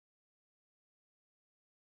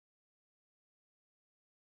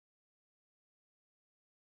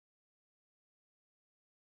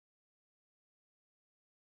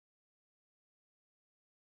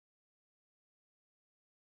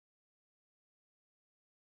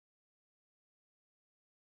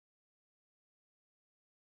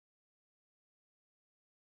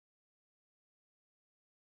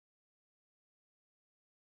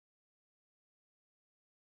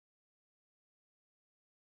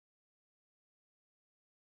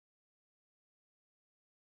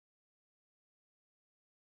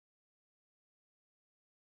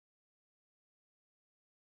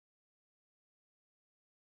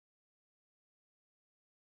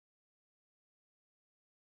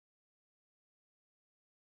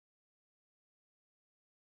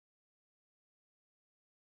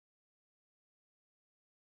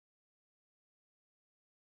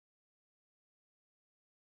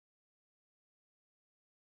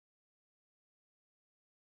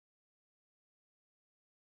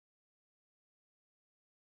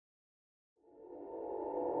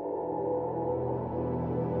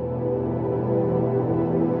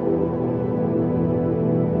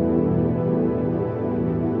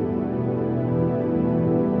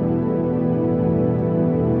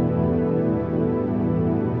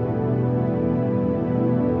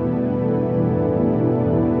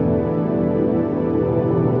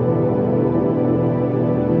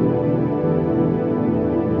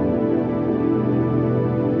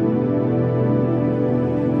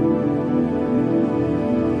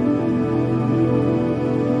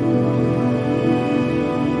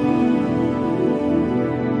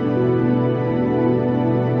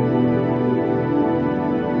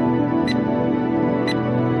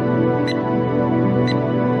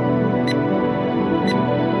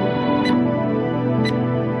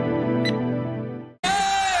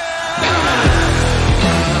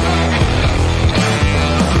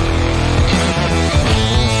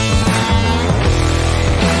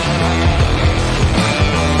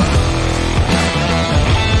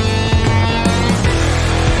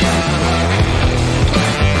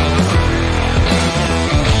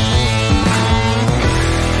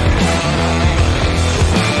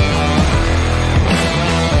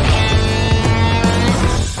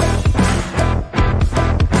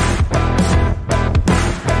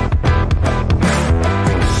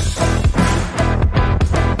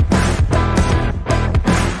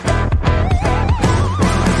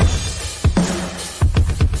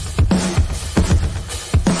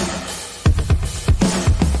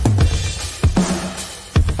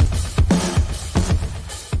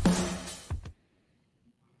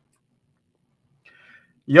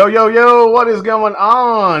Yo, yo, yo, what is going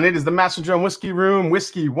on? It is the Master Drum Whiskey Room,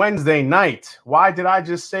 Whiskey Wednesday night. Why did I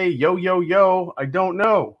just say yo, yo, yo? I don't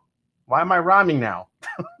know. Why am I rhyming now?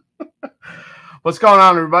 What's going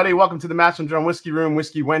on, everybody? Welcome to the Master Drum Whiskey Room,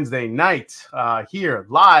 Whiskey Wednesday night. Here,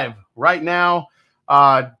 live, right now.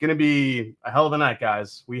 Gonna be a hell of a night,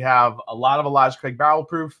 guys. We have a lot of Elijah Craig Barrel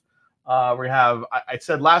Proof. I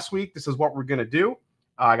said last week, this is what we're gonna do.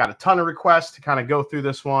 I got a ton of requests to kind of go through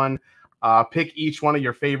this one. Pick each one of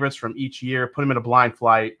your favorites from each year, put them in a blind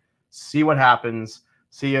flight, see what happens,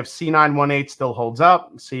 see if C918 still holds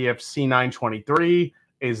up, see if C923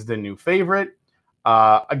 is the new favorite.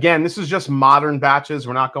 Again, this is just modern batches.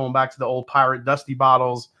 We're not going back to the old pirate dusty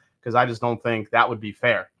bottles because I just don't think that would be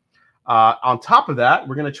fair. On top of that,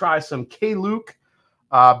 we're going to try some K-Luke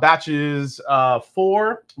batches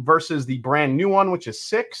 4 versus the brand new one, which is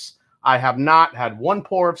 6. I have not had one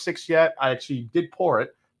pour of 6 yet. I actually did pour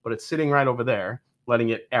it, but it's sitting right over there, letting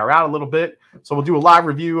it air out a little bit. So we'll do a live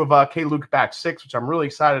review of K-Luke Batch 6, which I'm really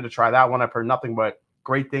excited to try that one. I've heard nothing but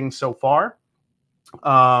great things so far.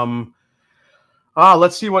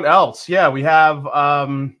 Let's see what else. Yeah, we have,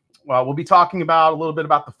 we'll be talking about a little bit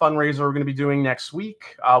about the fundraiser we're going to be doing next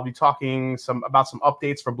week. I'll be talking about some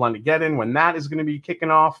updates for Blendageddon when that is going to be kicking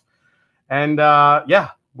off. And yeah,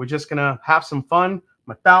 we're just going to have some fun.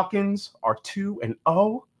 My Falcons are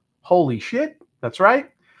 2-0. Holy shit. That's right.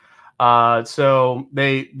 So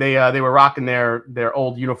they were rocking their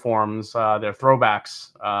old uniforms, their throwbacks.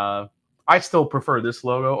 I still prefer this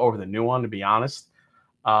logo over the new one, to be honest.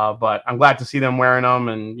 But I'm glad to see them wearing them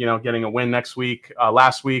and, you know, getting a win next week.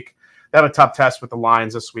 Last week, they had a tough test with the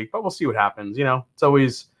Lions this week, but we'll see what happens. You know, it's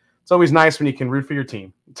always nice when you can root for your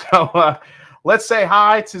team. So let's say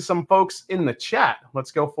hi to some folks in the chat. Let's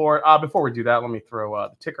go for it. Before we do that, let me throw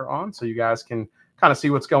the ticker on so you guys can kind of see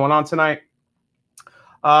what's going on tonight.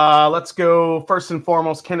 Let's go first and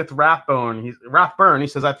foremost, Kenneth Rathburn. He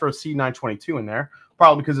says, I throw C922 in there,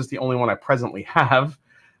 probably because it's the only one I presently have.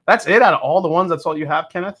 That's it out of all the ones. That's all you have,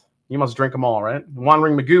 Kenneth? You must drink them all, right?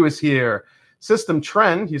 Wandering Magoo is here. System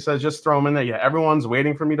Trend, he says, just throw them in there. Yeah, everyone's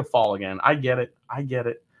waiting for me to fall again. I get it. I get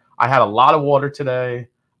it. I had a lot of water today.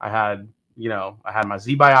 I had my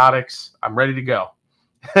Z-Biotics. I'm ready to go.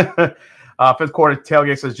 Fifth quarter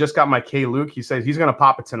tailgate says, just got my K-Luke. He says he's going to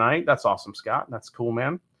pop it tonight. That's awesome, Scott. That's cool,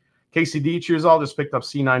 man. KCD Cheers All just picked up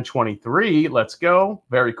C923. Let's go.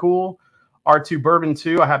 Very cool. R2 Bourbon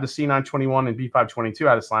 2. I have the C921 and B522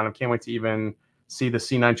 out of this lineup. Can't wait to even see the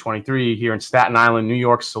C923 here in Staten Island, New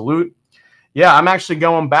York. Salute. Yeah, I'm actually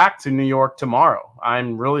going back to New York tomorrow.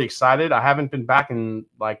 I'm really excited. I haven't been back in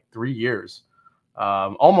like 3 years.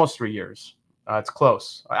 Almost 3 years. It's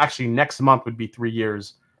close. Actually, next month would be 3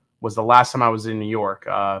 years. Was the last time I was in New York.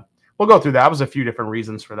 We'll go through that. There's a few different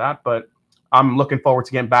reasons for that, but I'm looking forward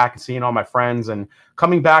to getting back and seeing all my friends and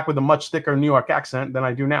coming back with a much thicker New York accent than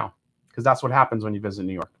I do now, because that's what happens when you visit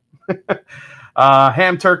New York.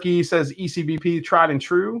 Ham Turkey says ECBP tried and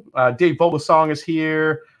true. Dave Bolasong is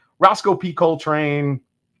here. Roscoe P. Coltrane.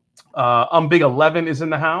 Big 11 is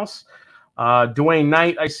in the house. Dwayne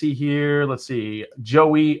Knight I see here. Let's see.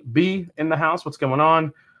 Joey B in the house. What's going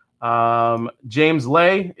on? James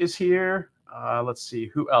Lay is here. Let's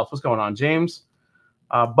see who else. What's going on, James?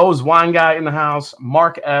 Bo's Wine Guy in the house.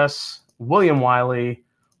 Mark S. William Wiley.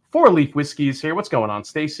 4 Leaf Whiskey is here. What's going on,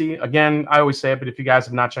 Stacy? Again, I always say it, but if you guys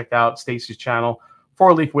have not checked out Stacy's channel,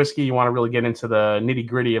 4 Leaf Whiskey, you want to really get into the nitty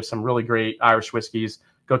gritty of some really great Irish whiskeys,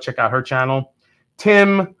 go check out her channel.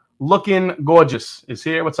 Tim Looking Gorgeous is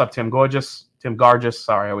here. What's up, Tim Gorgeous? Tim Gorgeous.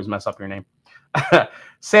 Sorry, I always mess up your name.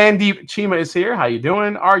 Sandeep Chima is here. How you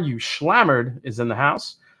doing? Are you Schlammered is in the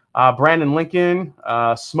house. Brandon Lincoln,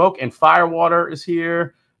 Smoke and Firewater is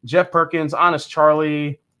here. Jeff Perkins, Honest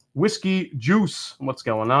Charlie, Whiskey Juice. What's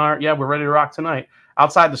going on? Yeah, we're ready to rock tonight.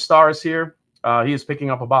 Outside the Star is here. He is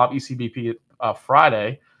picking up a bottle of ECBP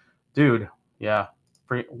Friday. Dude, yeah.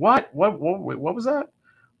 What was that?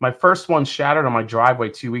 My first one shattered on my driveway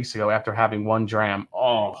 2 weeks ago after having 1 dram.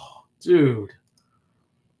 Oh, dude.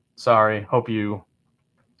 Sorry. Hope you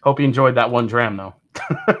enjoyed that 1 dram, though.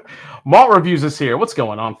 Malt Reviews is here. What's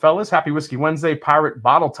going on, fellas? Happy Whiskey Wednesday. Pirate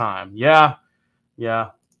Bottle Time. Yeah.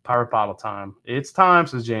 Pirate Bottle Time. It's time,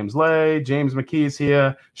 says James Lay. James McKee is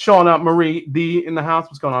here. Shauna Marie D in the house.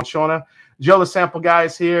 What's going on, Shauna? Joe the Sample Guy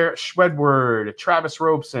is here. Shredward. Travis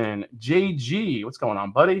Robeson. JG. What's going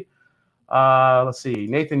on, buddy? Let's see.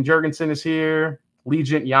 Nathan Jurgensen is here.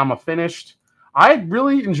 Legion Yama finished. I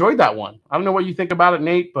really enjoyed that one. I don't know what you think about it,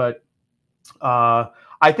 Nate, but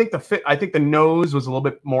I think the nose was a little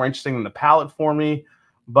bit more interesting than the palate for me,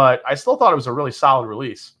 but I still thought it was a really solid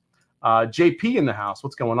release. JP in the house.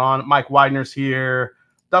 What's going on? Mike Widener's here.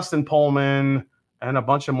 Dustin Pullman. And a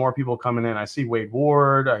bunch of more people coming in. I see Wade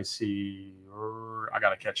Ward. I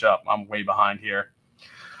got to catch up. I'm way behind here.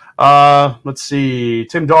 Let's see.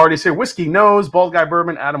 Tim Doherty's here. Whiskey Nose, Bald Guy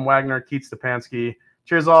Bourbon, Adam Wagner, Keith Stepanski.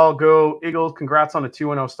 Cheers all. Go Eagles. Congrats on the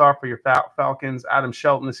 2-0 start for your Falcons. Adam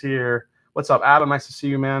Shelton is here. What's up, Adam? Nice to see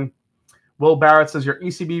you, man. Will Barrett says your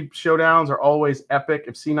ECB showdowns are always epic.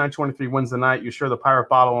 If C923 wins the night, you sure the Pirate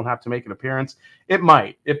Bottle won't have to make an appearance? It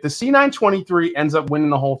might. If the C923 ends up winning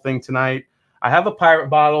the whole thing tonight, I have a Pirate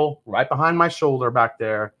Bottle right behind my shoulder back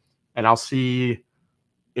there, and I'll see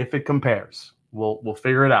if it compares. We'll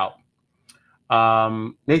figure it out.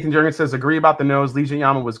 Nathan Jurgen says, agree about the nose. Legion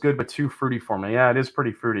Yama was good, but too fruity for me. Yeah, it is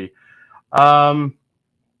pretty fruity.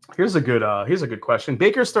 Here's a good question.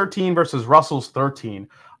 Baker's 13 versus Russell's 13.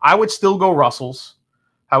 I would still go Russell's.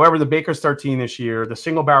 However, the Baker's 13 this year, the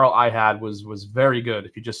single barrel I had was very good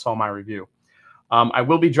if you just saw my review. I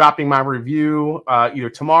will be dropping my review either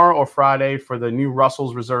tomorrow or Friday for the new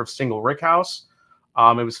Russell's Reserve single Rickhouse.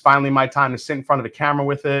 It was finally my time to sit in front of the camera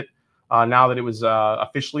with it now that it was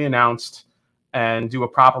officially announced and do a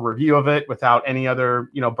proper review of it without any other,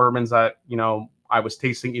 bourbons that, I was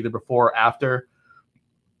tasting either before or after.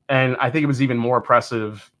 And I think it was even more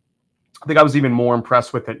impressive. I think I was even more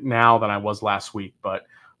impressed with it now than I was last week, but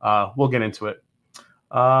we'll get into it.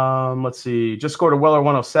 Let's see. Just scored a Weller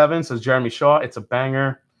 107, says Jeremy Shaw. It's a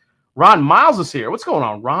banger. Ron Miles is here. What's going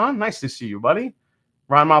on, Ron? Nice to see you, buddy.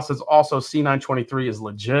 Ron Miles says also C923 is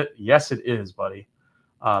legit. Yes, it is, buddy.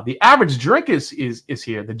 The average drink is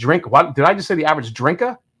here. The drink. What did I just say? The average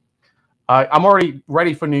drinker? I'm already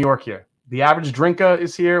ready for New York here. The average drinker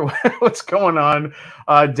is here. What's going on?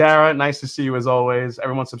 Dara, nice to see you as always.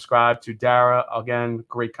 Everyone subscribe to Dara. Again,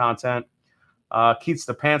 great content. Keith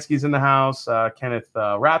Stepanski's in the house. Kenneth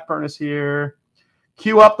Ratburn is here.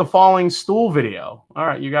 Cue up the falling stool video. All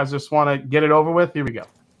right, you guys just want to get it over with? Here we go.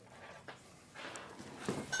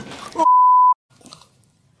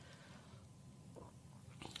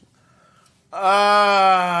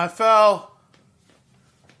 I fell.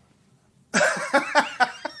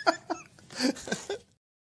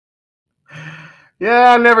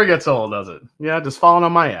 Yeah, it never gets old, does it? Yeah, just falling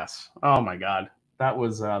on my ass. Oh my God, that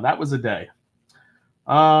was a day.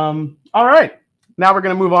 All right, now we're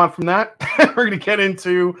gonna move on from that. We're gonna get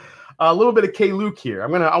into a little bit of K-Luke here.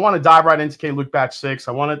 I want to dive right into K-Luke Batch 6.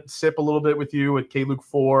 I want to sip a little bit with you with K-Luke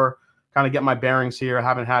 4, kind of get my bearings here. I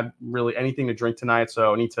haven't had really anything to drink tonight,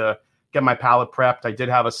 so I need to get my palate prepped. I did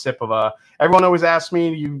have a sip of everyone always asks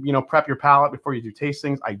me, you prep your palate before you do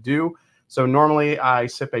tastings. I do. So normally I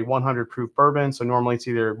sip a 100 proof bourbon. So normally it's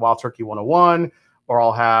either Wild Turkey 101 or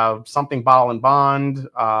I'll have something Bottle and Bond.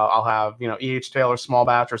 I'll have, E.H. Taylor small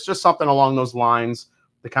batch, or it's just something along those lines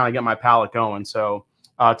to kind of get my palate going. So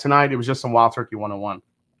tonight it was just some Wild Turkey 101.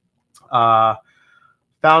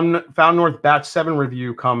 Found North Batch 7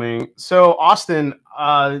 review coming. So Austin,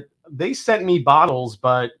 they sent me bottles,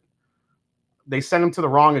 but they sent them to the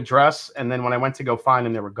wrong address, and then when I went to go find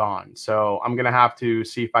them, they were gone. So I'm going to have to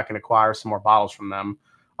see if I can acquire some more bottles from them.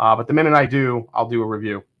 But the minute I do, I'll do a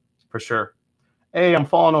review for sure. Hey, I'm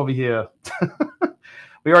falling over here.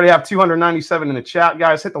 We already have 297 in the chat.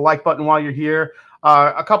 Guys, hit the like button while you're here.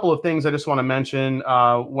 A couple of things I just want to mention.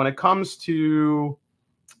 When it comes to,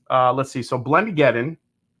 let's see, so Blendageddon,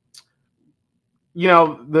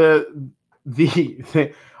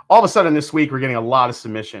 all of a sudden this week, we're getting a lot of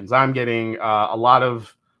submissions. I'm getting a lot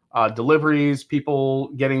of deliveries, people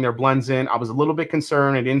getting their blends in. I was a little bit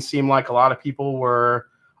concerned. It didn't seem like a lot of people were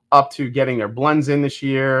up to getting their blends in this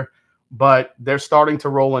year, but they're starting to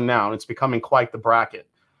roll in now, and it's becoming quite the bracket.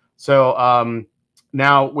 So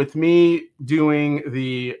now with me doing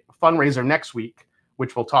the fundraiser next week,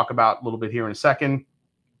 which we'll talk about a little bit here in a second,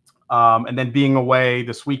 and then being away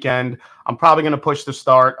this weekend, I'm probably going to push the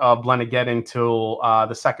start of Blendageddon until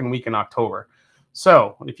the second week in October.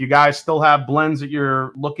 So if you guys still have blends that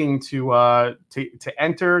you're looking to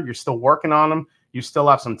enter, you're still working on them, you still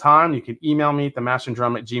have some time, you can email me at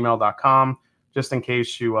themashanddrum@gmail.com just in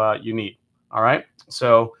case you need. All right.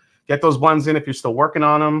 So get those blends in if you're still working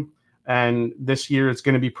on them. And this year it's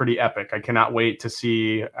going to be pretty epic. I cannot wait to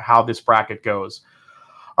see how this bracket goes.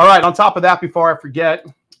 All right. On top of that, before I forget,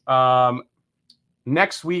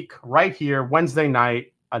 next week, right here, Wednesday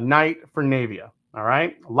night, a night for Navia. All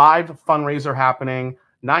right. Live fundraiser happening,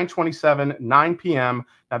 9/27, 9 p.m.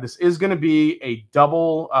 Now, this is going to be a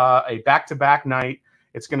double, a back-to-back night.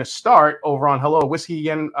 It's going to start over on Hello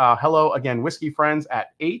Again Whiskey Friends at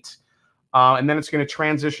 8. And then it's going to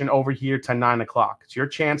transition over here to 9 o'clock. It's your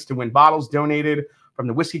chance to win bottles donated from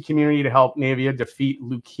the whiskey community to help Navia defeat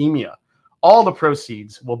leukemia. All the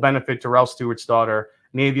proceeds will benefit Darrell Stewart's daughter,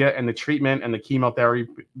 Navia, and the treatment and the chemotherapy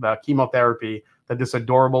that this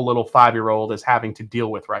adorable little 5-year-old is having to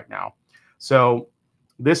deal with right now. So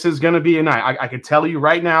this is going to be a night. I can tell you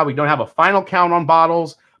right now, we don't have a final count on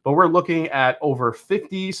bottles, but we're looking at over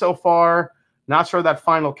 50 so far. Not sure that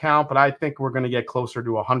final count, but I think we're going to get closer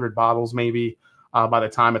to 100 bottles maybe by the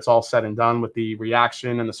time it's all said and done with the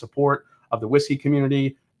reaction and the support of the whiskey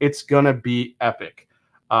community. It's going to be epic.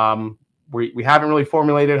 We haven't really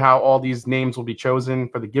formulated how all these names will be chosen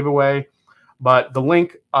for the giveaway, but the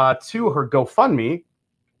link to her GoFundMe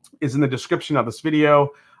is in the description of this video.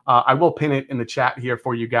 I will pin it in the chat here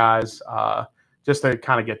for you guys just to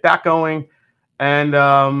kind of get that going. And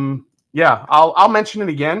yeah, I'll mention it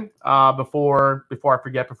again before I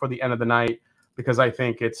forget, before the end of the night, because I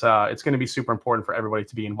think it's going to be super important for everybody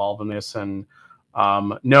to be involved in this. And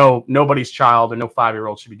nobody's child or no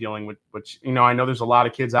 5-year-old should be dealing with, which, you know, I know there's a lot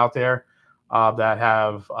of kids out there that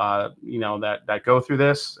have, you know, that go through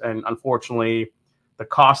this, and unfortunately the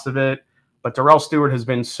cost of it. But Darrell Stewart has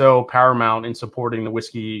been so paramount in supporting the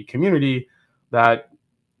whiskey community that,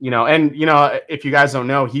 you know, and, you know, if you guys don't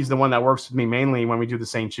know, he's the one that works with me mainly when we do the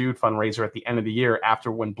St. Jude fundraiser at the end of the year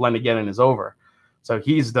after when Blendageddon is over. So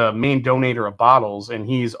he's the main donator of bottles, and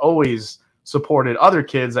he's always supported other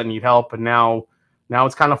kids that need help. And now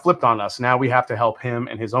it's kind of flipped on us. Now we have to help him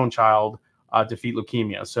and his own child defeat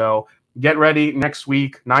leukemia. So get ready. Next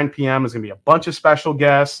week, 9 p.m. is going to be a bunch of special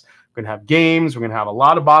guests. We're going to have games. We're going to have a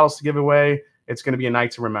lot of bottles to give away. It's going to be a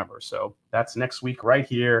night to remember. So that's next week right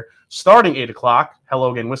here, starting 8 o'clock. Hello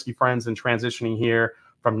again, whiskey friends, and transitioning here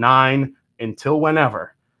from 9 until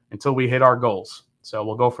whenever, until we hit our goals. So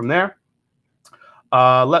we'll go from there.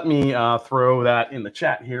 Let me throw that in the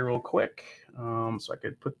chat here real quick, so I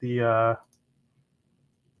could put the.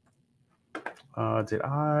 Oh,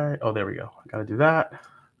 there we go. I got to do that.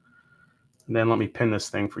 And then let me pin this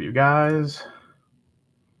thing for you guys.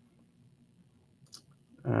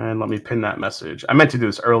 And let me pin that message. I meant to do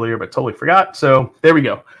this earlier, but totally forgot. So there we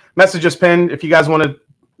go. Message is pinned. If you guys want to,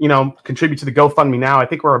 you know, contribute to the GoFundMe now, I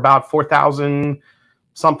think we're about 4,000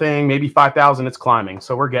 something, maybe 5,000. It's climbing.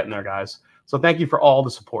 So we're getting there, guys. So thank you for all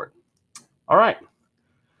the support. All right.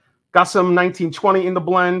 Got some 1920 in the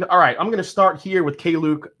blend. All right. I'm going to start here with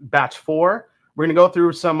K-Luke batch 4. We're going to go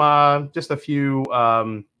through some, just a few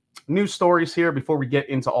news stories here before we get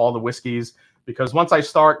into all the whiskeys, because once I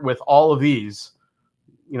start with all of these,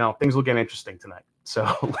 you know, things will get interesting tonight. So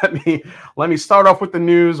let me start off with the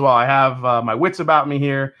news while I have my wits about me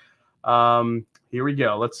here. Here we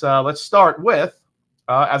go. Let's start with,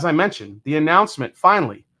 as I mentioned, the announcement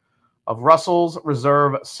finally of Russell's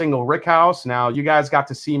Reserve Single Rickhouse. Now, you guys got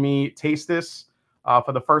to see me taste this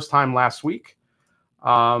for the first time last week,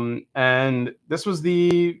 and this was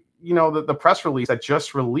the press release that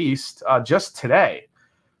just released just today.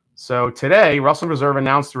 So today, Russell Reserve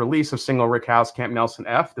announced the release of Single Rickhouse Camp Nelson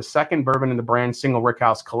F, the second bourbon in the brand's Single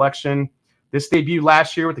Rickhouse collection. This debuted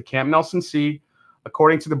last year with the Camp Nelson C.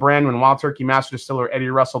 According to the brand, when Wild Turkey Master Distiller Eddie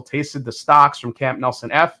Russell tasted the stocks from Camp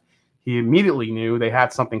Nelson F, he immediately knew they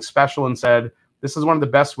had something special and said, "This is one of the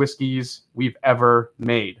best whiskeys we've ever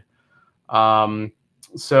made."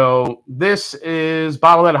 So this is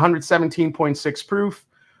bottled at 117.6 proof.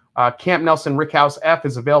 Camp Nelson Rickhouse F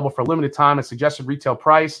is available for a limited time at suggested retail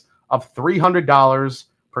price of $300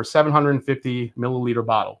 per 750 milliliter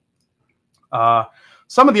bottle.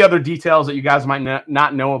 Some of the other details that you guys might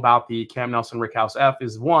not know about the Camp Nelson Rickhouse F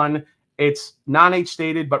is, one, it's non-age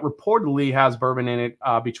stated, but reportedly has bourbon in it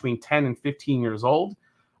between 10 and 15 years old.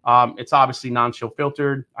 It's obviously non-chill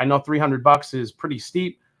filtered. I know $300 is pretty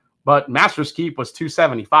steep, but Master's Keep was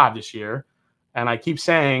 $275 this year. And I keep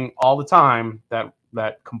saying all the time that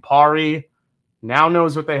Campari now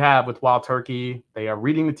knows what they have with Wild Turkey. They are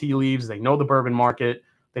reading the tea leaves. They know the bourbon market.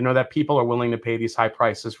 They know that people are willing to pay these high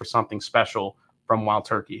prices for something special from Wild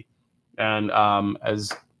Turkey. And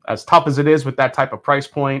as tough as it is with that type of price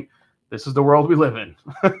point, this is the world we live in.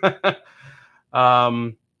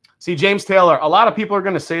 See, James Taylor, a lot of people are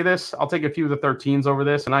going to say this. I'll take a few of the 13s over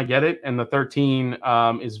this, and I get it. And the 13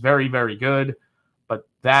 is very, very good. But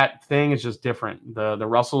that thing is just different. The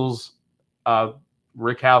Russell's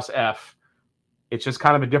Rickhouse F, it's just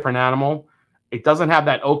kind of a different animal. It doesn't have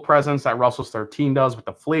that oak presence that Russell's 13 does, but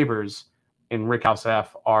the flavors in Rickhouse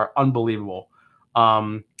F are unbelievable.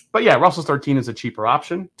 But yeah, Russell's 13 is a cheaper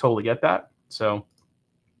option. Totally get that. So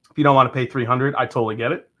if you don't want to pay $300, I totally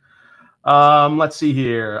get it. Let's see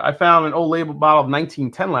here. I found an old label bottle of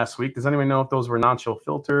 1910 last week. Does anyone know if those were non-chill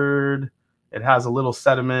filtered? It has a little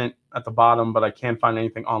sediment at the bottom, but I can't find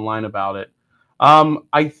anything online about it.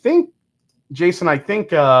 I think, Jason,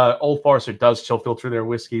 Old Forester does chill filter their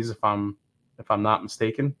whiskeys, if I'm not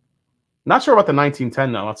mistaken. Not sure about the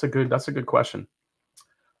 1910 though. That's a good question.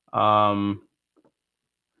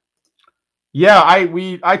 Yeah,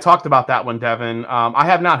 I talked about that one, Devin. I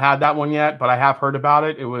have not had that one yet, but I have heard about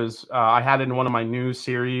it. It was I had it in one of my news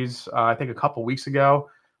series, I think a couple weeks ago,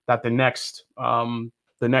 that the next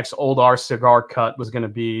Old R cigar cut was going to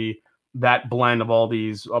be that blend of all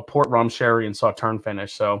these port rum, sherry, and sauterne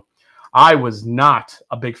finish. So I was not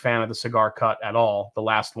a big fan of the cigar cut at all, the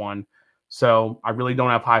last one. So I really don't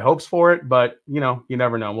have high hopes for it, but you know, you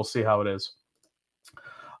never know. We'll see how it is.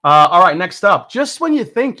 All right, next up, just when you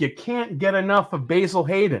think you can't get enough of Basil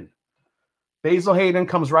Hayden, Basil Hayden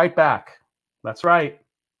comes right back. That's right.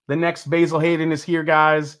 The next Basil Hayden is here,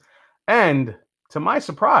 guys. And to my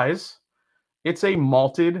surprise, it's a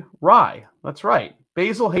malted rye. That's right.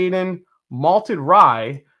 Basil Hayden malted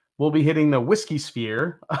rye will be hitting the whiskey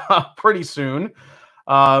sphere pretty soon.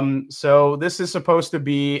 So this is supposed to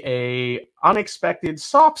be a unexpected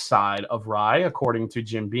soft side of rye, according to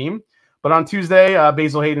Jim Beam. But on Tuesday,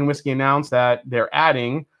 Basil Hayden Whiskey announced that they're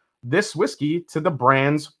adding this whiskey to the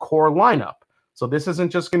brand's core lineup. So this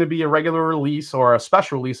isn't just going to be a regular release, or a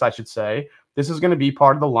special release, I should say. This is going to be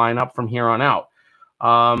part of the lineup from here on out.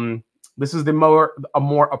 This is a more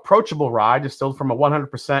approachable rye distilled from a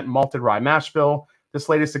 100% malted rye mash bill. This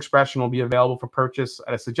latest expression will be available for purchase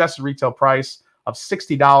at a suggested retail price of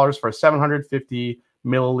 $60 for a 750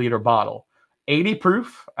 milliliter bottle. 80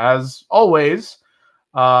 proof, as always.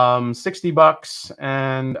 60 bucks.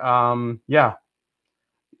 And yeah,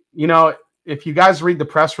 you know, if you guys read the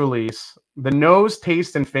press release, the nose,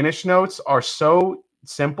 taste, and finish notes are so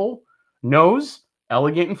simple. Nose,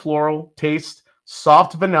 elegant and floral. Taste,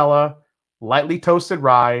 soft vanilla, lightly toasted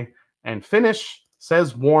rye. And finish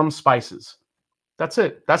says warm spices. That's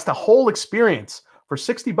it. That's the whole experience for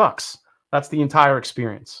 60 bucks. That's the entire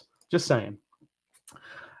experience. Just saying.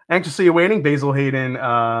 Anxiously awaiting Basil Hayden.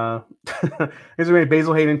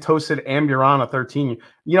 Basil Hayden toasted Amburana 13.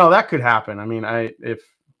 You know, that could happen. I mean, if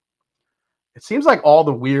it seems like all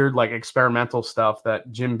the weird, like, experimental stuff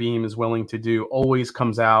that Jim Beam is willing to do always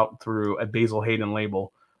comes out through a Basil Hayden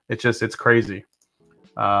label. It's crazy.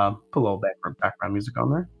 Put a little background music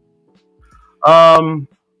on there.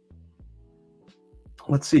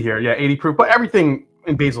 Let's see here. Yeah, 80 proof, but everything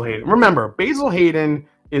in Basil Hayden. Remember, Basil Hayden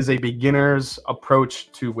is a beginner's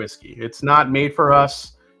approach to whiskey. It's not made for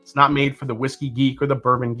us. It's not made for the whiskey geek or the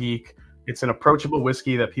bourbon geek. It's an approachable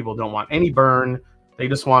whiskey that people don't want any burn. They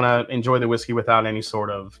just want to enjoy the whiskey without any sort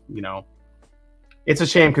of, you know. It's a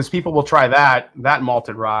shame because people will try that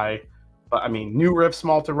malted rye. But I mean, New Riff's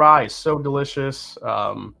malted rye is so delicious.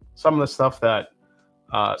 Some of the stuff that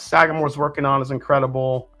Sagamore's working on is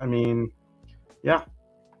incredible. I mean, yeah,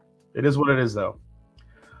 it is what it is, though.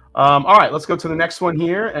 All right, let's go to the next one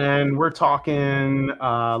here, and we're talking,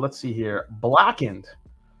 let's see here, Blackened.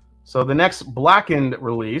 So the next Blackened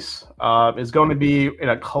release is going to be in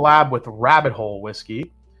a collab with Rabbit Hole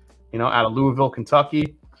Whiskey, you know, out of Louisville,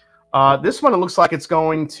 Kentucky. This one, it looks like it's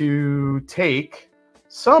going to take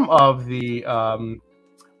some of the, I'm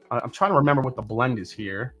trying to remember what the blend is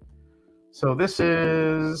here. So this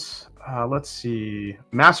is, let's see,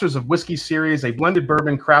 Masters of Whiskey Series, a blended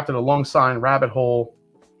bourbon crafted alongside Rabbit Hole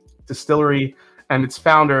Distillery and its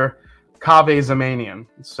founder, Cave Zamanian.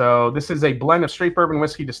 So this is a blend of straight bourbon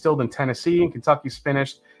whiskey distilled in Tennessee and Kentucky's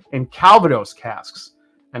finished in Calvados casks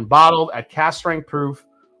and bottled at cask strength proof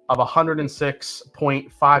of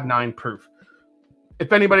 106.59 proof.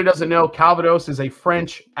 If anybody doesn't know, Calvados is a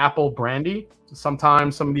French apple brandy.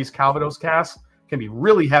 Sometimes some of these Calvados casks can be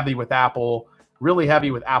really heavy with apple, really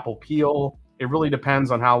heavy with apple peel. It really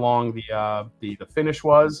depends on how long the finish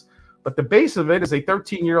was. But the base of it is a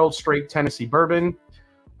 13-year-old straight Tennessee bourbon.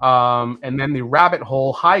 And then the Rabbit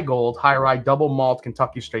Hole High Gold High Rye Double Malt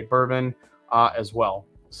Kentucky Straight Bourbon as well.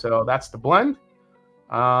 So that's the blend.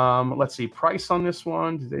 Let's see, price on this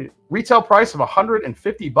one. Retail price of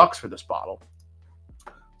 150 bucks for this bottle.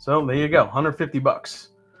 So there you go, 150 bucks.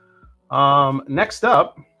 Next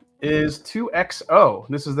up is 2XO.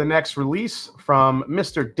 This is the next release from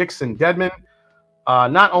Mr. Dixon Dedman.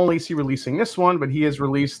 Not only is he releasing this one, but he has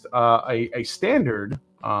released a standard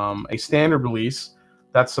release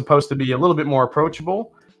that's supposed to be a little bit more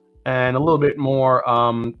approachable and a little bit more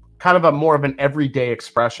kind of more of an everyday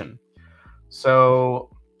expression. So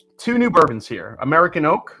 2 new bourbons here. American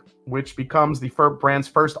Oak, which becomes the brand's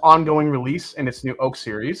first ongoing release in its new Oak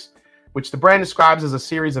series, which the brand describes as a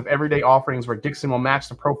series of everyday offerings where Dixon will match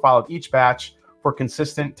the profile of each batch for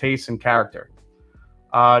consistent taste and character.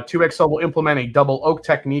 2XO will implement a double oak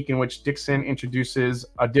technique in which Dixon introduces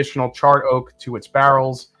additional charred oak to its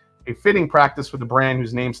barrels, a fitting practice for the brand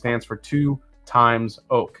whose name stands for 2 times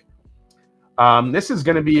oak. This is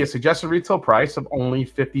going to be a suggested retail price of only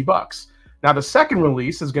 50 bucks. Now, the second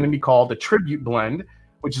release is going to be called the Tribute Blend,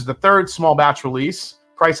 which is the third small batch release,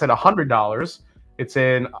 priced at $100. It's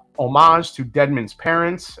an homage to Deadman's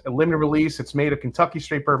parents, a limited release. It's made of Kentucky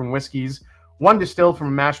straight bourbon whiskeys, one distilled from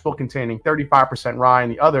a mash bill containing 35% rye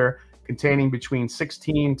and the other containing between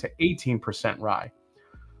 16 to 18% rye.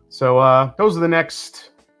 So those are the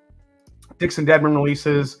next Dixon Deadman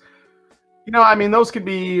releases. You know, I mean, those could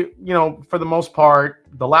be, you know, for the most part.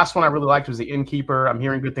 The last one I really liked was the Innkeeper. I'm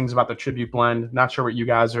hearing good things about the Tribute Blend. Not sure what you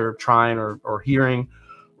guys are trying or hearing.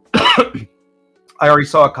 I already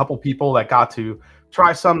saw a couple people that got to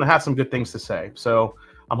try some that had some good things to say. So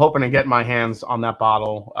I'm hoping to get my hands on that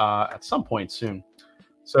bottle at some point soon.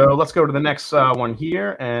 So let's go to the next one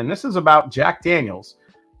here. And this is about Jack Daniels.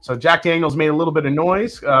 So Jack Daniels made a little bit of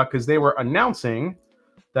noise because they were announcing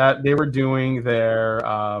that they were doing their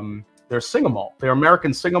single malt. Their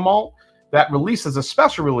American single malt that released as a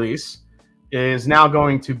special release is now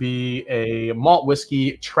going to be a malt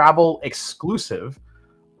whiskey travel exclusive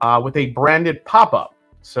with a branded pop-up.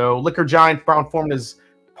 So liquor giant Brown-Forman is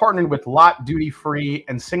partnered with Lot Duty Free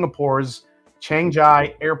and Singapore's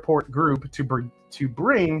Changi Airport Group to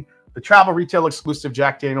bring the travel retail exclusive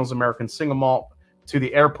Jack Daniel's American single malt to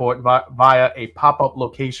the airport via a pop-up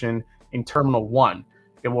location in Terminal 1.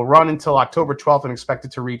 It will run until October 12th and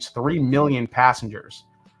expected to reach 3 million passengers.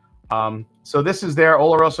 So this is their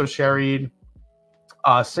Oloroso sherried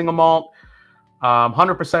single malt.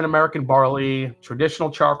 100% American barley, traditional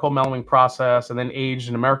charcoal mellowing process, and then aged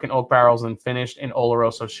in American oak barrels and finished in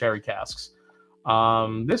Oloroso sherry casks.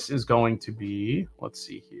 This is going to be, let's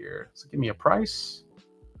see here. So give me a price.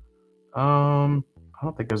 I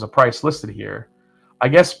don't think there's a price listed here. I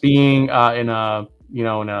guess being in a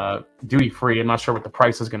duty free, I'm not sure what the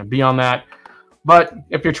price is going to be on that. But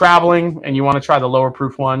if you're traveling and you want to try the lower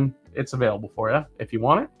proof one, it's available for you if you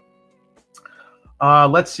want it.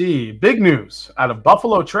 Let's see. Big news out of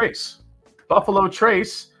Buffalo Trace. Buffalo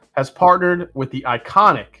Trace has partnered with the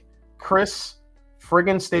iconic Chris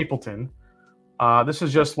friggin' Stapleton. This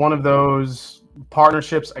is just one of those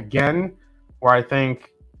partnerships, again, where I think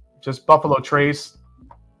just Buffalo Trace,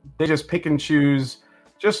 they just pick and choose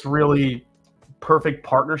just really perfect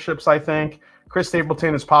partnerships, I think. Chris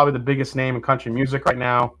Stapleton is probably the biggest name in country music right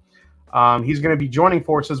now. He's going to be joining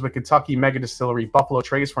forces with Kentucky mega distillery Buffalo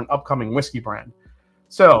Trace for an upcoming whiskey brand.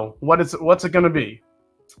 So what's it going to be?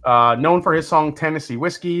 Known for his song Tennessee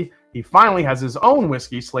Whiskey, he finally has his own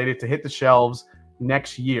whiskey slated to hit the shelves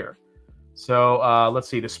next year. So let's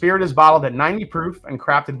see. The spirit is bottled at 90 proof and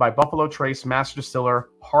crafted by Buffalo Trace master distiller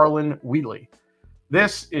Harlan Wheatley.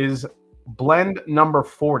 This is blend number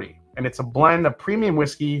 40, and it's a blend of premium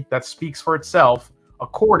whiskey that speaks for itself,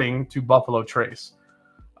 according to Buffalo Trace.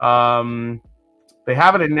 They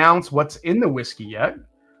haven't announced what's in the whiskey yet,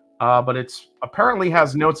 but it's apparently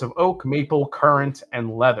has notes of oak, maple, currant,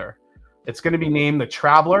 and leather. It's going to be named the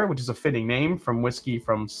Traveler, which is a fitting name from whiskey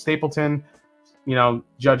from Stapleton. You know,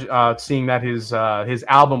 seeing that his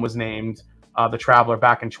album was named The Traveler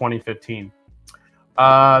back in 2015.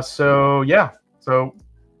 So yeah, so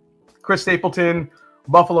Chris Stapleton,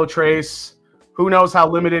 Buffalo Trace. Who knows how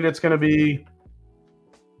limited it's going to be?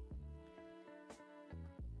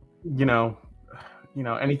 You know,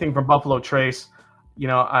 anything from Buffalo Trace. You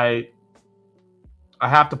know, I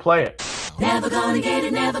have to play it. Never gonna get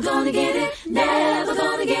it, never gonna get it, never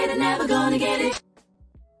gonna get it, never gonna get it.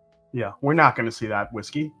 Yeah, we're not going to see that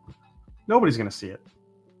whiskey. Nobody's going to see it.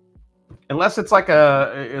 Unless it's like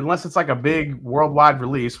a big worldwide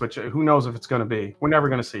release, which who knows if it's going to be. We're never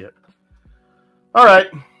going to see it. All right.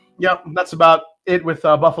 Yep, that's about it with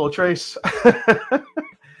Buffalo Trace.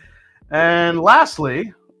 And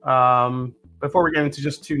lastly, before we get into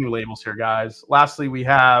just 2 new labels here, guys. Lastly, we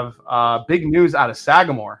have big news out of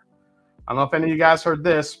Sagamore. I don't know if any of you guys heard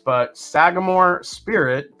this, but Sagamore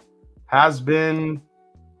Spirit has been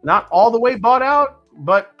not all the way bought out,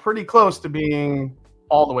 but pretty close to being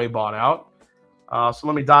all the way bought out. So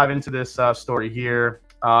let me dive into this story here.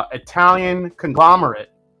 Italian conglomerate.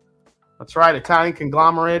 That's right, Italian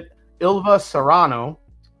conglomerate Ilva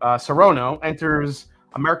Serono enters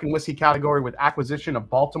American whiskey category with acquisition of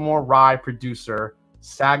Baltimore rye producer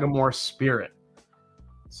Sagamore Spirit.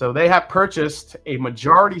 So they have purchased a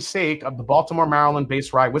majority stake of the Baltimore,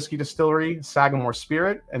 Maryland-based rye whiskey distillery, Sagamore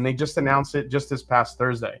Spirit, and they just announced it just this past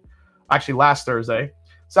Thursday. Actually, last Thursday.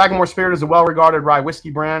 Sagamore Spirit is a well-regarded rye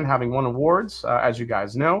whiskey brand, having won awards, as you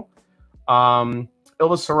guys know. Ilva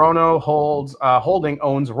Serono Holding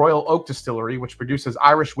owns Royal Oak Distillery, which produces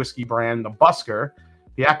Irish whiskey brand, the Busker.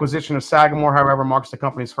 The acquisition of Sagamore, however, marks the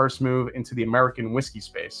company's first move into the American whiskey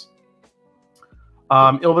space.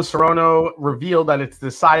 Ilva Serono revealed that it's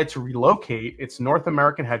decided to relocate its North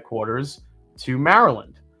American headquarters to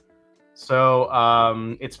Maryland.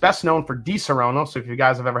 So it's best known for Di Serono. So if you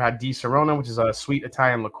guys have ever had Di Serono, which is a sweet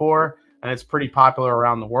Italian liqueur, and it's pretty popular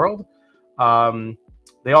around the world.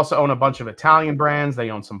 They also own a bunch of Italian brands.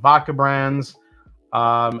 They own some vodka brands.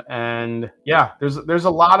 And yeah, there's a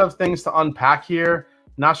lot of things to unpack here.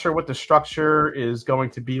 Not sure what the structure is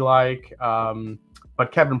going to be like.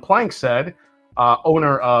 But Kevin Plank said,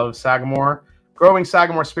 owner of Sagamore, growing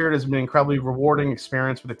Sagamore Spirit has been an incredibly rewarding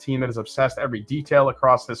experience with a team that is obsessed every detail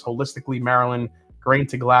across this holistically Maryland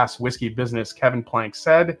grain-to-glass whiskey business, Kevin Plank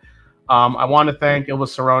said. I want to thank Ilva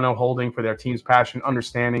Serono Holding for their team's passion,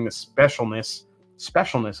 understanding the specialness,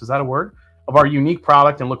 is that a word, of our unique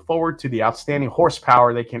product, and look forward to the outstanding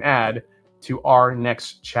horsepower they can add to our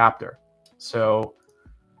next chapter. So,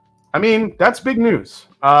 I mean, that's big news.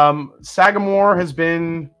 Sagamore has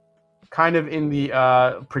been kind of in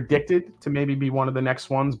the predicted to maybe be one of the next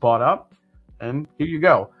ones bought up. And here you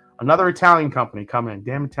go. Another Italian company coming in.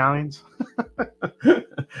 Damn Italians.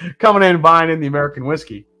 Coming in and buying in the American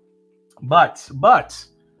whiskey. But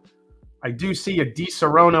I do see a Di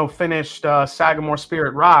Serono finished Sagamore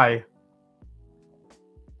Spirit Rye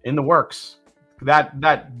in the works.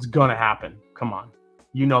 That's gonna happen. Come on.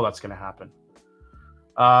 You know that's gonna happen.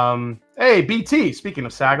 Hey, BT, speaking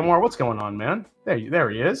of Sagamore, what's going on, man? There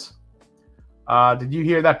he is. Did you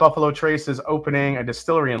hear that Buffalo Trace is opening a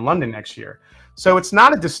distillery in London next year? So it's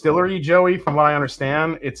not a distillery, Joey, from what I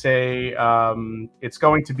understand. It's it's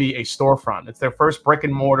going to be a storefront. It's their first brick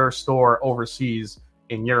and mortar store overseas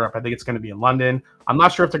in Europe. I think it's going to be in London. I'm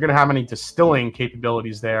not sure if they're going to have any distilling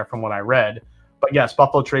capabilities there from what I read. But yes,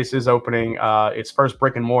 Buffalo Trace is opening its first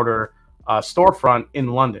brick and mortar storefront in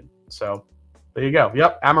London. So there you go.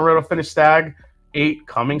 Yep, Amaretto Finished Stag 8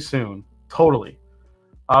 coming soon. Totally.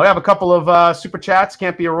 We have a couple of super chats.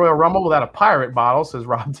 Can't be a Royal Rumble without a pirate bottle, says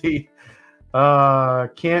Rob D.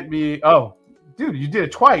 Can't be. Oh, dude, you did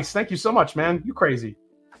it twice. Thank you so much, man. You crazy.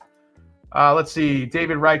 Let's see.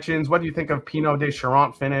 David Reichens, what do you think of Pinot de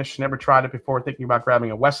Charente finish? Never tried it before. Thinking about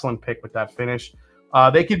grabbing a Westland pick with that finish.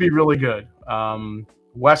 They could be really good.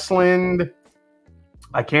 Westland,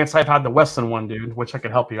 I can't say I've had the Westland one, dude. Which I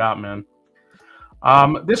could help you out, man.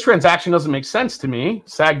 This transaction doesn't make sense to me.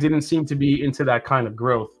 SAG didn't seem to be into that kind of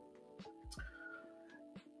growth.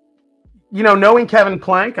 You know, knowing Kevin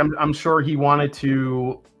Plank, I'm sure he wanted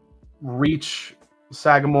to reach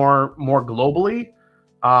Sagamore more globally.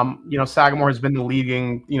 You know, Sagamore has been the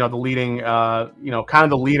leading, kind of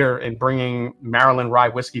the leader in bringing Maryland rye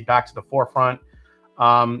whiskey back to the forefront.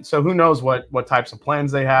 So who knows what types of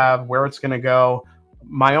plans they have, where it's going to go.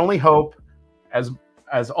 My only hope,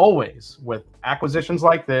 as always, with acquisitions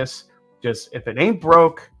like this, just if it ain't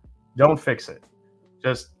broke, don't fix it.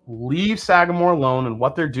 Just leave Sagamore alone and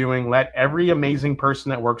what they're doing. Let every amazing person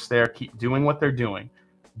that works there keep doing what they're doing.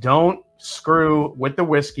 Don't screw with the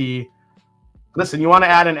whiskey. Listen, you want to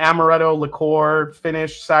add an amaretto liqueur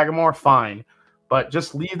finish Sagamore, fine. But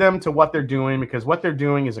just leave them to what they're doing, because what they're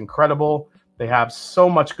doing is incredible. They have so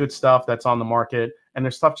much good stuff that's on the market, and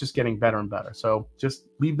their stuff's just getting better and better. So just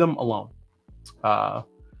leave them alone.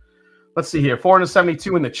 Let's see here.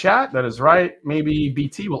 472 in the chat. That is right. Maybe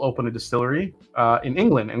BT will open a distillery in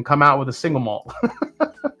England and come out with a single malt.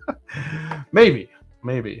 Maybe.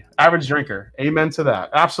 Average drinker. Amen to that.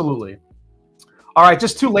 Absolutely. All right,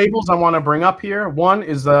 just two labels I want to bring up here. One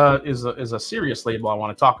is a serious label I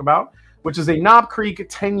want to talk about, which is a Knob Creek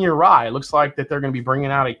 10-year rye. It looks like that they're going to be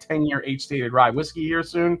bringing out a 10-year age-stated rye whiskey here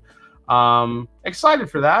soon.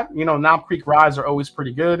 Excited for that. You know, Knob Creek ryes are always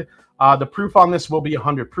pretty good. The proof on this will be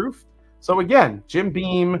 100 proof. So again, Jim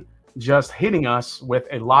Beam just hitting us with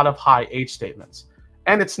a lot of high age statements.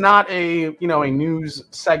 And it's not a news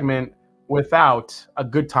segment without a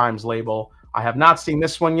Good Times label. I have not seen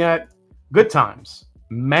this one yet. Good Times,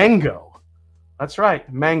 Mango. That's right,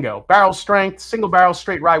 Mango. Barrel strength, single barrel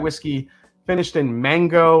straight rye whiskey, finished in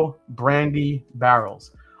mango brandy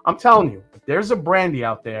barrels. I'm telling you, if there's a brandy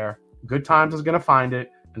out there, Good Times is going to find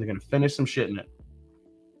it, and they're going to finish some shit in it.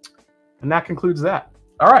 And that concludes that.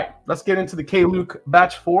 All right, let's get into the K-Luke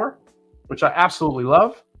Batch 4, which I absolutely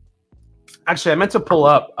love. Actually, I meant to pull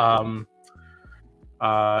up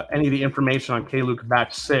any of the information on K-Luke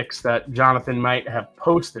Batch 6 that Jonathan might have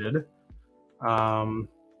posted.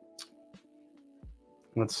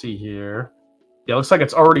 Let's see here. Yeah, it looks like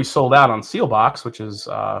it's already sold out on Sealbox, which is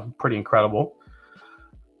pretty incredible.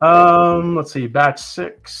 Let's see, Batch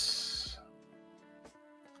 6.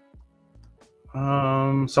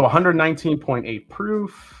 So 119.8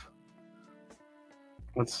 proof.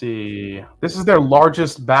 Let's see. This is their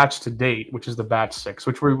largest batch to date, which is the Batch 6,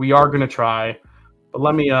 which we are going to try. But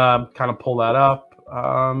let me kind of pull that up.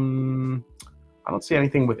 I don't see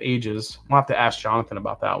anything with ages. We'll have to ask Jonathan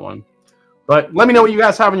about that one. But let me know what you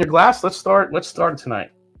guys have in your glass. Let's start it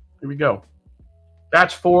tonight. Here we go.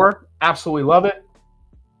 Batch 4, absolutely love it.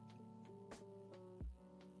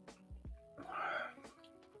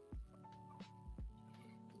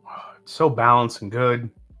 It's so balanced and good.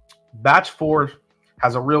 Batch 4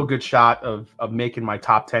 has a real good shot of making my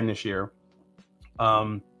top 10 this year.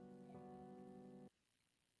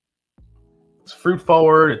 It's fruit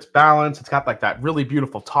forward, it's balanced, it's got like that really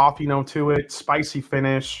beautiful toffee note to it, spicy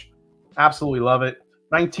finish. Absolutely love it.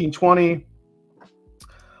 1920.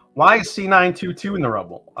 Why is C922 in the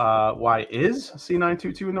rubble? Why is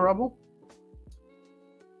C922 in the rubble?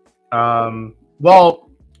 Well,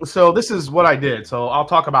 so this is what I did. So I'll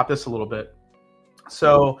talk about this a little bit.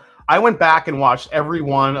 So I went back and watched every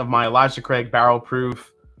one of my Elijah Craig barrel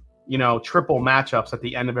proof, triple matchups at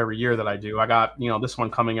the end of every year that I do. I got, this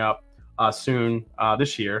one coming up soon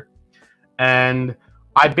this year. And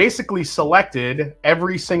I basically selected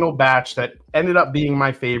every single batch that ended up being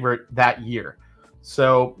my favorite that year.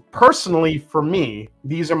 So personally, for me,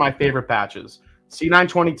 these are my favorite batches.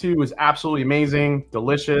 C922 is absolutely amazing,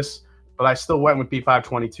 delicious, but I still went with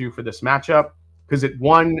B522 for this matchup because it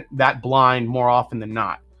won that blind more often than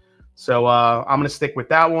not. So I'm going to stick with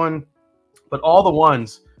that one. But all the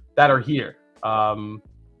ones that are here, I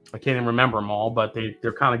can't even remember them all, but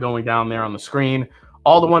they're kind of going down there on the screen.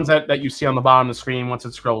 All the ones that you see on the bottom of the screen once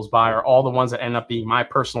it scrolls by are all the ones that end up being my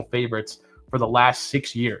personal favorites for the last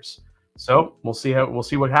 6 years. So we'll see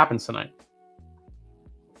what happens tonight.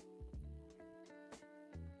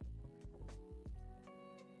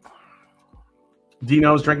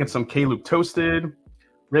 Dino's drinking some K-Loop Toasted.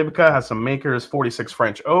 Rivica has some Maker's 46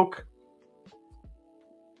 French Oak.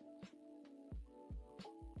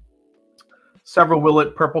 Several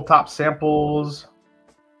Willet Purple Top samples.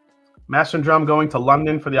 Master Drum going to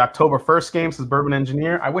London for the October 1st game, says Bourbon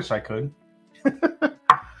Engineer. I wish I could.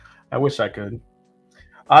 I wish I could.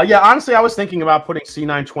 Yeah, honestly, I was thinking about putting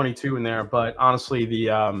C922 in there, but honestly,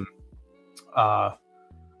 I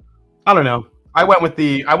don't know. I went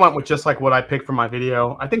with just like what I picked for my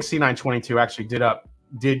video. I think C922 actually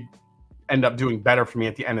did end up doing better for me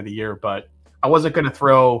at the end of the year, but I wasn't going to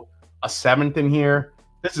throw a 7th in here.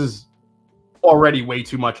 This is already way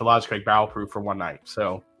too much Elijah Craig barrel proof for one night,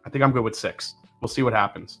 so I think I'm good with 6. We'll see what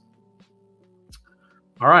happens.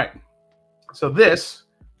 All right, so this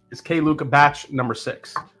is K-Luke batch number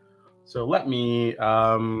 6. So let me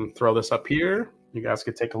throw this up here. You guys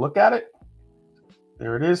can take a look at it.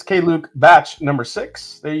 There it is, K-Luke batch number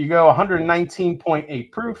 6. There you go,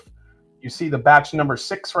 119.8 proof. You see the batch number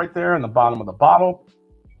 6 right there in the bottom of the bottle.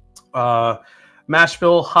 Mash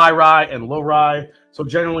bill, high rye and low rye. So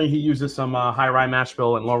generally he uses some high rye mash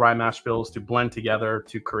bill and low rye mash bills to blend together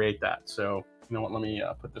to create that. So you know what, let me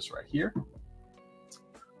put this right here.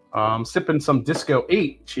 Sipping some Disco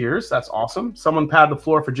 8. Cheers. That's awesome. Someone pad the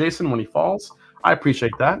floor for Jason when he falls. I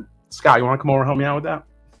appreciate that. Scott, you want to come over and help me out with that?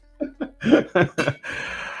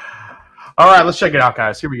 All right, let's check it out,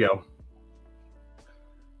 guys. Here we go.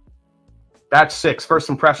 Batch 6. First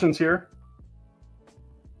impressions here.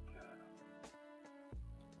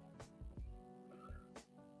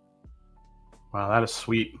 Wow, that is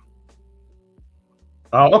sweet.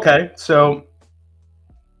 Oh, okay. So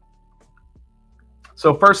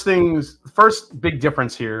first big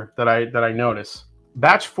difference here that I notice.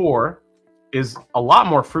 Batch 4 is a lot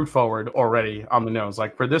more fruit forward already on the nose.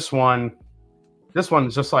 Like for this one's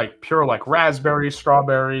just like pure like raspberry,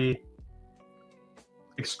 strawberry,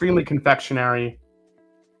 extremely confectionery.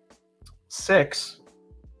 6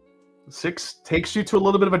 takes you to a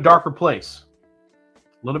little bit of a darker place.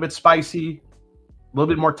 A little bit spicy, a little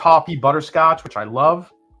bit more toffee, butterscotch, which I love.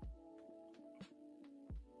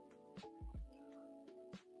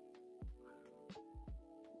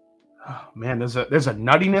 Oh, man, there's a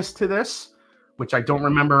nuttiness to this, which I don't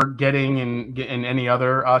remember getting in any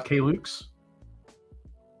other K-Lukes.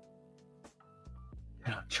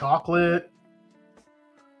 Yeah, chocolate.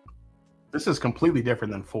 This is completely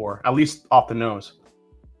different than 4, at least off the nose.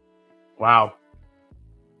 Wow.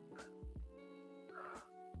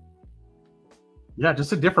 Yeah,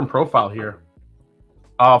 just a different profile here.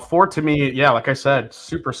 4 to me, yeah, like I said,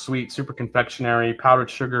 super sweet, super confectionery, powdered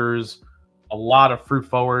sugars, a lot of fruit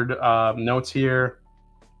forward notes here.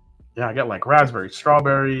 Yeah, I get like raspberry,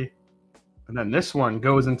 strawberry. And then this one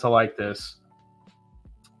goes into like this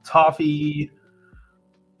toffee,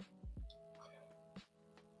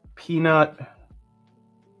 peanut,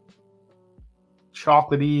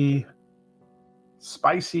 chocolatey,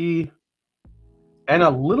 spicy, and a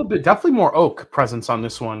little bit, definitely more oak presence on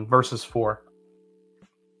this one versus 4.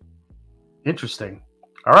 Interesting.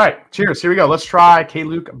 All right, cheers. Here we go. Let's try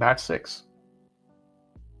K-Luke batch 6.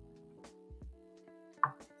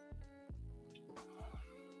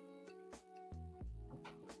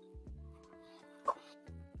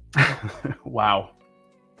 Wow.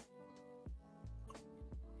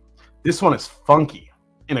 This one is funky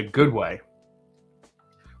in a good way.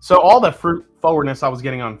 So all the fruit forwardness I was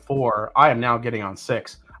getting on 4, I am now getting on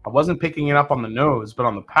 6. I wasn't picking it up on the nose, but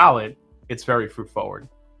on the palate, it's very fruit forward.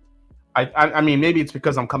 I mean, maybe it's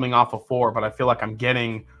because I'm coming off of 4, but I feel like I'm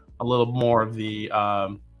getting a little more of the,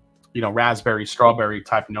 you know, raspberry, strawberry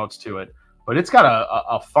type notes to it. But it's got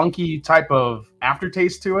a funky type of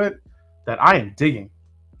aftertaste to it that I am digging.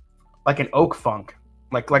 Like an oak funk,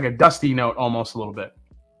 like a dusty note almost a little bit.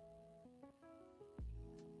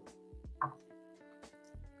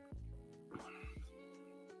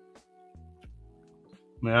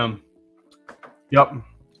 Man. Yep.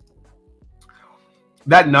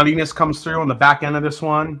 That nuttiness comes through on the back end of this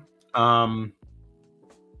one.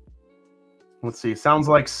 Let's see. Sounds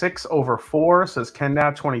like 6 over 4, says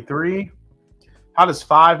KenDad23. How does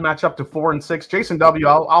 5 match up to 4 and 6? Jason W,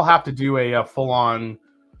 I'll have to do a full-on,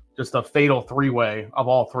 just a fatal 3-way of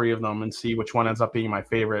all 3 of them and see which one ends up being my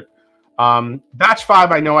favorite. Batch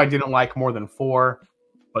 5, I know I didn't like more than 4,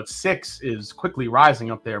 but 6 is quickly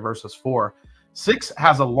rising up there versus 4. 6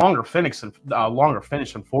 has a longer finish than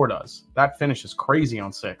 4 does. That finish is crazy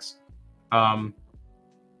on 6.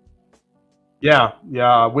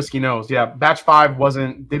 Yeah, Whiskey knows. Yeah, batch 5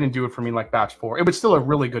 didn't do it for me like batch 4. It was still a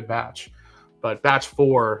really good batch, but batch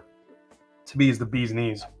 4 to me is the bee's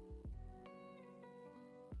knees.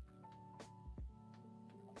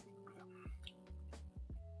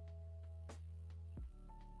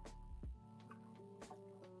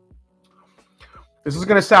 This is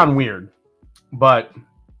going to sound weird, but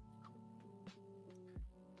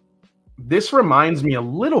this reminds me a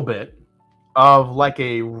little bit of like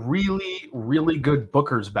a really, really good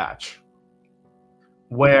Booker's batch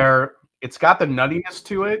where it's got the nuttiness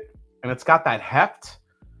to it and it's got that heft,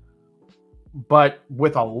 but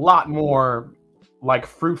with a lot more like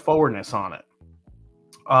fruit forwardness on it.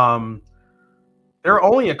 There are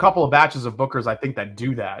only a couple of batches of Booker's, I think, that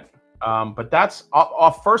do that. But that's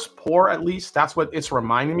off first pour, at least. That's what it's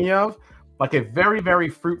reminding me of. Like a very, very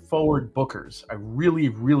fruit forward Booker's. A really,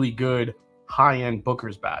 really good high-end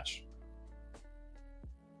Booker's batch.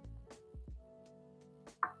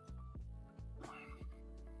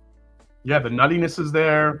 Yeah, the nuttiness is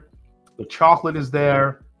there. The chocolate is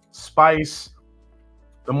there. Spice.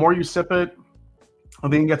 The more you sip it, I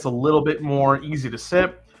think it gets a little bit more easy to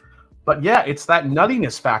sip. But yeah, it's that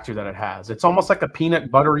nuttiness factor that it has. It's almost like a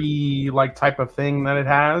peanut buttery like type of thing that it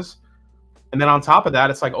has. And then on top of that,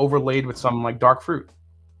 it's like overlaid with some like dark fruit.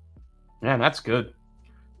 Man, that's good.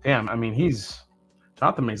 Damn, I mean,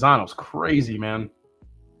 Jonathan Maisano's crazy, man.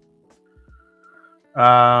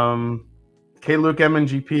 K-Luke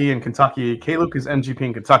MNGP in Kentucky. K-Luke is MGP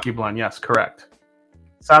in Kentucky blend. Yes, correct.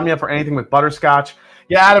 Sign me up for anything with butterscotch.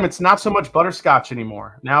 Yeah, Adam, it's not so much butterscotch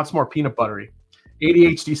anymore. Now it's more peanut buttery.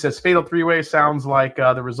 ADHD says, fatal 3-way sounds like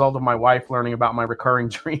the result of my wife learning about my recurring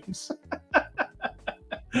dreams.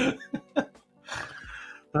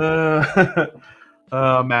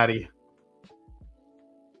 Maddie.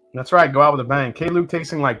 That's right. Go out with a bang. K-Luke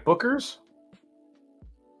tasting like Booker's.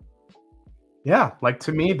 Yeah, like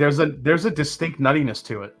to me, there's a distinct nuttiness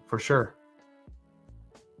to it for sure.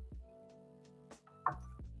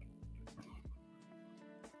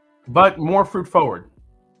 But more fruit forward.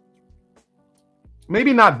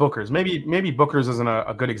 Maybe not Booker's. Maybe Booker's isn't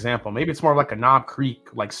a good example. Maybe it's more like a Knob Creek,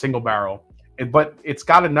 like single barrel. But it's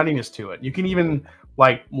got a nuttiness to it. You can even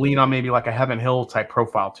like lean on maybe like a Heaven Hill type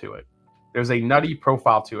profile to it. There's a nutty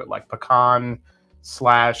profile to it, like pecan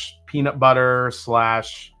 / peanut butter /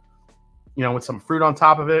 you know, with some fruit on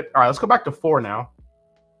top of it. All right, let's go back to 4 now.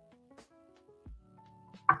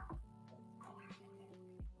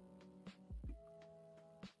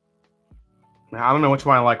 Now I don't know which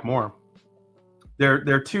one I like more.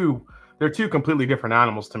 They're two completely different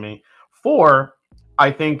animals to me. 4, I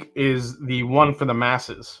think, is the one for the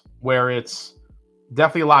masses, where it's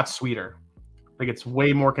definitely a lot sweeter. Like it's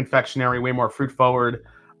way more confectionery, way more fruit forward.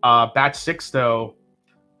 Batch 6 though,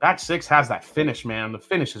 batch 6 has that finish, man. The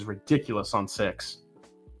finish is ridiculous on 6,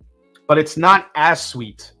 but it's not as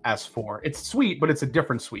sweet as 4. It's sweet, but it's a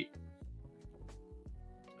different sweet.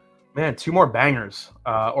 Man, 2 more bangers,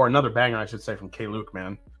 or another banger, I should say, from K-Luke,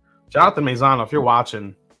 man. Jonathan Maisano, if you're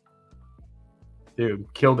watching, dude,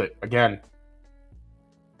 killed it again.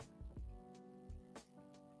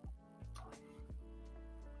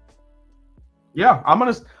 Yeah, I'm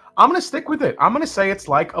gonna stick with it. I'm gonna say it's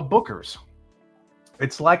like a Booker's.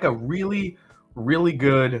 It's like a really, really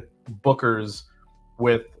good Booker's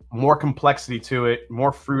with more complexity to it,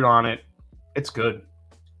 more fruit on it. It's good.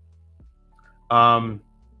 Off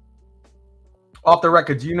the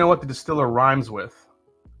record, do you know what the distiller rhymes with?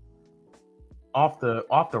 off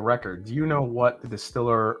the record, do you know what the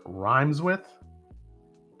distiller rhymes with?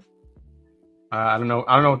 I don't know.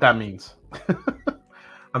 I don't know what that means.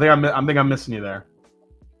 I think I'm missing you there.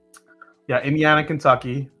 Yeah, Indiana,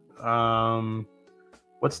 Kentucky.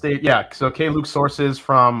 What state? Yeah, so K-Luke sources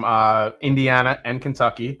from Indiana and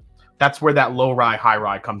Kentucky. That's where that low rye, high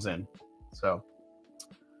rye comes in. So,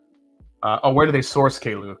 where do they source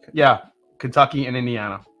K-Luke? Yeah, Kentucky and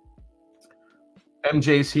Indiana.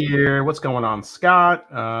 MJ's here. What's going on, Scott?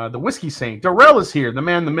 The Whiskey Saint. Darrell is here. The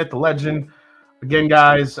man, the myth, the legend. Again,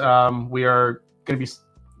 guys, we are going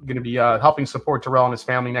to be helping support Darrell and his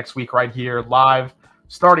family next week right here live,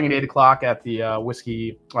 starting at 8 o'clock at the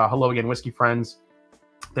Whiskey. Hello again, Whiskey Friends.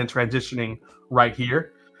 Then transitioning right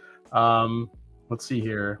here. Let's see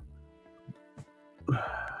here.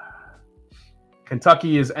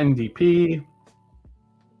 Kentucky is NDP.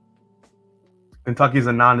 Kentucky is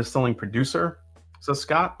a non-distilling producer. So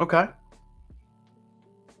Scott, okay.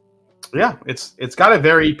 Yeah, it's got a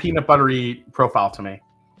very peanut buttery profile to me.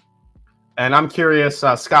 And I'm curious,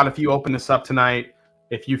 Scott, if you open this up tonight,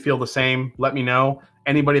 if you feel the same, let me know.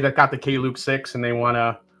 Anybody that got the K-Luke 6 and they want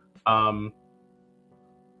to,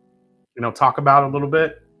 talk about it a little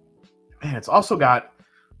bit. Man, it's also got,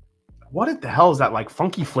 what the hell is that like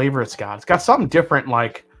funky flavor it's got? It's got something different,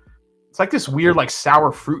 like it's like this weird like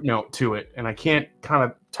sour fruit note to it, and I can't kind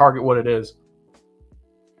of target what it is.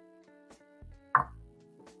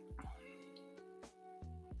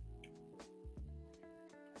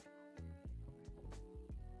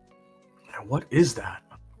 What is that?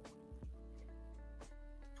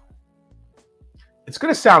 It's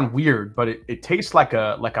gonna sound weird, but it tastes like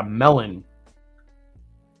a melon,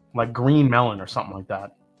 like green melon or something like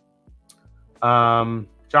that.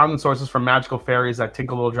 Jonathan sources from magical fairies that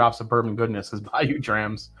tinkle little drops of bourbon goodness as Bayou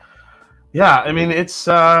Drams. Yeah, I mean it's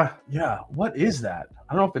yeah. What is that?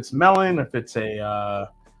 I don't know if it's melon, if it's a.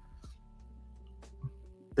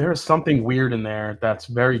 There's something weird in there that's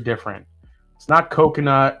very different. It's not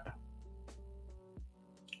coconut.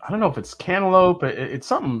 I don't know if it's cantaloupe. It's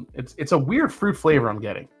something. It's a weird fruit flavor I'm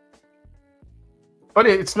getting, but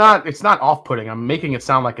it's not off-putting. I'm making it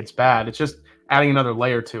sound like it's bad. It's just adding another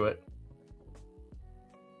layer to it.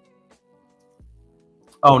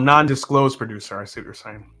 Oh, non-disclosed producer. I see what you're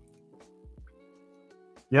saying.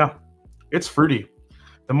 Yeah, it's fruity.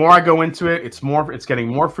 The more I go into it, it's getting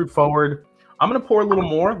more fruit forward. I'm gonna pour a little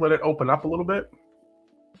more. Let it open up a little bit.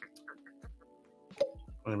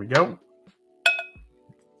 There we go.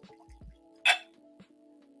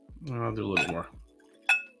 I'll do a little more.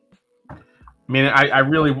 I mean, I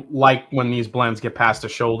really like when these blends get past the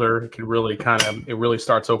shoulder. It can really it really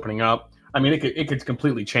starts opening up. I mean, it could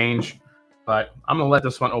completely change, but I'm gonna let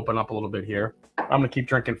this one open up a little bit here. I'm gonna keep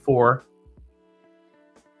drinking 4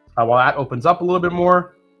 while that opens up a little bit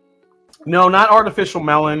more. No, not artificial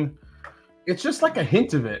melon. It's just like a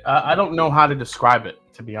hint of it. I don't know how to describe it,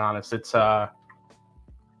 to be honest. It's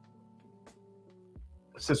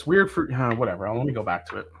this weird fruit. Whatever. Let me go back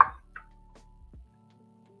to it.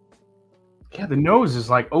 Yeah, the nose is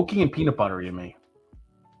like oaky and peanut buttery to me.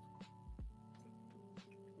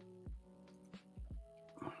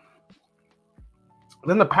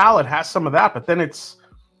 Then the palate has some of that, but then it's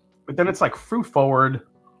like fruit forward.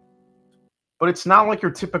 But it's not like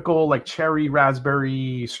your typical like cherry,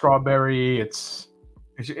 raspberry, strawberry. It's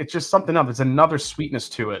just something else. There's another sweetness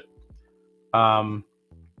to it.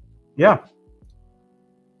 Yeah.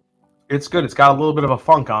 It's good. It's got a little bit of a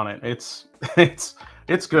funk on it. It's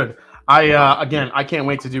good. Again, I can't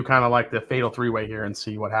wait to do kind of like the fatal 3-way here and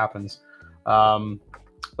see what happens.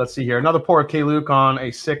 Let's see here. Another pour of K-Luke on a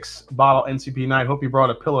 6-bottle NCP night. Hope you brought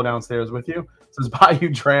a pillow downstairs with you. It says Bayou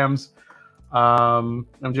Drams. MJ,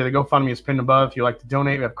 the GoFundMe is pinned above. If you'd like to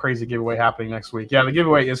donate, we have a crazy giveaway happening next week. Yeah, the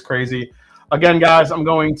giveaway is crazy. Again, guys, I'm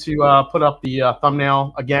going to put up the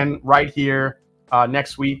thumbnail again right here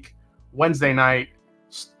next week, Wednesday night.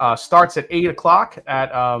 Starts at 8 o'clock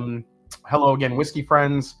at Hello Again Whiskey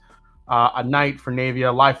Friends. A night for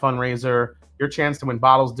Navia, live fundraiser. Your chance to win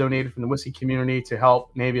bottles donated from the whiskey community to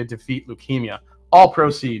help Navia defeat leukemia. All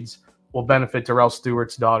proceeds will benefit Darrell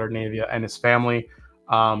Stewart's daughter, Navia, and his family.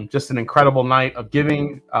 Just an incredible night of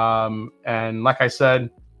giving. And like I said,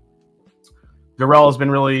 Darrell has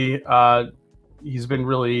been really, he's been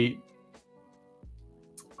really,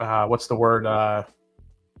 what's the word?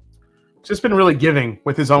 Just been really giving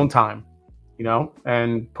with his own time,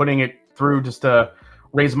 and putting it through just to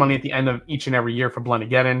raise money at the end of each and every year for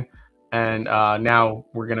Blendageddon. And now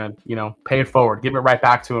we're going to, pay it forward, give it right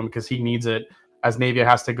back to him because he needs it as Navia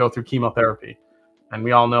has to go through chemotherapy. And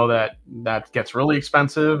we all know that gets really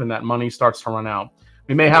expensive and that money starts to run out.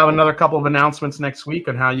 We may have another couple of announcements next week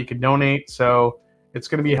on how you can donate. So it's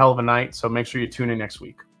going to be a hell of a night. So make sure you tune in next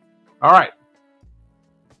week. All right.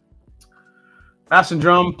 Mass and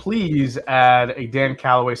Drum, please add a Dan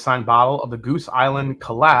Calloway signed bottle of the Goose Island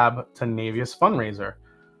collab to Navius fundraiser.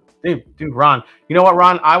 Dude, Ron, you know what,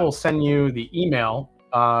 Ron? I will send you the email,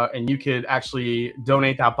 and you could actually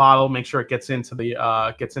donate that bottle. Make sure it gets into the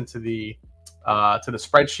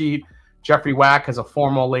spreadsheet. Jeffrey Wack has a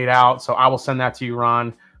formal laid out, so I will send that to you,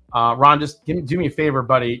 Ron. Ron, just do me a favor,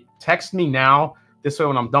 buddy. Text me now. This way,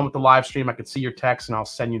 when I'm done with the live stream, I can see your text, and I'll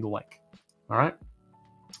send you the link. All right.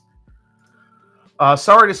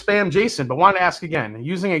 Sorry to spam Jason, but wanted to ask again.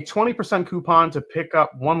 Using a 20% coupon to pick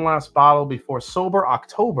up one last bottle before sober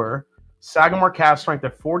October, Sagamore Cast Strength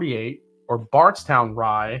at 48 or Bardstown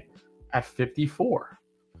Rye at 54?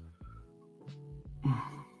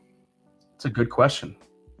 It's a good question.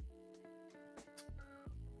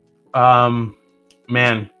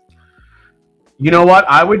 Man, you know what?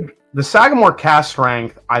 The Sagamore Cast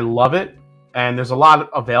Strength, I love it, and there's a lot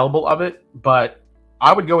available of it, but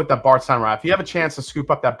I would go with that Bardstown Rye. If you have a chance to scoop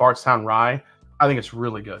up that Bardstown Rye, I think it's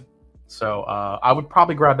really good. So I would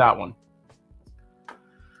probably grab that one.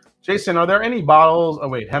 Jason, are there any bottles? Oh,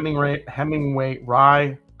 wait, Hemingway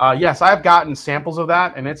Rye. Yes, I have gotten samples of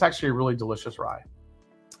that, and it's actually a really delicious rye.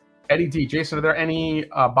 Eddie D. Jason, are there any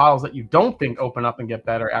bottles that you don't think open up and get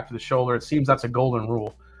better after the shoulder? It seems that's a golden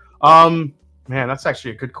rule. Man, that's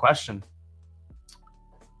actually a good question.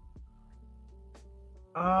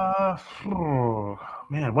 Man,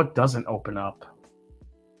 what doesn't open up?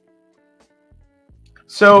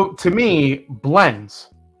 So to me, blends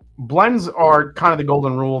are kind of the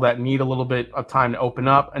golden rule that need a little bit of time to open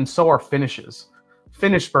up, and so are finishes.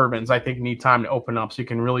 Finished bourbons, I think, need time to open up so you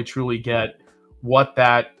can really truly get what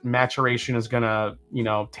that maturation is gonna,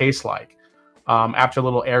 taste like after a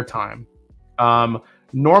little air time.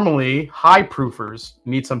 Normally, high proofers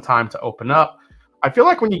need some time to open up. I feel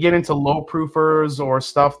like when you get into low proofers or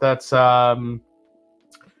stuff that's,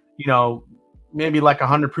 maybe like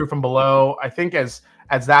 100 proof and below, I think as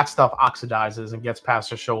that stuff oxidizes and gets past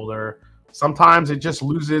the shoulder, sometimes it just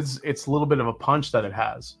loses its little bit of a punch that it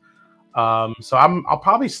has. So I'll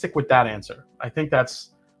probably stick with that answer. I think that's,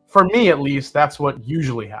 for me at least, that's what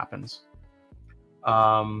usually happens.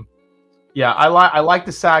 Yeah, I like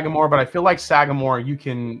the Sagamore, but I feel like Sagamore you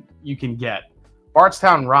can get.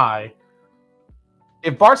 Bardstown Rye.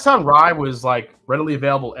 If Bardstown Rye was like readily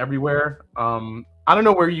available everywhere, I don't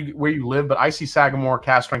know where you live, but I see Sagamore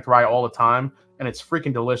Cast Strength Rye all the time, and it's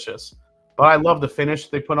freaking delicious. But I love the finish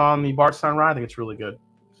they put on the Bardstown Rye. I think it's really good.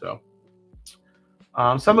 So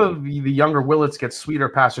some of the younger Willets get sweeter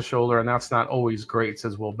past the shoulder, and that's not always great,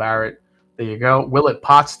 says Will Barrett. There you go. Willet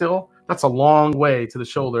Pot Still. That's a long way to the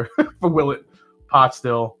shoulder for Willet Pot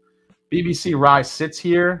Still. BBC Rye sits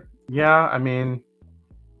here. Yeah, I mean,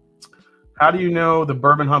 how do you know the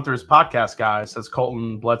Bourbon Hunters podcast guys? Says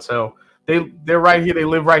Colton Bledsoe. They're right here. They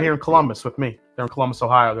live right here in Columbus with me. They're in Columbus,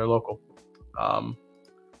 Ohio. They're local.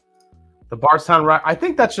 The Bardstown Rye, I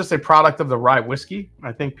think that's just a product of the rye whiskey.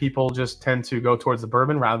 I think people just tend to go towards the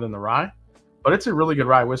bourbon rather than the rye. But it's a really good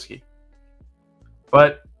rye whiskey.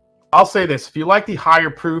 But I'll say this. If you like the higher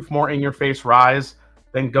proof, more in-your-face ryes,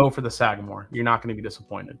 then go for the Sagamore. You're not going to be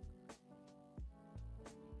disappointed.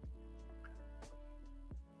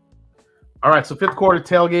 All right, so fifth quarter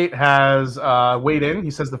tailgate has weighed in.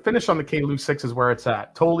 He says the finish on the K-Luke 6 is where it's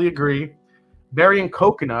at. Totally agree. Berry and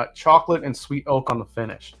coconut, chocolate and sweet oak on the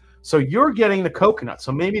finish. So you're getting the coconut.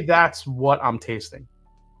 So maybe that's what I'm tasting.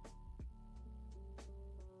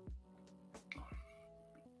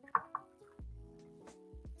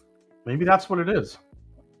 Maybe that's what it is.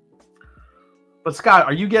 But Scott,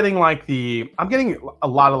 are you getting like I'm getting a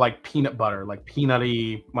lot of like peanut butter, like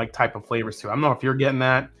peanutty like type of flavors too. I don't know if you're getting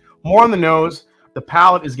that. More on the nose. The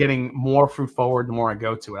palate is getting more fruit forward the more I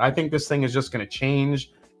go to it. I think this thing is just going to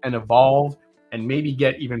change and evolve and maybe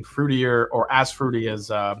get even fruitier or as fruity as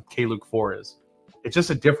K-Luke 4 is. It's just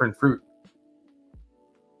a different fruit.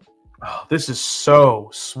 Oh, this is so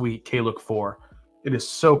sweet, K-Luke 4. It is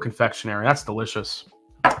so confectionery. That's delicious.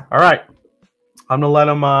 All right, I'm gonna let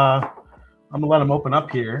him open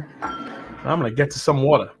up here. I'm gonna get to some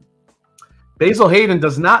water. Basil Hayden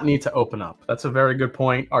does not need to open up. That's a very good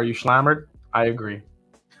point. Are you schlammered? I agree.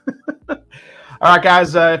 All right,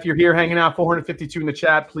 guys, if you're here hanging out, 452 in the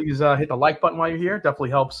chat, please hit the like button while you're here. Definitely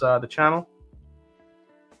helps the channel.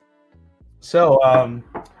 So, all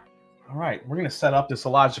right, we're going to set up this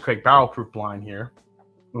Elijah Craig barrel proof blind here.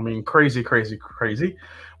 I mean, crazy, crazy, crazy.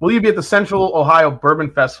 Will you be at the Central Ohio Bourbon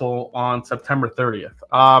Festival on September 30th?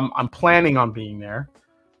 I'm planning on being there.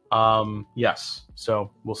 Yes, so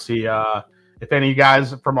we'll see. if any of you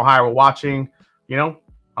guys from Ohio are watching, you know,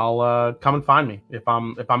 I'll come and find me if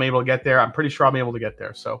I'm able to get there. I'm pretty sure I'll be able to get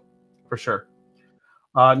there, so for sure.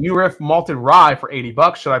 New Riff malted rye for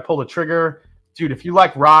 $80. Should I pull the trigger? Dude, if you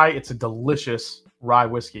like rye, it's a delicious rye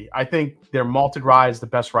whiskey. I think their malted rye is the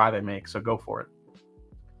best rye they make, so go for it.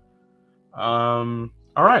 All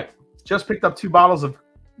right. Just picked up 2 bottles of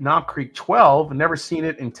Knob Creek 12. Never seen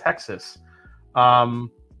it in Texas.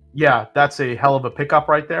 Yeah, that's a hell of a pickup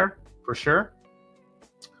right there, for sure.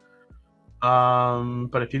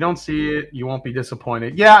 But if you don't see it, you won't be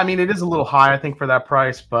disappointed. Yeah, I mean, it is a little high, I think, for that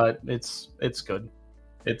price, but it's good.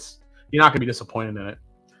 You're not gonna be disappointed in it.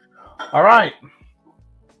 All right,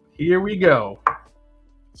 here we go.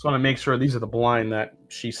 Just want to make sure these are the blind that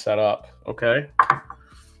she set up. Okay.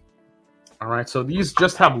 All right, so these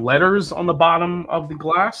just have letters on the bottom of the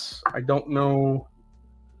glass. I don't know.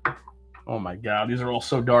 Oh my God, these are all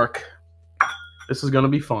so dark. This is gonna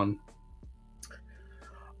be fun.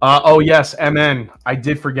 Oh yes, MN. I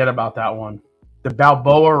did forget about that one. The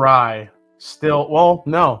Balboa Rye. Still, well,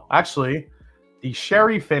 no, actually, the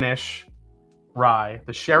sherry finish rye,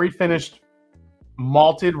 the sherry finished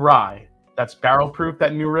malted rye that's barrel proof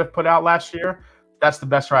that New Riff put out last year, that's the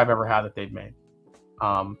best rye I've ever had that they've made.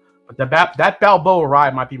 But that Balboa Rye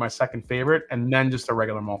might be my second favorite, and then just a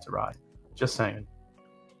regular malted rye. Just saying.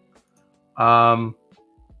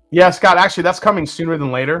 Yeah, Scott, actually, that's coming sooner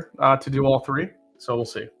than later to do all 3. So we'll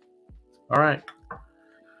see. All right.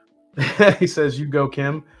 He says, you go,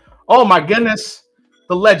 Kim. Oh, my goodness.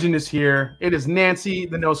 The legend is here. It is Nancy,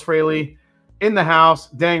 the Nose Fraley, in the house.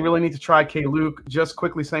 Dang, really need to try K-Luke. Just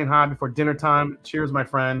quickly saying hi before dinner time. Cheers, my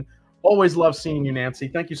friend. Always love seeing you, Nancy.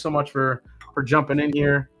 Thank you so much for jumping in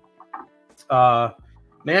here.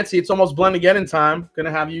 Nancy, it's almost Blendageddon time. Going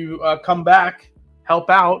to have you come back, help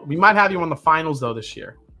out. We might have you on the finals, though, this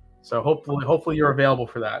year. So hopefully you're available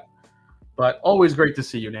for that. But always great to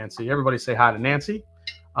see you, Nancy. Everybody say hi to Nancy.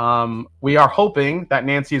 We are hoping that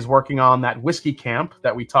Nancy is working on that whiskey camp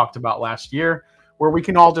that we talked about last year, where we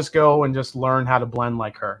can all just go and just learn how to blend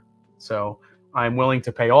like her. So I'm willing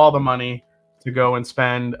to pay all the money to go and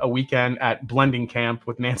spend a weekend at blending camp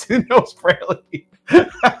with Nancy the Nose Fraley.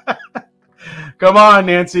 Come on,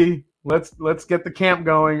 Nancy. Let's get the camp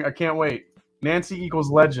going. I can't wait. Nancy equals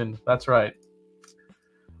legend. That's right.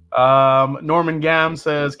 Norman Gam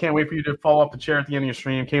says, can't wait for you to fall off the chair at the end of your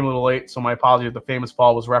stream. Came a little late, so my apology if the famous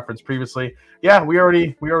fall was referenced previously. Yeah, we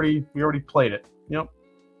already played it. Yep.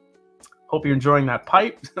 Hope you're enjoying that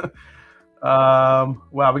pipe.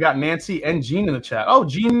 Wow, we got Nancy and Gene in the chat. Oh,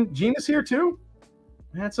 Gene is here too?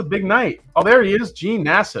 Man, it's a big night. Oh, there he is, Gene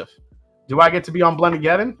Nassif. Do I get to be on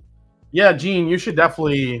Blendageddon? Yeah, Gene, you should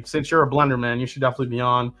definitely, since you're a blender, man, you should definitely be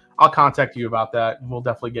on. I'll contact you about that. We'll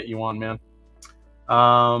definitely get you on, man.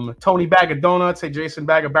 Tony Bag of Donuts. Hey, Jason,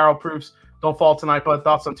 bag of barrel proofs. Don't fall tonight, but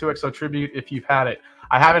thoughts on 2XO Tribute if you've had it.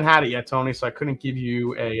 I haven't had it yet, Tony, so I couldn't give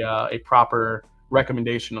you a proper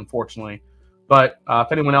recommendation, unfortunately. But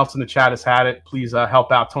if anyone else in the chat has had it, please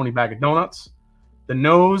help out Tony Bag of Donuts. The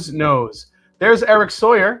Nose knows. There's Eric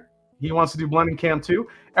Sawyer. He wants to do Blending Camp too.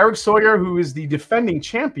 Eric Sawyer, who is the defending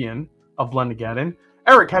champion of Blendageddon.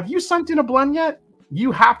 Eric, have you sent in a blend yet?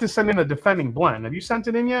 You have to send in a defending blend. Have you sent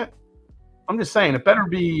it in yet? I'm just saying, it better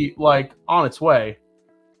be like on its way.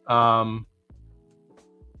 Like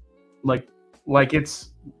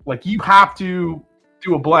it's like you have to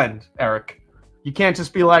do a blend, Eric. You can't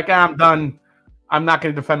just be like, I'm done. I'm not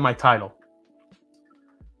going to defend my title.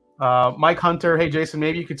 Mike Hunter, hey Jason,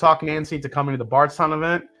 maybe you could talk Nancy to come into the Bardstown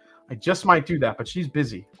event. I just might do that, but she's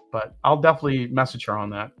busy. But I'll definitely message her on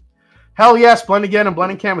that. Hell yes, Blendageddon and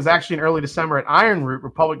Blending Camp is actually in early December at Iron Root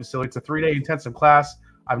Republic Distillery. It's a 3-day intensive class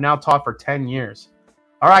I've now taught for 10 years.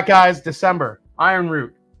 All right, guys, December, Iron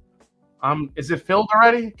Root. Is it filled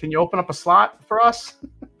already? Can you open up a slot for us?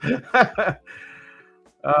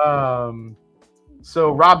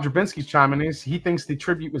 So Rob Drabinski's chiming in. He thinks the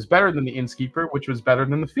Tribute was better than the Innskeeper, which was better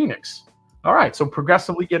than the Phoenix. All right, so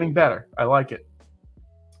progressively getting better. I like it.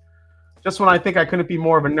 Just when I think I couldn't be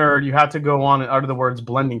more of a nerd, you had to go on and utter the words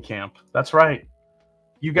Blending Camp. That's right.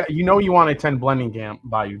 You want to attend Blending Camp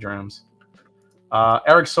by you, Drams.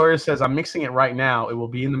 Eric Sawyer says, I'm mixing it right now. It will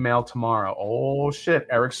be in the mail tomorrow. Oh, shit.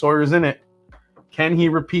 Eric Sawyer's in it. Can he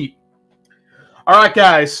repeat? All right,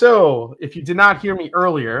 guys. So if you did not hear me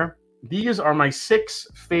earlier, these are my 6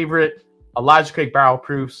 favorite Elijah Craig barrel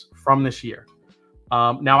proofs from this year.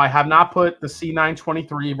 Now, I have not put the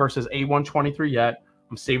C923 versus A123 yet.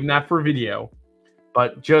 I'm saving that for a video.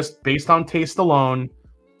 But just based on taste alone,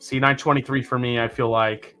 C923 for me, I feel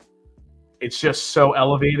like it's just so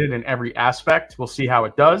elevated in every aspect. We'll see how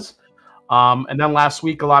it does. And then last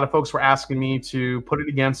week, a lot of folks were asking me to put it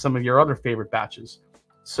against some of your other favorite batches.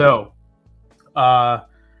 So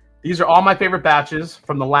these are all my favorite batches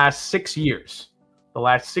from the last 6 years. The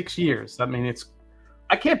last 6 years. I mean,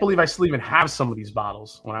 I can't believe I still even have some of these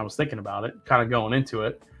bottles when I was thinking about it, kind of going into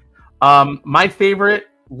it. My favorite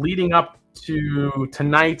leading up to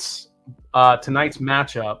tonight's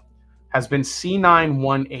matchup has been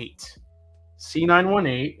C918.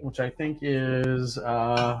 C918, which I think is,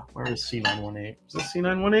 where is C918? Is this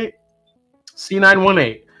C918?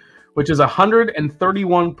 C918, which is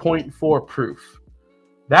 131.4 proof.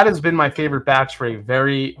 That has been my favorite batch for a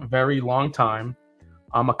very, very long time.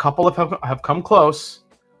 A couple have come close.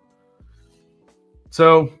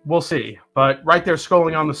 So we'll see. But right there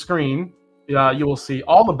scrolling on the screen, you will see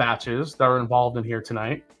all the batches that are involved in here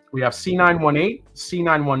tonight. We have C918,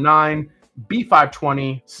 C919,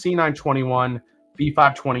 B520, C921,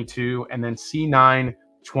 B522, and then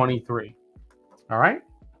C923. All right.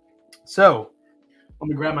 So let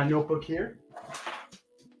me grab my notebook here.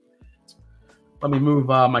 Let me move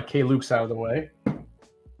my K-Lukes out of the way.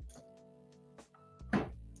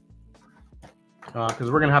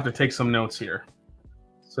 Because we're going to have to take some notes here.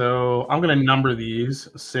 So I'm going to number these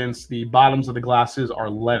since the bottoms of the glasses are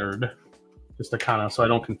lettered, just to kind of, so I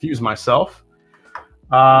don't confuse myself.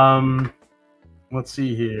 Let's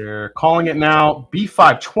see here. Calling it now.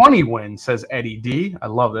 B520 win, says Eddie D. I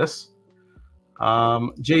love this.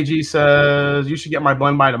 JG says, you should get my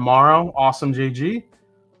blend by tomorrow. Awesome, JG.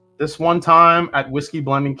 This one time at Whiskey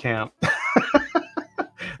Blending Camp.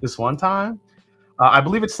 This one time? I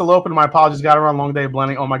believe it's still open. My apologies. Got around long day of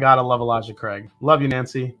blending. Oh, my God. I love Elijah Craig. Love you,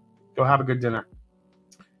 Nancy. Go have a good dinner.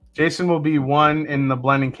 Jason will be one in the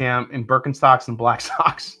blending camp in Birkenstocks and black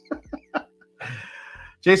socks.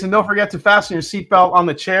 Jason, don't forget to fasten your seatbelt on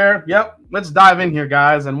the chair. Yep. Let's dive in here,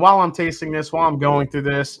 guys. And while I'm tasting this, while I'm going through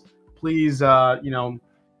this, please,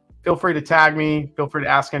 feel free to tag me. Feel free to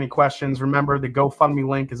ask any questions. Remember, the GoFundMe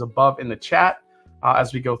link is above in the chat.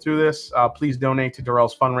 As we go through this, please donate to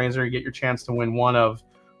Darrell's fundraiser. You get your chance to win one of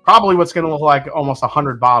probably what's going to look like almost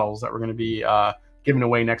 100 bottles that we're going to be giving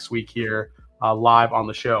away next week here live on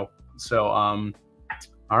the show. So, all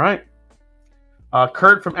right.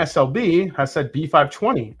 Kurt from SLB has said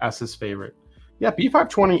B520 as his favorite. Yeah,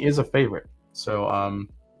 B520 is a favorite. So,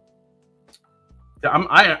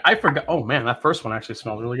 I forgot. Oh man, that first one actually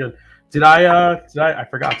smells really good. I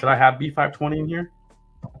forgot. Did I have B520 in here?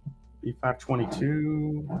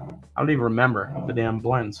 B522. I don't even remember the damn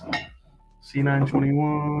blends.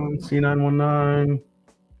 C921, C919.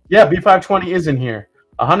 Yeah, B520 is in here.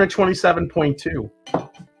 127.2.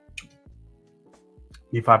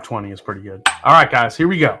 B520 is pretty good. All right, guys, here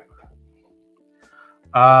we go.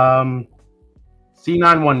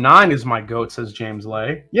 C919 is my goat, says James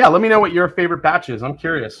Lay. Yeah, let me know what your favorite batch is. I'm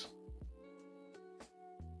curious.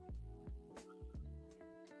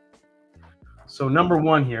 So number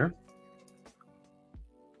one here.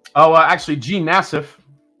 Oh, actually, Gene Nassif.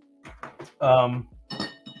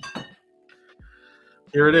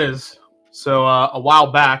 Here it is. So a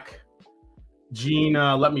while back, Gene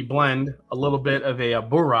let me blend a little bit of a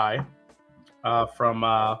Burai from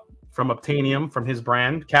Obtainium, from his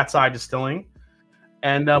brand, Cat's Eye Distilling.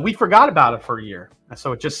 And we forgot about it for a year.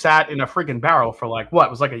 So it just sat in a freaking barrel for like, what?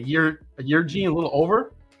 It was like a year, Gene, a little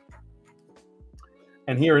over.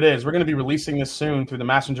 And here it is. We're going to be releasing this soon through the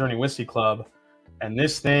Master Journey Whiskey Club. And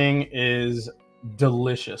this thing is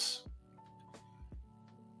delicious.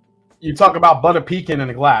 You talk about butter pecan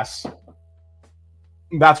in a glass.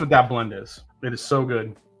 That's what that blend is. It is so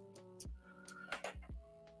good.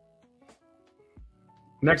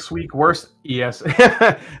 Next week, worst ES.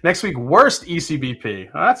 Next week, worst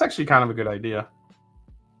ECBP. That's actually kind of a good idea.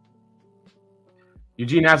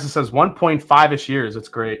 Eugene Asa says 1.5-ish years. It's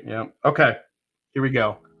great. Yeah. Okay. Here we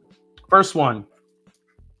go. First one.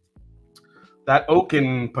 That oak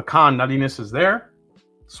and pecan nuttiness is there.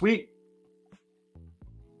 Sweet.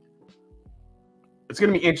 It's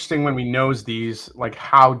going to be interesting when we nose these, like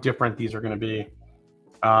how different these are going to be.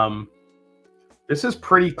 This is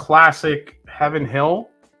pretty classic Heaven Hill.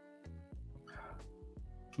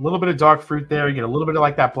 A little bit of dark fruit there. You get a little bit of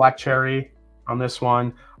like that black cherry on this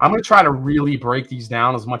one. I'm going to try to really break these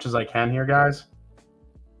down as much as I can here, guys.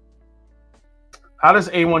 How does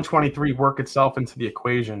A123 work itself into the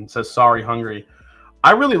equation? Says Sorry Hungry.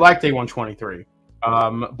 I really liked A123,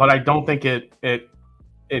 but I don't think it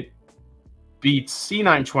beats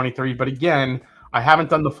C923. But again, I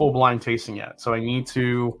haven't done the full blind tasting yet, so I need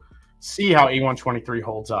to see how A123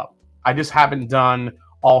 holds up. I just haven't done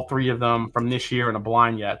all three of them from this year in a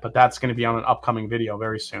blind yet, but that's going to be on an upcoming video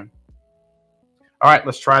very soon. All right,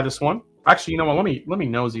 let's try this one. Actually, you know what? Let me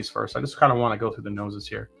nose these first. I just kind of want to go through the noses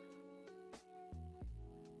here.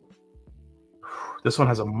 This one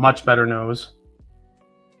has a much better nose.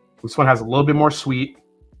 This one has a little bit more sweet.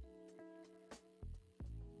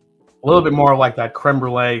 A little bit more like that creme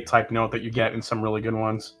brulee type note that you get in some really good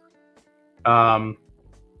ones.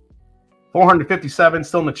 457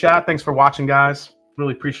 still in the chat. Thanks for watching, guys.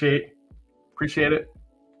 Really appreciate it.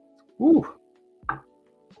 Ooh. All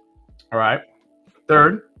right.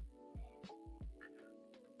 Third.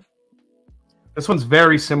 This one's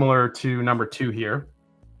very similar to number 2 here.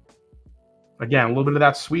 Again, a little bit of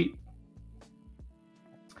that sweet.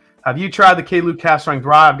 Have you tried the K-Luke cast strength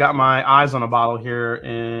rye? I've got my eyes on a bottle here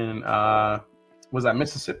in, was that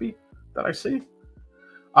Mississippi that I see?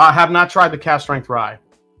 I have not tried the cast strength rye.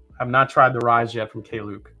 Have not tried the ryes yet from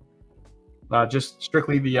K-Luke. Just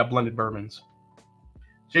strictly the blended bourbons.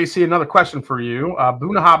 JC, another question for you.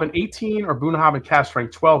 Bunnahabhain 18 or Bunnahabhain cast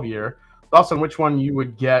strength 12 year? Thoughts on which one you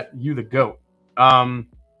would get you the GOAT? Well,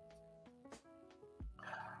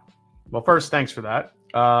 first, thanks for that.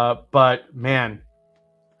 But man,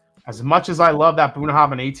 as much as I love that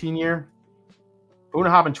Bunnahabhain 18 year,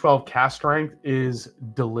 Bunnahabhain 12 cast strength is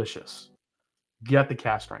delicious. Get the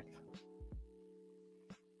cast strength.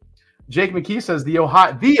 Jake McKee says the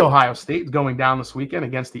Ohio State is going down this weekend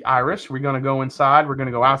against the Irish. We're going to go inside. We're going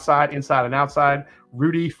to go outside, inside and outside.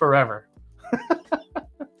 Rudy forever.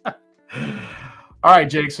 All right,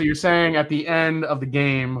 Jake. So you're saying at the end of the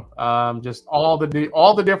game, just all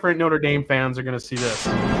the different Notre Dame fans are going to see this.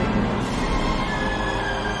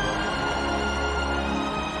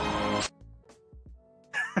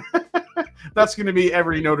 That's going to be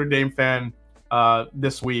every Notre Dame fan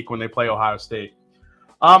this week when they play Ohio State.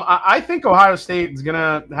 I think Ohio State is going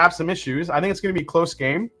to have some issues. I think it's going to be a close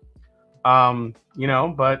game, you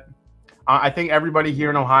know, but I think everybody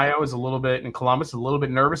here in Ohio is a little bit, in Columbus, a little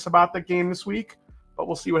bit nervous about the game this week, but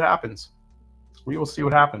we'll see what happens. We will see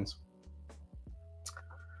what happens.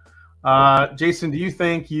 Jason, do you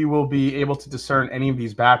think you will be able to discern any of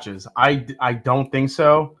these batches? I don't think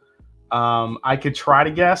so. I could try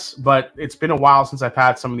to guess, but it's been a while since I've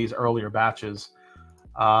had some of these earlier batches.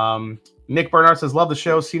 Nick Bernard says, love the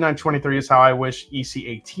show. C923 is how I wish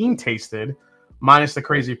EC18 tasted, minus the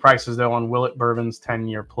crazy prices, though, on Willet Bourbon's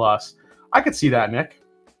 10-year plus. I could see that, Nick.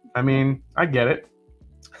 I mean, I get it.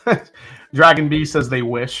 Dragon B says they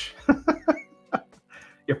wish.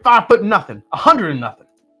 You're 5 foot nothing, 100 and nothing.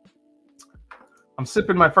 I'm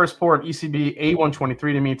sipping my first pour of ECB A123.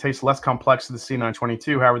 To me, it tastes less complex than the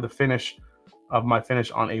C922. However, the finish of my finish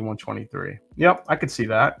on A123. Yep, I could see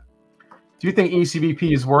that. Do you think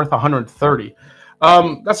ECBP is worth 130?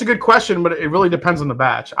 That's a good question, but it really depends on the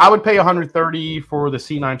batch. I would pay 130 for the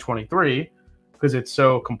C923 because it's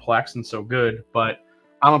so complex and so good, but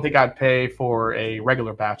I don't think I'd pay for a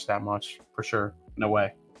regular batch that much, for sure. No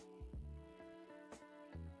way.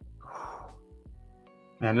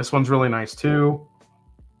 Man, this one's really nice too.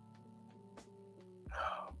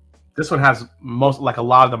 This one has like a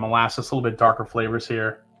lot of the molasses, a little bit darker flavors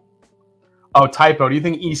here. Oh, typo. Do you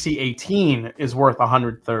think EC18 is worth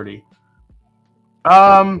 130?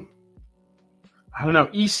 I don't know.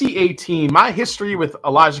 EC18, my history with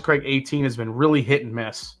Elijah Craig 18 has been really hit and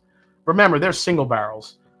miss. Remember, they're single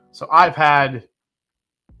barrels. So I've had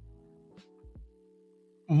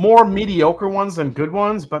more mediocre ones than good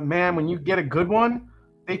ones. But man, when you get a good one,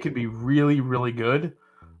 they could be really, really good.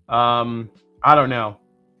 I don't know.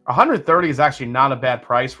 130 is actually not a bad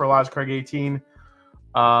price for Elijah Craig 18.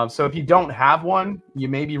 So if you don't have one, you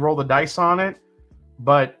maybe roll the dice on it,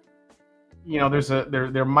 but you know,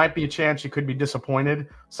 there might be a chance you could be disappointed.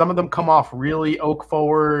 Some of them come off really oak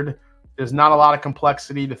forward. There's not a lot of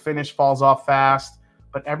complexity. The finish falls off fast,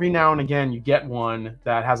 but every now and again you get one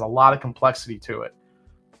that has a lot of complexity to it.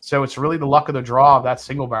 So it's really the luck of the draw of that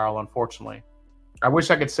single barrel, unfortunately. I wish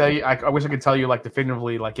I could say, I wish I could tell you like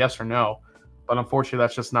definitively like yes or no, but unfortunately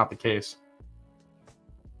that's just not the case.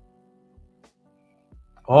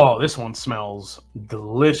 Oh, this one smells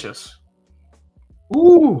delicious.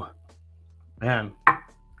 Ooh, man.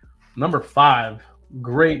 Number 5,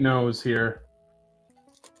 great nose here.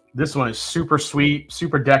 This one is super sweet,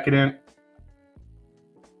 super decadent.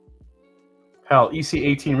 Hell,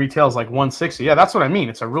 EC18 retails like 160. Yeah, that's what I mean.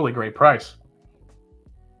 It's a really great price.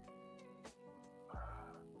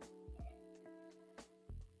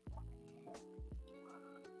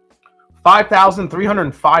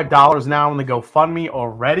 $5,305 now in the GoFundMe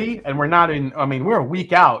already, and we're not in. I mean, we're a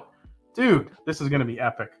week out, dude. This is gonna be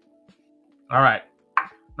epic. All right,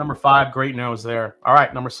 number 5, great nose there. All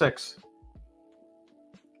right, number 6.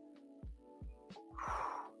 A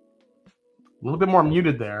little bit more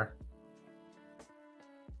muted there.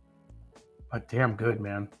 but damn good,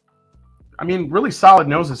 man. I mean, really solid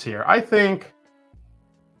noses here. I think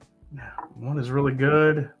one is really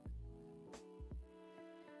good.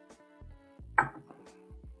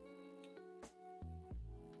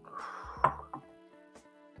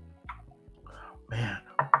 Man.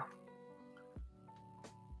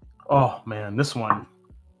 Oh, man, this one.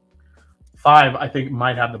 5, I think,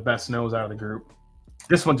 might have the best nose out of the group.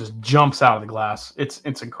 This one just jumps out of the glass. It's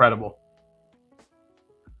incredible.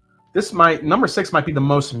 Number 6 might be the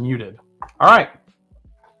most muted. All right.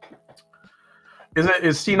 Is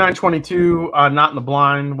C922 not in the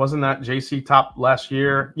blind? Wasn't that JC top last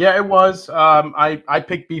year? Yeah, it was. I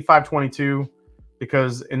picked B522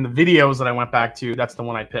 because in the videos that I went back to, that's the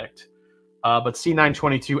one I picked. But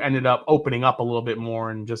C922 ended up opening up a little bit more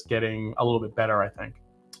and just getting a little bit better, I think.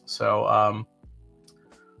 So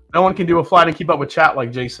no one can do a flight and keep up with chat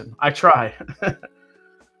like Jason. I try.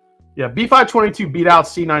 Yeah, B522 beat out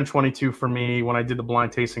C922 for me when I did the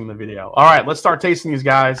blind tasting in the video. All right, let's start tasting these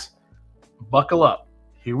guys. Buckle up.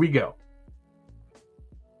 Here we go.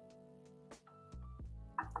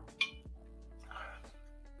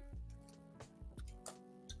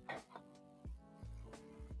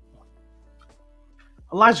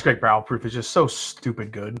 Elijah Craig Barrel Proof is just so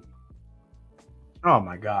stupid good. Oh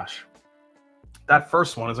my gosh. That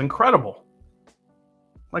first one is incredible.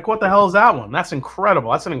 Like, what the hell is that one? That's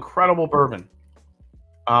incredible. That's an incredible bourbon.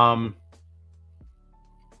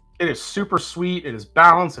 It is super sweet. It is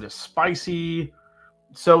balanced. It is spicy.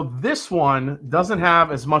 So this one doesn't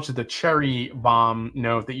have as much of the cherry bomb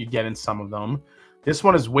note that you get in some of them. This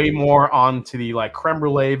one is way more onto the like creme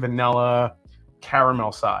brulee, vanilla,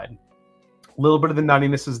 caramel side. A little bit of the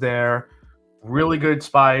nuttiness is there. Really good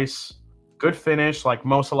spice. Good finish, like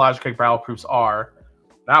most Elijah Craig Barrel Proofs are.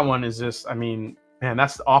 That one is just, I mean, man,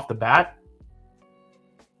 that's off the bat.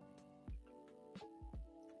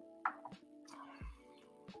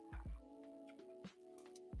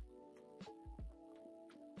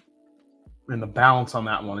 And the balance on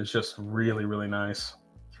that one is just really, really nice.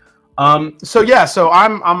 So yeah, so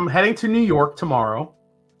I'm heading to New York tomorrow,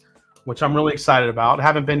 which I'm really excited about. I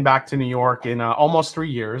haven't been back to New York in almost 3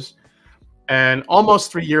 years. And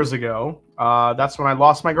almost 3 years ago, that's when I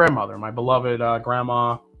lost my grandmother, my beloved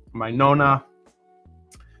grandma, my Nona.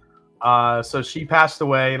 So she passed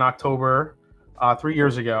away in October 3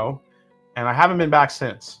 years ago, and I haven't been back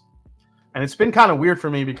since. And it's been kind of weird for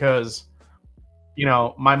me because, you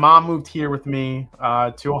know, my mom moved here with me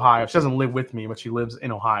to Ohio. She doesn't live with me, but she lives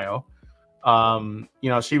in Ohio. You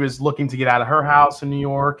know, she was looking to get out of her house in New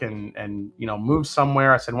York and you know, move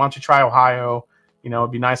somewhere. I said, why don't you try Ohio? You know,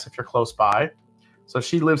 it'd be nice if you're close by. So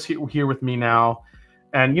she lives here with me now.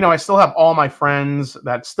 And, you know, I still have all my friends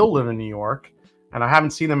that still live in New York, and I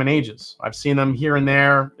haven't seen them in ages. I've seen them here and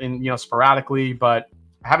there, and, you know, sporadically, but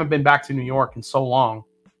I haven't been back to New York in so long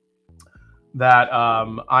that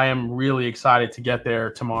I am really excited to get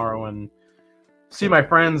there tomorrow and see my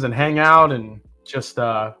friends and hang out and just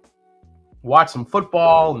watch some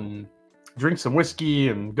football and drink some whiskey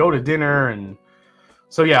and go to dinner. And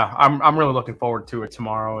so, yeah, I'm really looking forward to it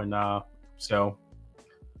tomorrow. And so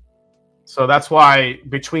that's why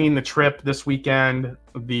between the trip this weekend,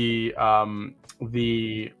 the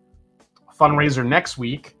fundraiser next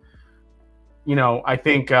week, you know, I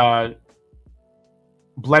think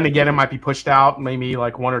Blendageddon might be pushed out maybe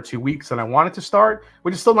like 1 or 2 weeks, and I want it to start,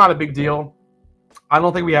 which is still not a big deal. I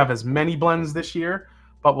don't think we have as many blends this year,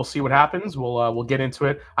 but we'll see what happens. We'll get into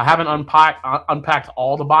it. I haven't unpacked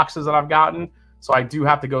all the boxes that I've gotten, so I do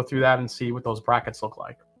have to go through that and see what those brackets look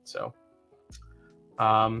like. So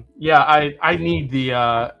yeah, I need the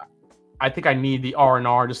I think I need the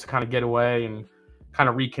R&R just to kind of get away and kind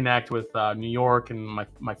of reconnect with New York and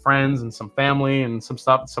my friends and some family and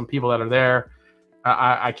some people that are there.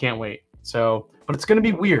 I can't wait. So, but it's going to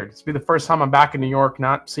be weird. It's going to be the first time I'm back in New York,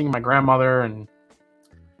 not seeing my grandmother. And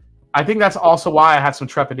I think that's also why I had some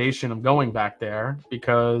trepidation of going back there,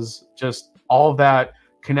 because just all of that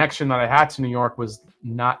connection that I had to New York was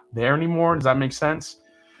not there anymore. Does that make sense?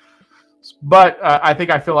 But I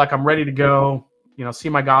think I feel like I'm ready to go, you know, see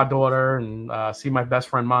my goddaughter and see my best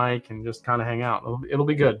friend Mike and just kind of hang out. It'll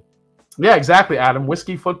be good. Yeah, exactly, Adam.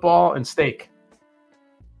 Whiskey, football, and steak.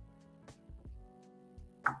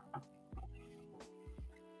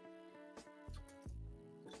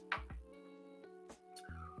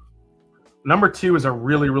 Number 2 is a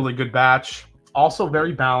really, really good batch. Also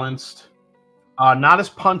very balanced. Not as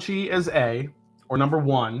punchy as A or number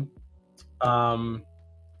 1.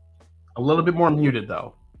 A little bit more muted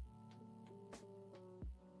though.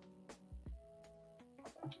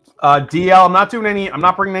 DL, I'm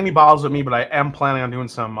not bringing any bottles with me, but I am planning on doing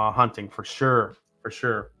some hunting for sure.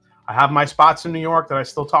 I have my spots in New York that I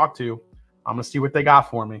still talk to. I'm going to see what they got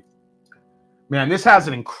for me. Man, this has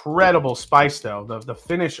an incredible spice, though. The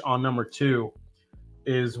finish on number 2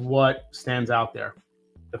 is what stands out there.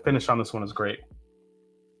 The finish on this one is great.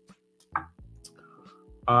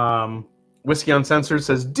 Whiskey Uncensored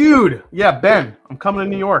says, dude, yeah, Ben, I'm coming to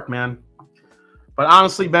New York, man. But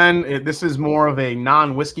honestly, Ben, this is more of a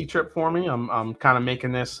non-whiskey trip for me. I'm kind of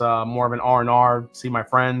making this more of an R&R, see my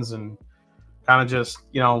friends, and kind of just,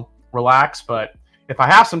 you know, relax. But if I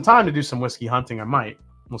have some time to do some whiskey hunting, I might.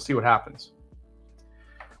 We'll see what happens.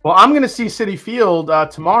 Well, I'm going to see Citi Field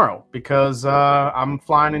tomorrow because I'm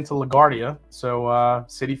flying into LaGuardia. So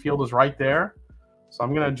Citi Field is right there. So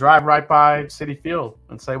I'm going to drive right by Citi Field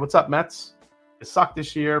and say, what's up, Mets? It sucked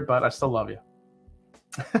this year, but I still love you.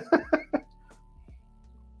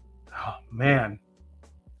 Oh, man.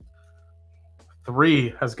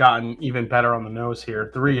 3 has gotten even better on the nose here.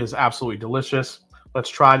 3 is absolutely delicious. Let's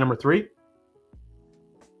try number 3.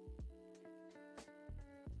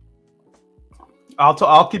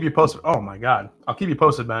 I'll keep you posted. Oh, my God. I'll keep you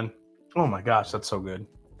posted, Ben. Oh, my gosh. That's so good.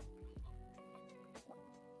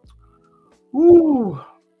 Ooh.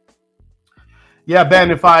 Yeah,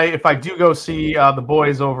 Ben, if I do go see the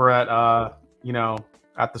boys over at, you know,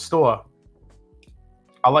 at the store,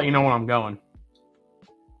 I'll let you know when I'm going.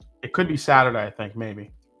 It could be Saturday, I think,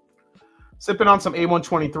 maybe. Sipping on some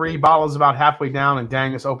A123. Bottle is about halfway down, and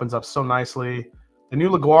dang, this opens up so nicely. The new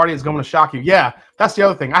LaGuardia is going to shock you. Yeah, that's the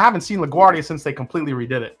other thing. I haven't seen LaGuardia since they completely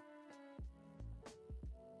redid it.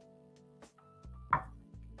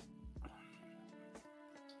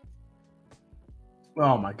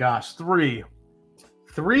 Oh, my gosh. 3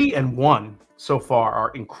 and 1 so far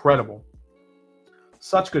are incredible.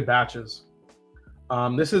 Such good batches.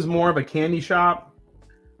 This is more of a candy shop.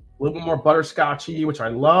 A little bit more butterscotchy, which I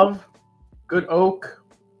love. Good oak.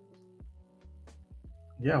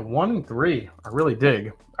 Yeah, 1 and 3. I really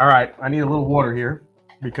dig. All right, I need a little water here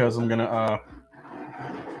because I'm gonna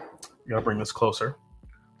gotta bring this closer.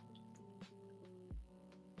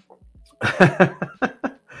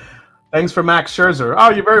 Thanks for Max Scherzer.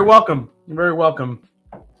 Oh, you're very welcome. You're very welcome.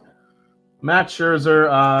 Matt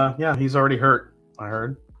Scherzer, yeah, he's already hurt, I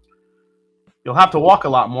heard. You'll have to walk a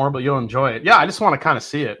lot more, but you'll enjoy it. Yeah, I just want to kind of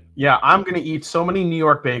see it. Yeah, I'm going to eat so many New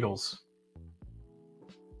York bagels.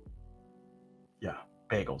 Yeah,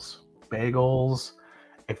 bagels. Bagels.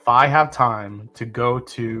 If I have time to go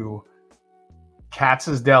to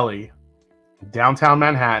Katz's Deli, downtown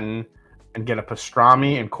Manhattan, and get a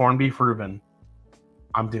pastrami and corned beef Reuben,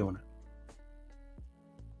 I'm doing it.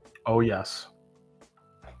 Oh, yes.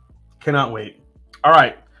 Cannot wait. All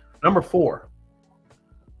right, number 4.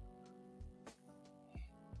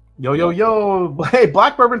 Yo, yo, yo. Hey,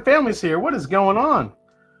 Black Bourbon Family's here. What is going on?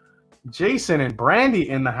 Jason and Brandy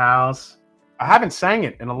in the house. I haven't sang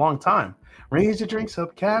it in a long time. Raise your drinks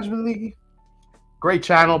up casually. Great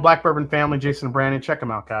channel, Black Bourbon Family, Jason and Brandy. Check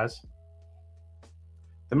them out, guys.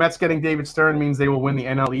 The Mets getting David Stern means they will win the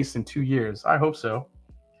NL East in 2 years. I hope so.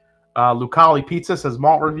 Lucali Pizza says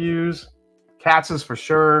malt reviews. Katz's for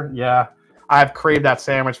sure. Yeah, I've craved that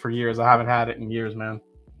sandwich for years. I haven't had it in years, man.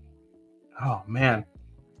 Oh, man.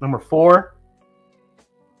 Number 4.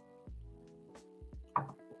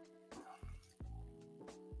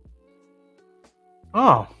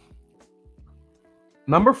 Oh.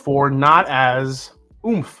 Number 4, not as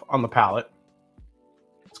oomph on the palate.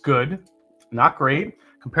 It's good. Not great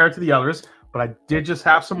compared to the others, but I did just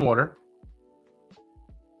have some water.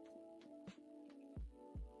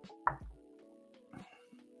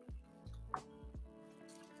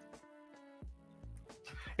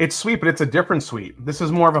 It's sweet, but it's a different sweet. This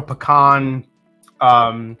is more of a pecan,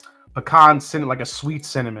 like a sweet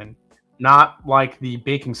cinnamon, not like the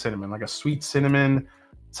baking cinnamon, like a sweet cinnamon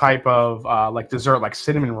type of like dessert, like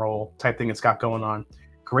cinnamon roll type thing it's got going on.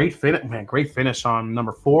 Great finish, man. Great finish on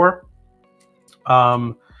number 4.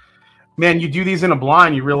 Man, you do these in a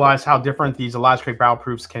blind, you realize how different these Elijah Craig barrel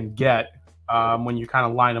proofs can get when you kind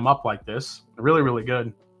of line them up like this. Really, really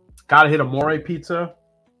good. Got to hit a More pizza.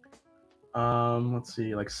 Let's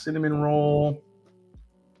see, like cinnamon roll,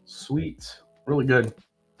 sweet, really good.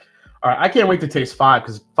 All right, I can't wait to taste 5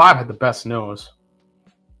 because 5 had the best nose.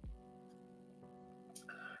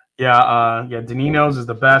 Yeah, yeah, Danino's is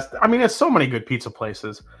the best. I mean, there's so many good pizza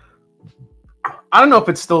places. I don't know if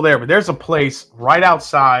it's still there, but there's a place right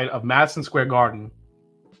outside of Madison Square Garden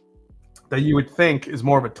that you would think is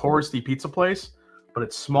more of a touristy pizza place, but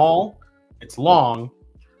it's small, it's long.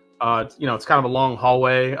 You know, it's kind of a long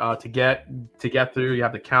hallway to get through. You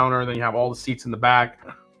have the counter, then you have all the seats in the back.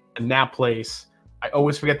 And that place, I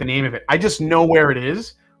always forget the name of it. I just know where it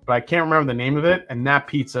is, but I can't remember the name of it. And that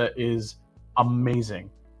pizza is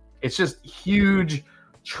amazing. It's just huge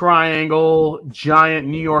triangle, giant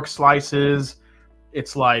New York slices.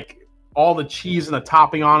 It's like all the cheese and the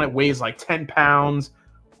topping on it weighs like 10 pounds.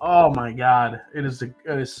 Oh my God. It is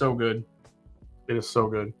so good. It is so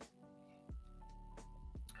good.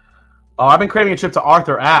 Oh, I've been craving a trip to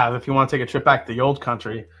Arthur Ave if you want to take a trip back to the old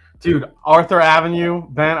country. Dude, Arthur Avenue,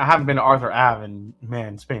 Ben, I haven't been to Arthur Ave, and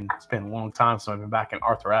man, it's been a long time since I've been back in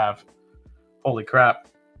Arthur Ave. Holy crap.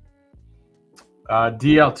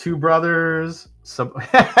 DL2 Brothers.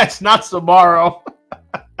 It's not Sbarro.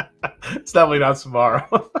 It's definitely not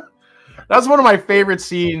Sbarro. That's one of my favorite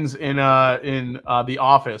scenes in The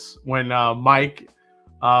Office when Michael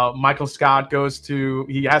Scott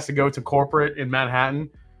he has to go to corporate in Manhattan,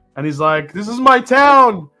 and he's like, "This is my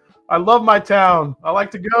town. I love my town. I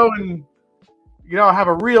like to go and, you know, have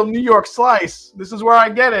a real New York slice. This is where I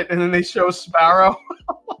get it." And then they show Sparrow.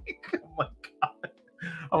 I'm like, oh my God.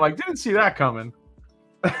 I'm like, didn't see that coming.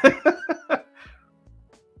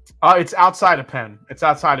 It's outside of Penn. It's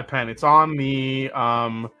outside of Penn. It's on the,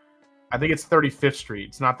 I think it's 35th Street.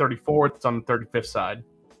 It's not 34th. It's on the 35th side,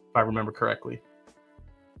 if I remember correctly.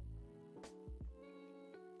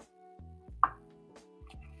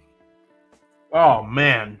 Oh,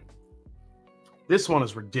 man. This one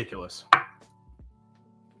is ridiculous.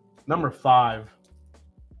 Number 5.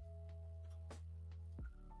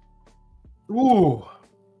 Ooh.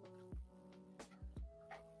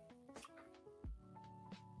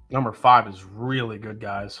 Number 5 is really good,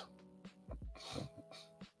 guys.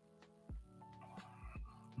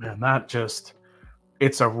 Man,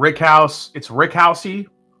 it's a rick house. It's rick housey.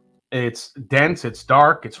 It's dense. It's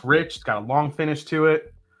dark. It's rich. It's got a long finish to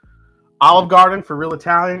it. Olive Garden for real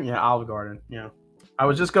Italian. Yeah, Olive Garden. Yeah. I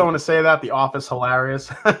was just going to say that. The Office,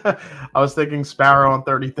 hilarious. I was thinking Sparrow on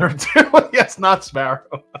 33rd too. Yes, not Sparrow.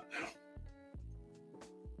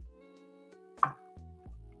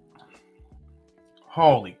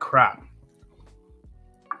 Holy crap.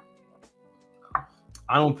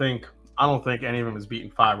 I don't think any of them is beating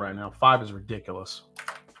 5 right now. 5 is ridiculous.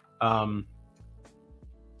 Man.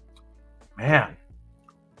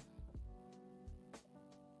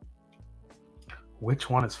 Which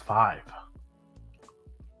one is 5?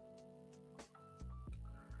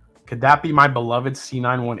 Could that be my beloved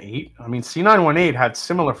C918? I mean, C918 had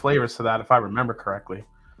similar flavors to that, if I remember correctly.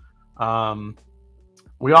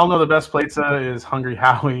 We all know the best pizza is Hungry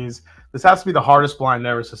Howie's. This has to be the hardest blind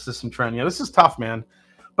ever. It's a system trend. Yeah, this is tough, man.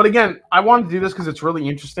 But again, I wanted to do this because it's really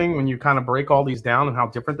interesting when you kind of break all these down and how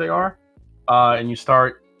different they are. And you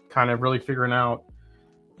start kind of really figuring out,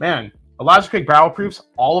 man, Elijah Craig barrel proofs,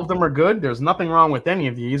 all of them are good. There's nothing wrong with any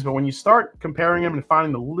of these. But when you start comparing them and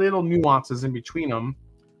finding the little nuances in between them,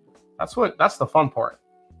 that's the fun part.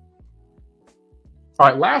 All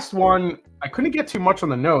right, last one. I couldn't get too much on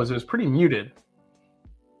the nose. It was pretty muted.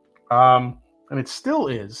 And it still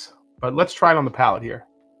is. But let's try it on the palate here.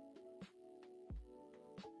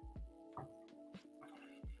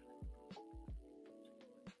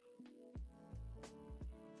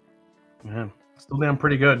 Man, still damn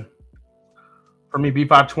pretty good. For me,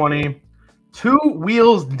 B520. 2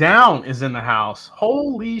 Wheels Down is in the house.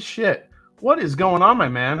 Holy shit. What is going on, my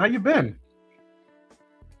man? How you been?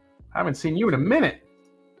 I haven't seen you in a minute.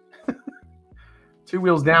 2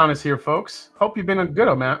 Wheels Down is here, folks. Hope you've been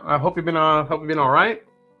good, man. I hope you've been all right.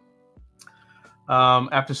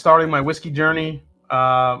 After starting my whiskey journey,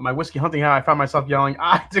 my whiskey hunting, I found myself yelling,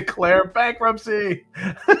 "I declare bankruptcy!"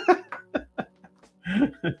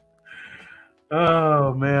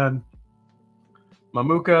 Oh man.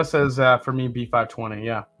 Mamuka says for me B520.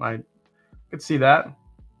 Yeah, I could see that.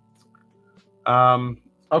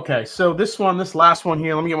 Okay, so this last one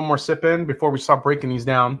here, let me get one more sip in before we start breaking these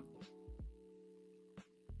down.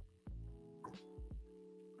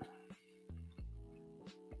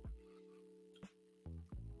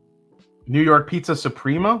 New York Pizza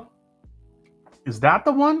Suprema? Is that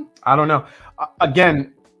the one? I don't know.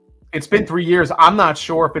 Again, it's been 3 years. I'm not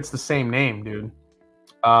sure if it's the same name, dude.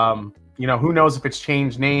 You know, who knows if it's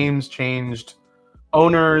changed names, changed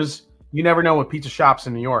owners. You never know with pizza shops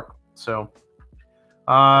in New York. So,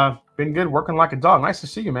 been good, working like a dog. Nice to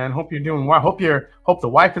see you, man. Hope you're doing well. Hope the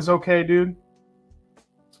wife is okay, dude.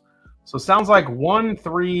 So it sounds like 1,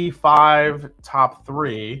 3, 5, top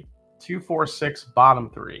 3, 2, 4, 6, bottom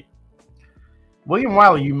 3. William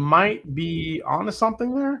Wiley, you might be onto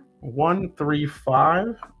something there. 1, 3,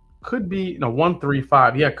 5 could be 1, 3,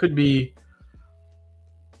 5. Yeah, it could be.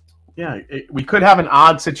 Yeah, we could have an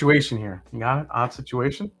odd situation here. You got it? Odd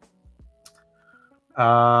situation.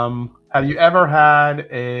 Have you ever had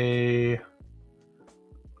a?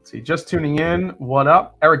 Let's see. Just tuning in. What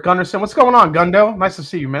up, Eric Gunderson? What's going on, Gundo? Nice to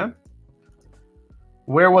see you, man.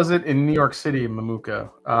 Where was it in New York City, Mamuka?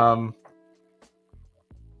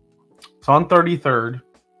 It's on 33rd.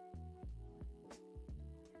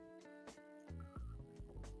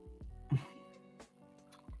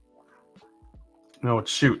 No,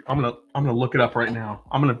 shoot. I'm gonna look it up right now.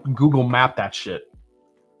 I'm gonna Google Map that shit.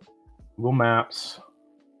 Google Maps.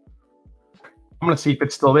 I'm gonna see if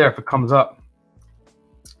it's still there, if it comes up.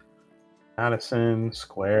 Madison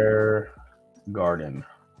Square Garden.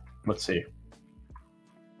 Let's see.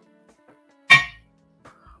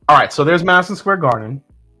 All right, so there's Madison Square Garden.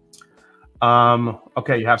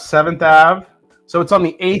 Okay, you have 7th Ave. So it's on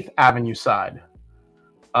the 8th Avenue side.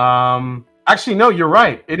 Actually, no, you're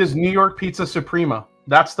right. It is New York Pizza Suprema.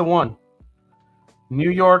 That's the one. New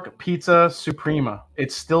York Pizza Suprema.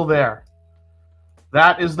 It's still there.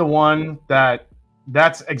 That is the one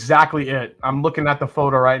that's exactly it. I'm looking at the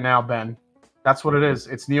photo right now, Ben. That's what it is.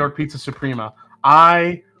 It's New York Pizza Suprema.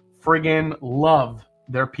 I friggin' love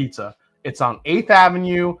their pizza. It's on 8th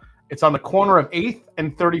Avenue. It's on the corner of 8th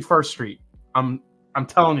and 31st Street. I'm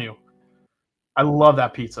telling you. I love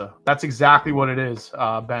that pizza. That's exactly what it is,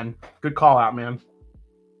 Ben. Good call out, man.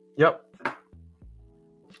 Yep.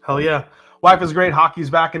 Hell yeah. Wife is great.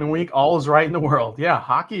 Hockey's back in a week. All is right in the world. Yeah,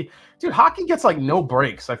 hockey. Dude, hockey gets like no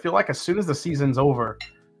breaks. I feel like as soon as the season's over,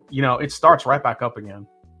 you know, it starts right back up again.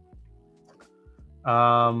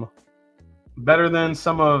 Better than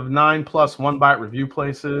some of 9+ 1-bite review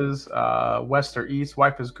places. West or East.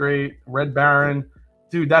 Wife is great. Red Baron.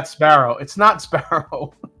 Dude, that's Sparrow. It's not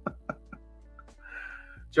Sparrow.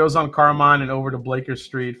 Joe's on Carmine and over to Blaker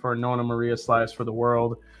Street for a Nona Maria slice for the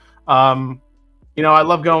world. You know, I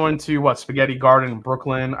love going to Spaghetti Garden in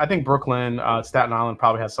Brooklyn. I think Brooklyn, Staten Island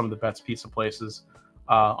probably has some of the best pizza places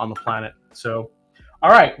on the planet. So,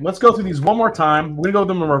 all right, let's go through these one more time. We're going to go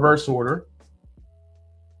through them in reverse order.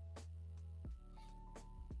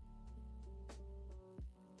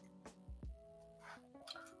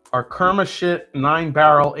 Are Kerma shit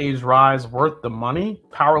 9-barrel aged rye worth the money?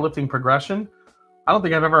 Powerlifting progression? I don't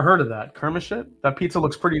think I've ever heard of that. Kerma shit? That pizza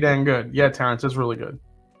looks pretty dang good. Yeah, Terrence, it's really good.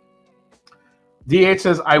 DH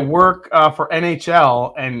says, I work for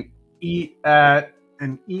NHL and eat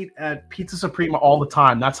at Pizza Suprema all the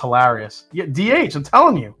time. That's hilarious. Yeah, DH, I'm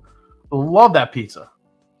telling you. Love that pizza.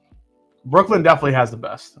 Brooklyn definitely has the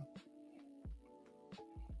best.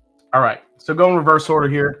 All right, so go in reverse order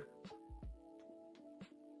here.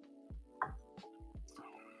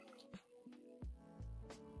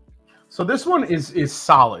 So this one is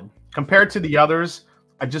solid. Compared to the others,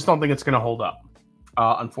 I just don't think it's going to hold up,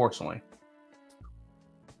 unfortunately.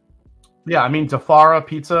 Yeah, I mean, DeFara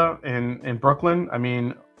Pizza in Brooklyn, I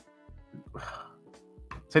mean,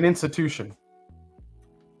 it's an institution.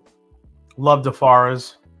 Love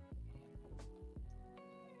DeFara's.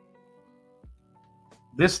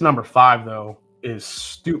 This number 5, though, is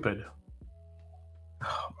stupid.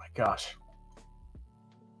 Oh, my gosh.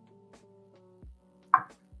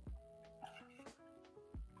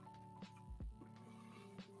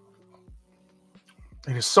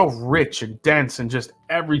 It is so rich and dense, and just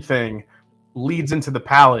everything leads into the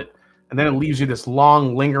palate, and then it leaves you this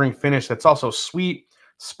long, lingering finish that's also sweet,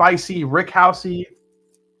 spicy, rickhousey.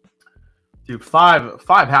 Dude, 5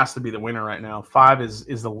 has to be the winner right now. 5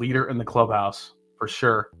 is the leader in the clubhouse for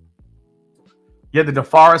sure. Yeah, the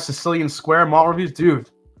DeFara Sicilian Square malt reviews, dude.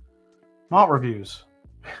 Malt reviews.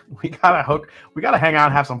 We gotta hang out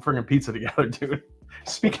and have some friggin' pizza together, dude.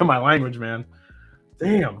 Speaking my language, man.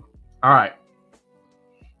 Damn. All right.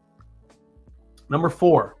 Number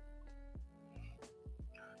 4.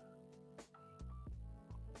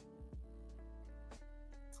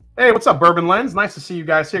 Hey, what's up, Bourbon Lens? Nice to see you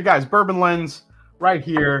guys here. Guys, Bourbon Lens right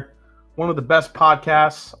here. One of the best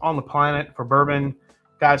podcasts on the planet for bourbon.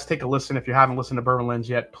 Guys, take a listen. If you haven't listened to Bourbon Lens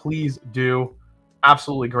yet, please do.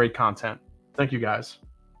 Absolutely great content. Thank you, guys.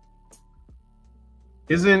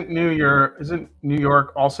 Isn't New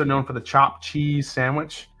York also known for the chopped cheese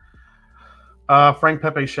sandwich? Frank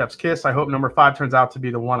Pepe Chef's Kiss. I hope number 5 turns out to be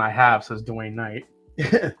the one I have, says Dwayne Knight.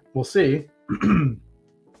 We'll see.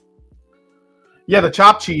 Yeah, the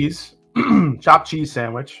chopped cheese. Chopped cheese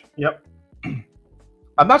sandwich. Yep.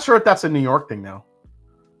 I'm not sure if that's a New York thing, though.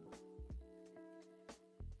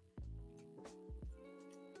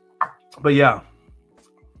 But yeah.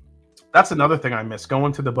 That's another thing I miss.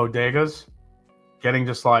 Going to the bodegas. Getting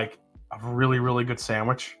just like a really, really good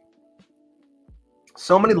sandwich.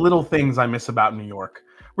 So many little things I miss about New York.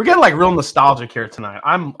 We're getting like real nostalgic here tonight.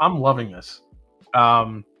 I'm loving this.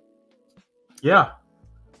 Yeah.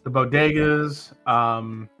 The bodegas.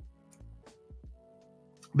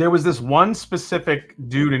 There was this one specific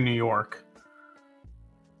dude in New York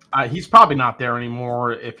He's probably not there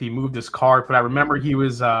anymore if he moved his cart, but I remember he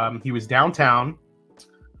was downtown,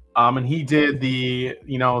 and he did the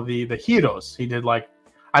heroes. He did, like,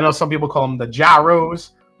 I know some people call them the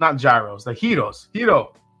gyros, not gyros, the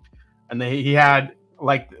hero, and he had,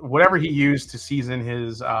 like, whatever he used to season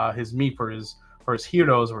his meat for his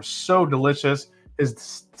heroes were so delicious. His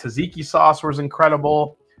tzatziki sauce was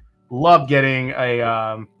incredible. Loved getting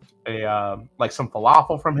like some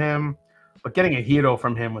falafel from him. But getting a hero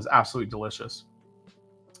from him was absolutely delicious.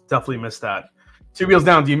 Definitely missed that. Two Wheels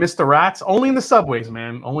Down. Do you miss the rats? Only in the subways,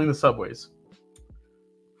 man. Only in the subways.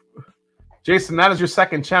 Jason, that is your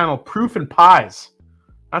second channel. Proof and Pies.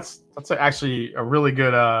 That's actually a really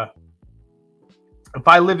good. If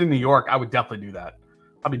I lived in New York, I would definitely do that.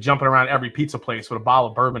 I'd be jumping around every pizza place with a bottle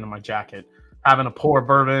of bourbon in my jacket, having a pour of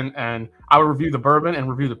bourbon, and I would review the bourbon and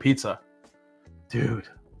review the pizza. Dude,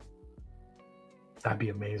 that'd be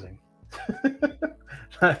amazing.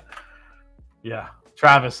 Yeah,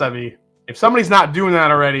 Travis, if somebody's not doing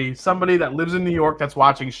that already, somebody that lives in New York that's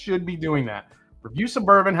watching should be doing that. Review some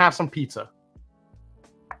bourbon, have some pizza.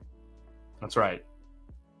 That's right.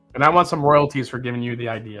 And I want some royalties for giving you the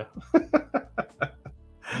idea.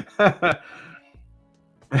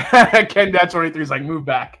 Ken Dad 23 is like, move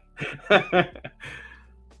back.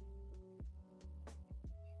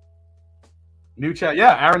 New chat.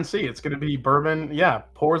 Yeah, Aaron C. It's going to be bourbon. Yeah,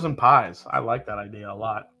 pours and pies. I like that idea a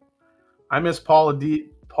lot. I miss Paul's the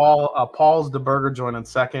burger joint on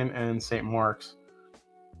 2nd and St. Mark's.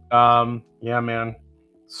 Yeah, man.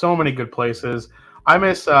 So many good places. I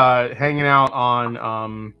miss hanging out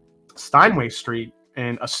on Steinway Street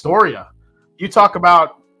in Astoria. You talk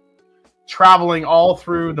about traveling all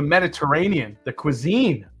through the Mediterranean, the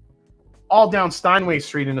cuisine, all down Steinway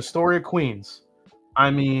Street in Astoria, Queens. I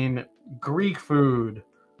mean, Greek food,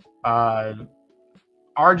 Argentinian.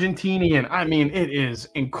 I mean, it is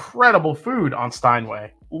incredible food on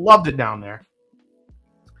Steinway. Loved it down there.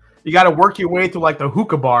 You got to work your way through like the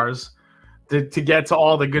hookah bars to get to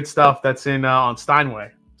all the good stuff that's in on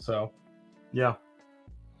Steinway. So, yeah.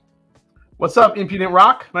 What's up, Impudent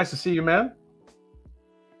Rock? Nice to see you, man.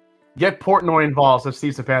 Get Portnoy involved, says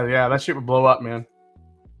Steve Stefani. Yeah, that shit would blow up, man.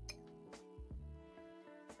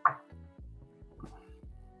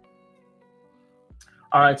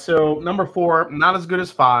 All right, so number 4, not as good as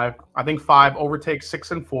 5. I think 5 overtakes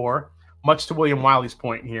 6 and 4, much to William Wiley's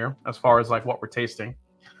point here, as far as like what we're tasting.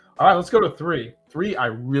 All right, let's go to 3. 3 I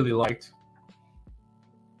really liked.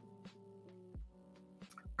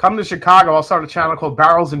 Come to Chicago, I'll start a channel called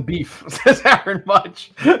Barrels and Beef, says Aaron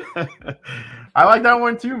Much. I like that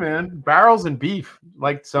one too, man. Barrels and Beef,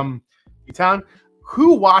 like some Italian.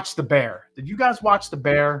 Who watched The Bear? Did you guys watch The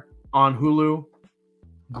Bear on Hulu?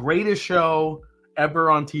 Greatest show ever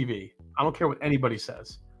on TV. I don't care what anybody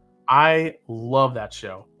says. I love that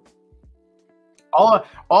show. All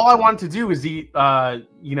I wanted to do is eat,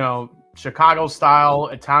 Chicago style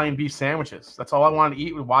Italian beef sandwiches. That's all I wanted to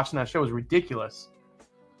eat with watching that show. It was ridiculous.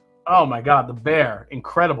 Oh my God, The Bear,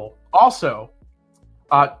 incredible. Also,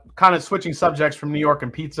 kind of switching subjects from New York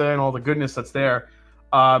and pizza and all the goodness that's there.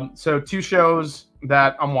 So 2 shows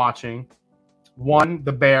that I'm watching. 1,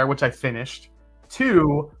 The Bear, which I finished.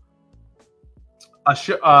 2,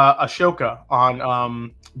 Ashoka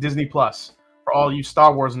on Disney Plus for all you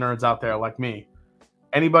Star Wars nerds out there like me.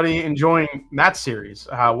 Anybody enjoying that series?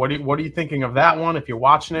 What are you thinking of that one? If you're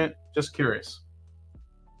watching it, just curious.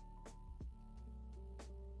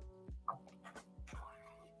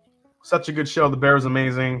 Such a good show. The Bear is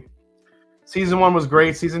amazing. Season 1 was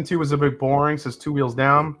great. Season 2 was a bit boring, says Two Wheels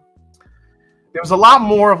Down. There was a lot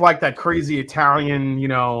more of like that crazy Italian,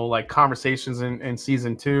 like conversations in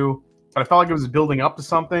season 2. But I felt like it was building up to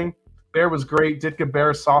something. Bear was great. Ditka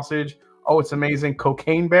Bear sausage. Oh, it's amazing.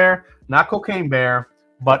 Cocaine Bear. Not Cocaine Bear,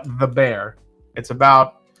 but The Bear. It's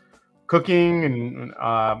about cooking and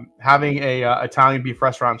having a Italian beef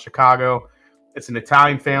restaurant in Chicago. It's an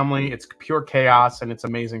Italian family. It's pure chaos, and it's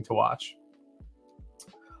amazing to watch.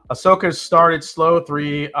 Ahsoka started slow.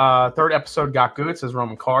 Third episode got good, says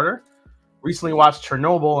Roman Carter. Recently watched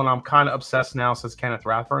Chernobyl, and I'm kind of obsessed now, says Kenneth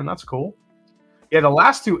Rathburn. That's cool. Yeah, the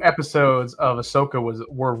last 2 episodes of Ahsoka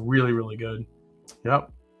were really, really good. Yep.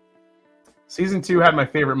 Season 2 had my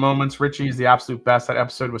favorite moments. Richie's the absolute best. That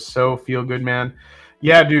episode was so feel good, man.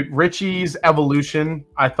 Yeah, dude, Richie's evolution,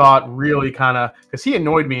 I thought really kind of, because he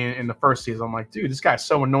annoyed me in the first season. I'm like, dude, this guy's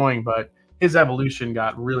so annoying, but his evolution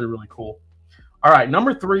got really, really cool. All right,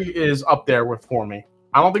 number 3 is up there for me.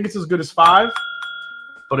 I don't think it's as good as 5,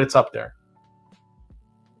 but it's up there.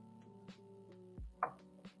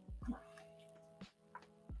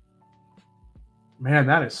 Man,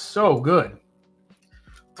 that is so good.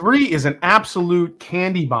 3 is an absolute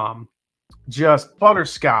candy bomb. Just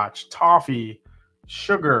butterscotch, toffee,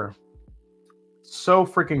 sugar. So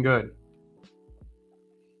freaking good.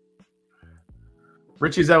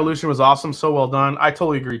 Richie's evolution was awesome. So well done. I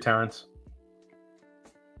totally agree, Terrence.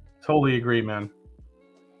 Totally agree, man.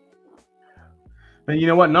 And you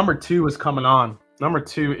know what? Number 2 is coming on. Number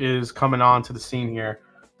 2 is coming on to the scene here.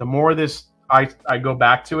 The more this I go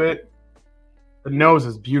back to it, the nose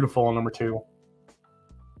is beautiful on number 2.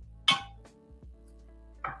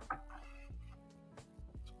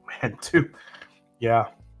 Man, 2. Yeah.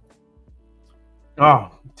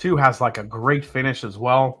 Oh, 2 has like a great finish as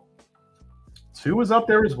well. 2 is up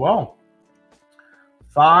there as well.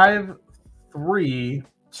 5, 3,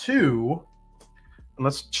 2. And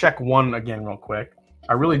let's check 1 again real quick.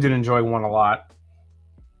 I really did enjoy 1 a lot.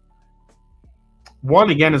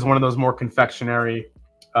 1 again is one of those more confectionery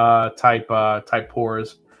type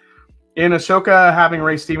pours. In Ashoka, having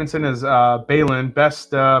Ray Stevenson as Balin,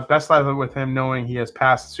 best live with him knowing he has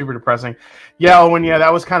passed. Super depressing. Yeah, Owen. Yeah,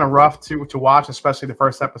 that was kind of rough to watch, especially the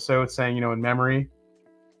first episode, saying in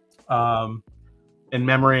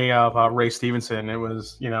memory of Ray Stevenson. It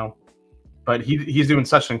was but he's doing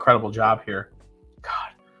such an incredible job here.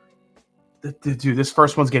 God, dude, this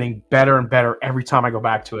first one's getting better and better every time I go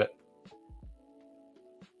back to it.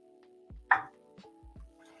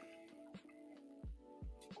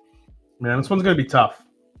 Man, this one's going to be tough.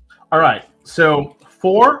 All right, so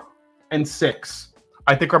 4 and 6,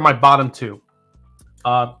 I think, are my bottom 2.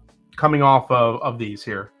 Coming off of these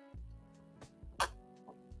here.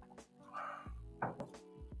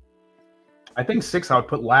 I think 6 I would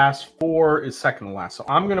put last. 4 is second to last. So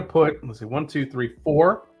I'm going to put, let's see, 1, 2, 3,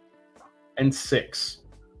 4, and 6.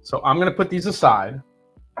 So I'm going to put these aside.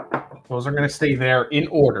 Those are going to stay there in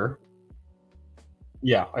order.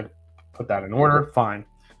 Yeah, I put that in order. Fine.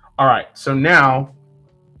 All right, so now,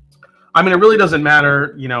 I mean, it really doesn't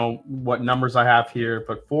matter, what numbers I have here,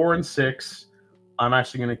 but 4 and 6, I'm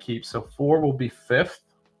actually going to keep. So 4 will be 5th,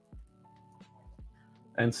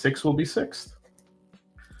 and 6 will be 6th.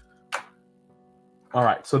 All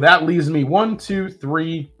right, so that leaves me 1, 2,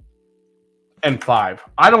 3, and 5.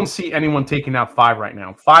 I don't see anyone taking out 5 right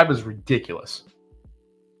now. 5 is ridiculous.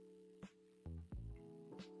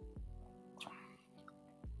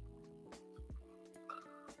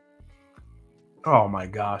 Oh my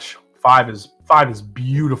gosh, 5 is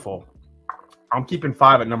beautiful. I'm keeping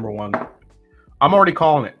 5 at number 1. I'm already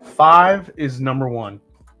calling it. 5 is number 1.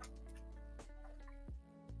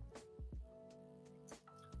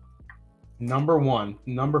 Number 1,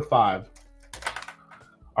 number 5.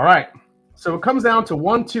 All right, so it comes down to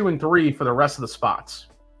 1, 2, and 3 for the rest of the spots.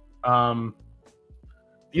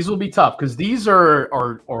 These will be tough because these are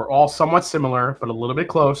all somewhat similar, but a little bit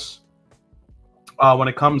close when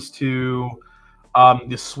it comes to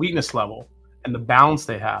the sweetness level and the balance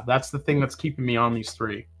they have. That's the thing that's keeping me on these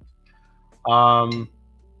 3.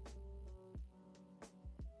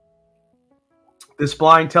 This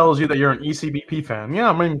blind tells you that you're an ECBP fan. Yeah,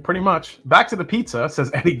 I mean, pretty much. Back to the pizza,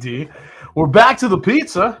 says Eddie D. We're back to the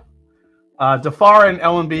pizza. Defar and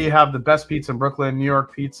L&B have the best pizza in Brooklyn. New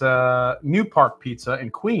York Pizza, New Park Pizza in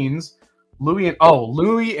Queens. Louis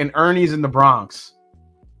and Ernie's in the Bronx.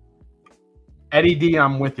 Eddie D,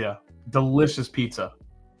 I'm with you. Delicious pizza.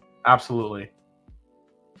 Absolutely.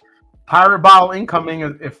 Pirate bottle incoming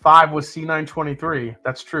if 5 was C923.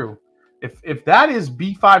 That's true. If that is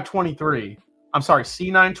B523, I'm sorry,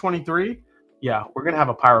 C923, yeah, we're going to have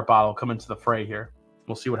a pirate bottle come into the fray here.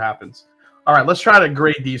 We'll see what happens. All right, let's try to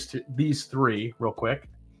grade these 3 real quick.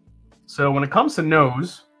 So when it comes to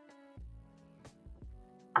nose,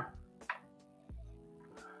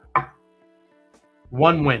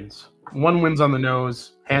 one wins. 1 wins on the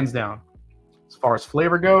nose, hands down. As far as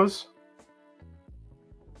flavor goes,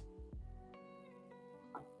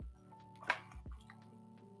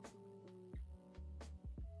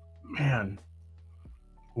 man,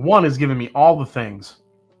 1 is giving me all the things.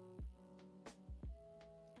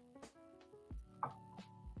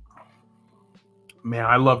 Man,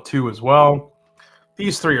 I love 2 as well.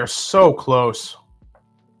 These 3 are so close.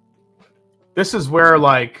 This is where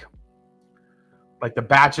like the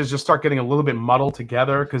batches just start getting a little bit muddled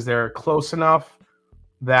together because they're close enough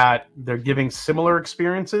that they're giving similar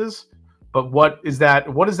experiences. But what is that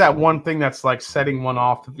one thing that's like setting one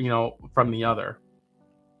off, from the other?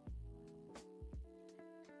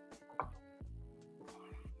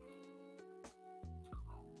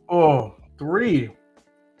 Oh, 3.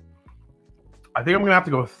 I think I'm gonna have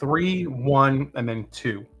to go 3, 1, and then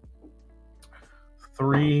 2.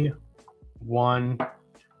 3, 1,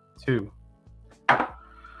 2.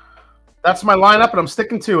 That's my lineup, and I'm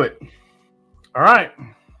sticking to it. All right.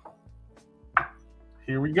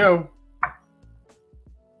 Here we go.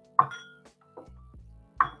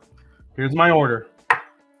 Here's my order.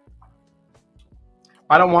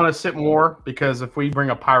 I don't want to sit more because if we bring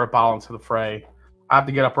a pirate bottle into the fray, I have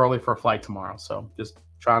to get up early for a flight tomorrow. So just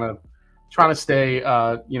trying to stay,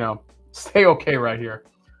 you know, stay okay right here.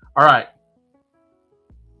 All right.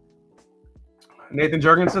 Nathan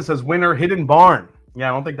Jurgensen says winner Hidden Barn. Yeah,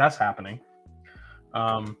 I don't think that's happening.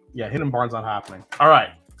 Yeah, Hidden Barn's not happening. All right,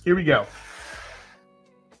 here we go.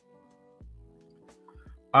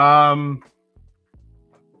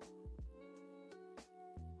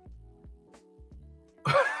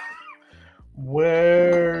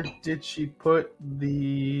 Where did she put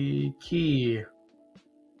the key?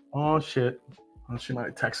 Oh shit. Oh, she might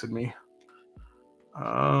have texted me.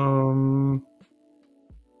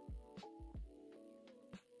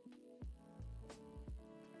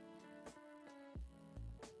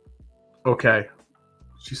 Okay.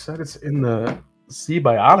 She said it's in the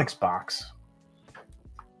Z-Biotics box.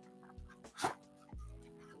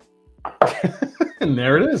 And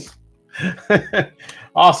there it is.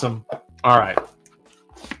 Awesome. All right.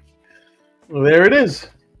 Well, there it is.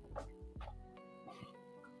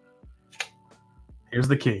 Here's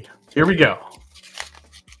the key. Here we go.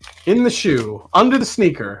 In the shoe, under the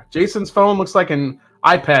sneaker. Jason's phone looks like an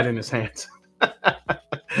iPad in his hands.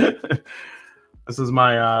 This is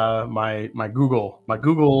my my Google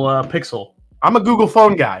Pixel. I'm a Google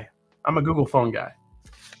phone guy. I'm a Google phone guy.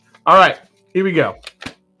 All right, here we go.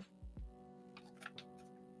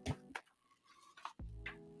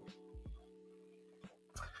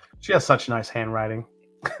 She has such nice handwriting.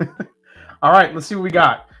 All right, let's see what we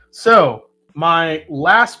got. So my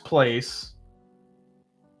last place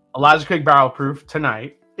Elijah Craig Barrel Proof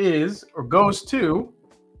tonight is, or goes to,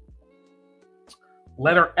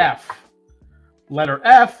 letter F. Letter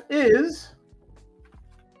F is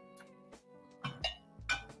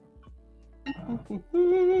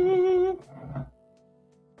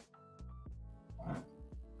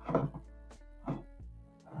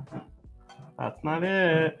that's not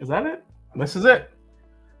it. Is that it? This is it.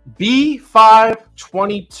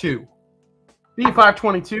 B522.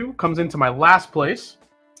 B522 comes into my last place.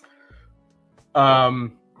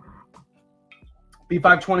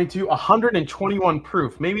 B522, 121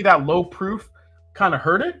 proof. Maybe that low proof kind of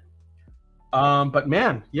hurt it. But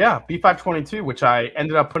man, yeah, B522, which I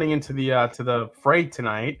ended up putting into the to the fray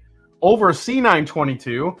tonight, over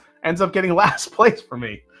C922, ends up getting last place for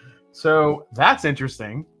me. So that's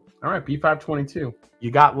interesting. All right, B522.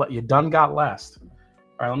 You done got last. All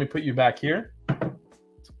right, let me put you back here.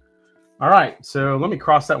 All right, so let me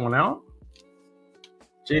cross that one out.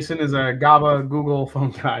 Jason is a GABA Google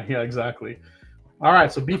phone guy. Yeah, exactly. All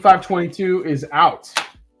right, so B522 is out.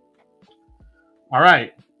 All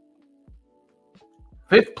right.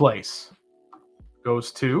 5th place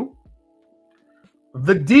goes to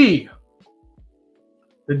the D.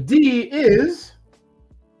 The D is,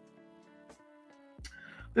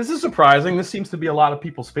 this is surprising. This seems to be a lot of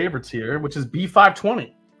people's favorites here, which is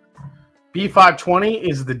B520. B520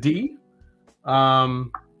 is the D.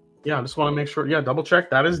 Yeah, I just want to make sure. Yeah, double check.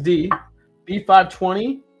 That is D.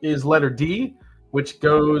 B520 is letter D, which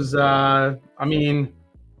goes, I mean,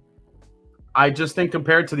 I just think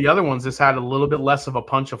compared to the other ones, this had a little bit less of a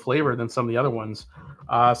punch of flavor than some of the other ones.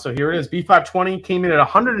 So here it is. B520 came in at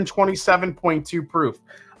 127.2 proof.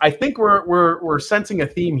 I think we're sensing a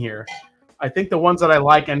theme here. I think the ones that I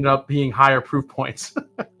like ended up being higher proof points.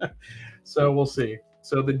 So we'll see.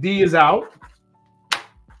 So the D is out.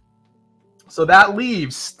 So that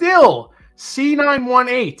leaves still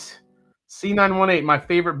C918. C918, my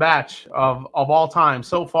favorite batch of all time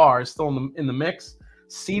so far, is still in the mix.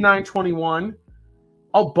 C921.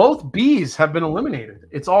 Oh, both Bs have been eliminated.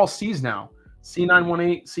 It's all Cs now.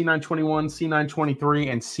 C918, C921,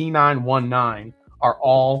 C923, and C919 are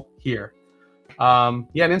all here. Yeah, I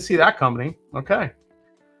didn't see that coming. Okay.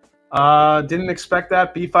 Didn't expect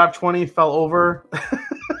that. B520 fell over.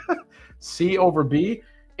 C over B.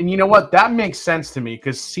 And you know what? That makes sense to me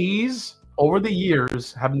because C's over the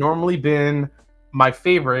years have normally been my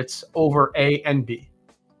favorites over A and B.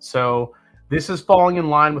 So this is falling in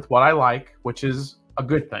line with what I like, which is a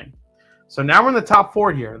good thing. So now we're in the top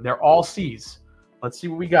 4 here. They're all C's. Let's see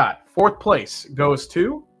what we got. 4th place goes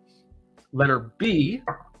to letter B,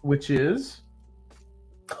 which is...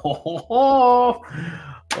 Oh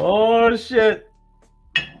shit.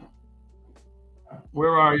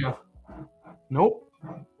 Where are you? Nope.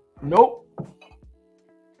 Nope.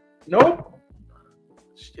 Nope.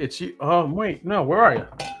 It's you. Oh, wait. No, where are you?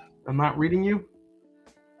 I'm not reading you.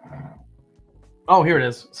 Oh, here it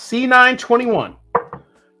is. C921.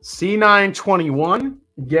 C921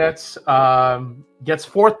 gets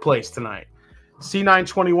fourth place tonight.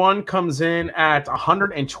 C921 comes in at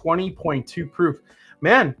 120.2 proof.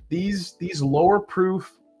 Man, these lower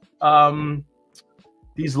proof Elijah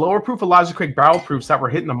Craig barrel proofs that were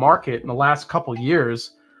hitting the market in the last couple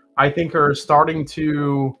years, I think are starting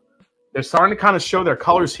to kind of show their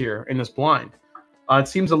colors here in this blind. It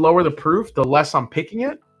seems the lower the proof, the less I'm picking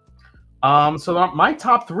it. So my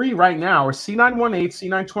top three right now are C918,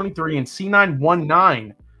 C923, and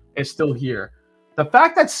C919 is still here. The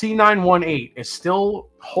fact that C918 is still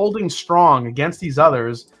holding strong against these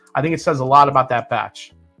others, I think it says a lot about that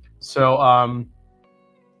batch. So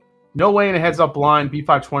no way in a heads-up blind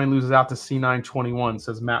B520 loses out to C921,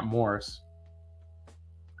 says Matt Morris.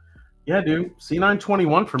 Yeah, dude,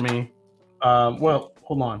 C921 for me. Well,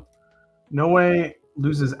 hold on. No way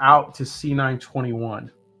loses out to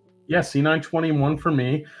C921. Yeah, C921 for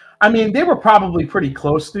me. I mean, they were probably pretty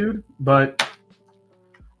close, dude, but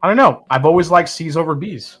I don't know. I've always liked C's over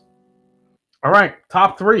B's. All right,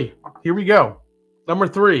 top three. Here we go. Number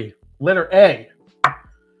 3, letter A.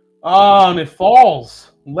 And it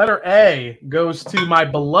falls. Letter A goes to my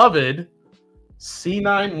beloved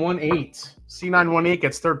C918. C918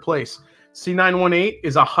 gets third place. C918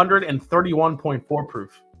 is 131.4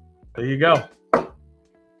 proof. There you go.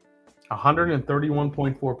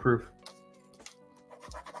 131.4 proof.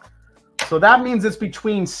 So that means it's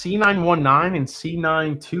between C919 and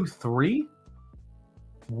C923.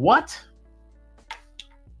 What?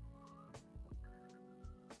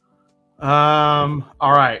 All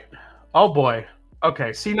right. Oh boy. Okay,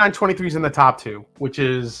 C923 is in the top 2, which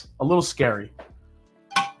is a little scary.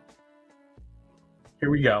 Here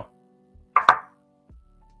we go.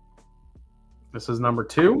 This is number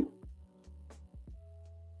 2.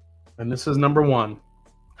 And this is number 1.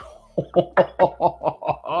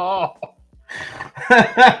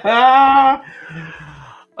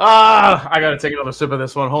 I gotta take another sip of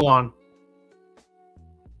this one. Hold on.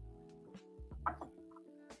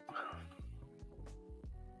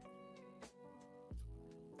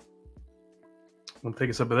 I'm gonna take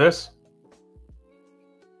a sip of this.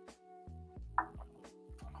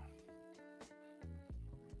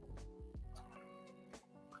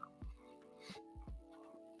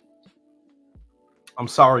 I'm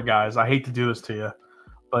sorry, guys. I hate to do this to you,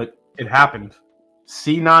 but it happened.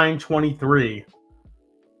 C923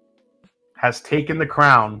 has taken the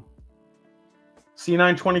crown.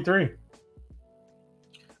 C923.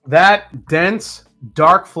 That dense,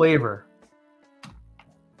 dark flavor,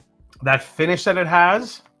 that finish that it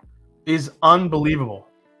has, is unbelievable.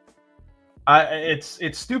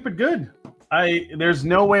 It's stupid good. There's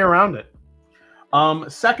no way around it.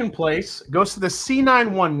 Second place goes to the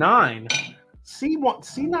C919.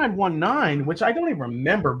 C919, which I don't even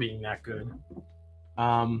remember being that good.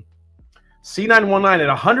 C919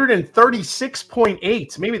 at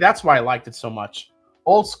 136.8. Maybe that's why I liked it so much.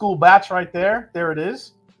 Old school batch right there. There it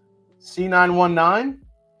is. C919.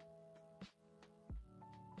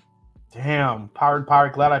 Damn, Powered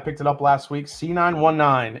Pirate, glad I picked it up last week.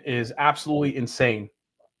 C919 is absolutely insane.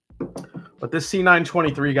 But this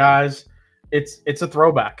C923, guys, it's a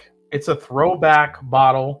throwback. It's a throwback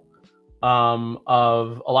bottle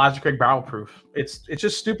of Elijah Craig barrel proof. It's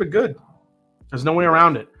just stupid good. There's no way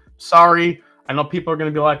around it. Sorry. I know people are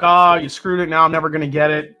going to be like, oh, you screwed it. Now I'm never going to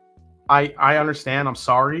get it. I understand. I'm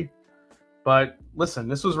sorry. But listen,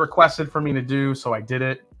 this was requested for me to do, so I did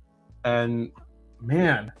it. And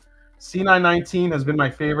man, C919 has been my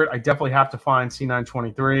favorite. I definitely have to find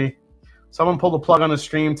C923. Someone pull the plug on the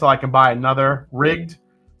stream till I can buy another. Rigged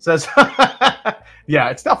says, yeah,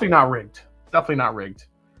 it's definitely not rigged. Definitely not rigged.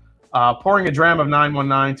 Pouring a dram of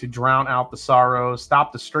 919 to drown out the sorrows.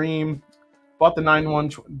 Stop the stream. Bought the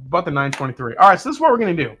 923. All right, so this is what we're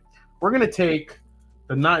going to do. We're going to take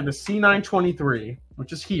the C923,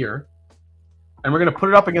 which is here, and we're going to put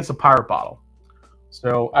it up against a pirate bottle.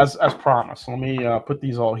 So as promised, let me put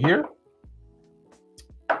these all here.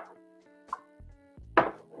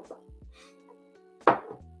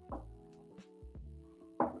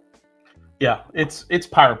 Yeah, it's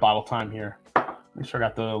pirate bottle time here. Make sure I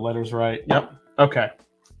got the letters right. Yep. Okay.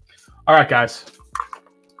 All right, guys.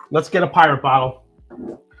 Let's get a pirate bottle.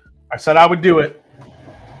 I said I would do it.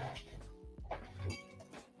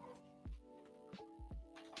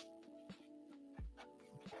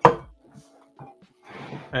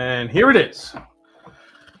 And here it is.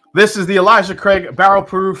 This is the Elijah Craig barrel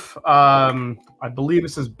proof. I believe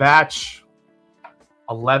this is batch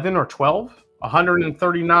 11 or 12.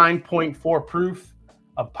 139.4 proof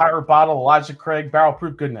of pirate bottle Elijah Craig barrel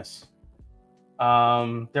proof goodness. There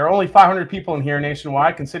are only 500 people in here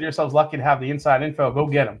nationwide. Consider yourselves lucky to have the inside info. Go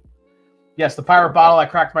get them. Yes, the Pirate bottle. I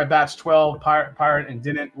cracked my batch 12 Pirate and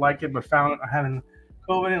didn't like it, but found I had an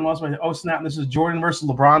COVID and lost my snap. This is Jordan versus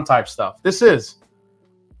LeBron type stuff. This is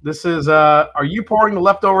are you pouring the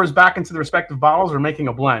leftovers back into the respective bottles or making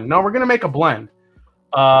a blend? No, we're gonna make a blend.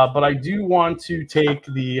 But I do want to take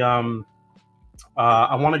the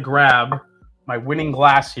I want to grab my winning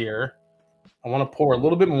glass here. I want to pour a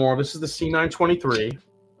little bit more. This is the C923.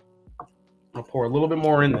 I'll pour a little bit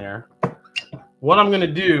more in there. What I'm going to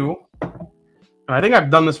do, and I think I've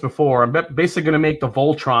done this before, I'm basically going to make the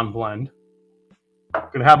Voltron blend. I'm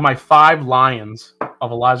going to have my 5 Lions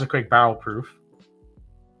of Elijah Craig Barrel Proof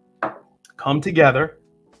come together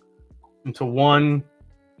into one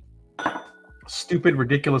stupid,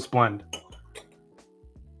 ridiculous blend,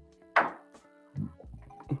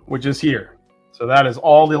 which is here. So that is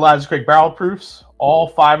all the Elijah Craig Barrel Proofs, all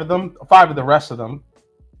 5 of them, 5 of the rest of them.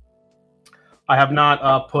 I have not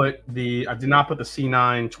I did not put the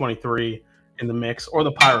C923 in the mix or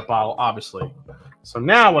the Pirate bottle, obviously. So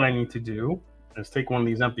now what I need to do is take one of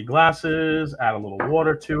these empty glasses, add a little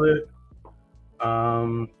water to it.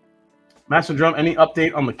 Master Drum, any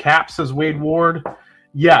update on the cap, says Wade Ward?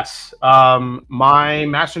 Yes. My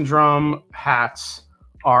Master Drum hats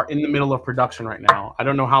are in the middle of production right now. I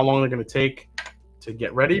don't know how long they're going to take to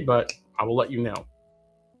get ready, but I will let you know.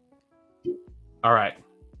 All right.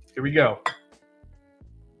 Here we go.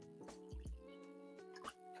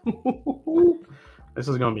 This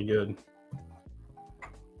is going to be good.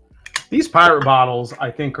 These Pirate bottles, I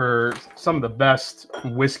think, are some of the best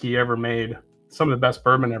whiskey ever made. Some of the best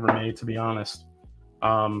bourbon ever made, to be honest.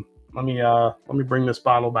 Let me bring this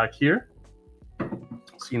bottle back here.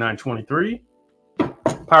 C923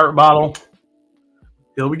 Pirate bottle.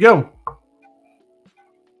 Here we go.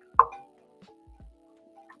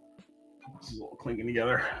 This is all clinking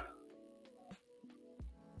together.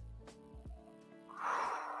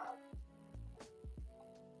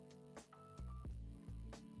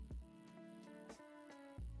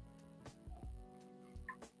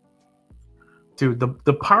 Dude,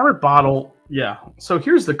 the Pirate bottle, yeah. So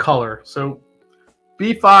here's the color. So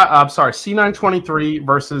C923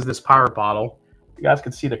 versus this Pirate bottle. You guys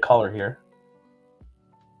can see the color here.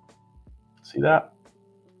 See that?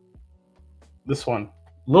 This one,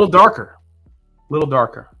 a little darker, a little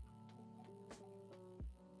darker.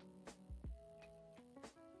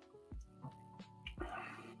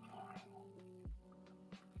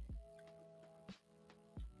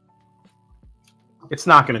 It's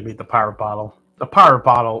not going to beat the Pirate bottle. The Pirate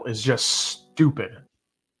bottle is just stupid.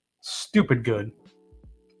 Stupid good.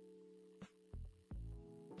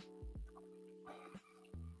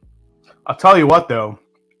 I'll tell you what, though.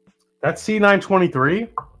 That C923,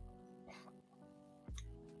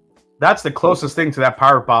 that's the closest thing to that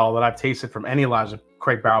Pirate bottle that I've tasted from any Elijah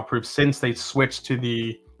Craig Barrel Proof since they switched to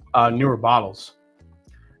the newer bottles.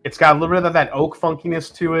 It's got a little bit of that oak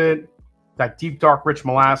funkiness to it, that deep, dark, rich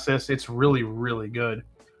molasses. It's really, really good.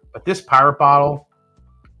 But this Pirate bottle,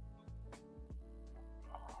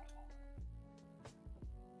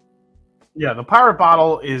 yeah, the Pirate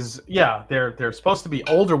bottle is, yeah, they're supposed to be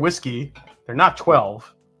older whiskey. They're not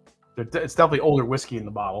 12. It's definitely older whiskey in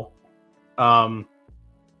the bottle.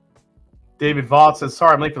 David Vaught says,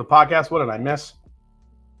 sorry, I'm late for the podcast. What did I miss?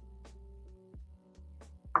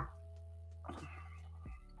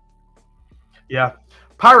 Yeah,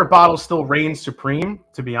 Pirate bottle still reigns supreme,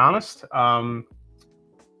 to be honest.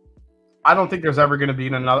 I don't think there's ever going to be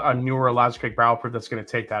a newer Elijah Craig Barrel Proof that's going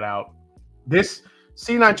to take that out. This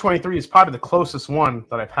C923 is probably the closest one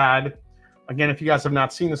that I've had. Again, if you guys have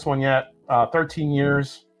not seen this one yet, 13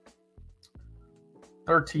 years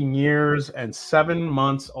and 7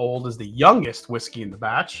 months old is the youngest whiskey in the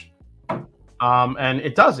batch. And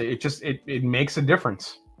it does it. It makes a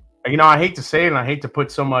difference. You know, I hate to say it, and I hate to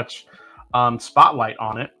put so much spotlight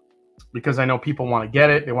on it because I know people want to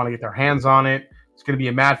get it. They want to get their hands on it. It's going to be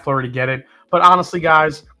a mad flurry to get it. But honestly,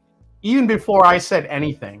 guys, even before I said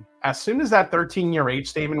anything, as soon as that 13-year age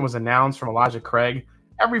statement was announced from Elijah Craig,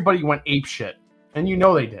 everybody went ape shit. And you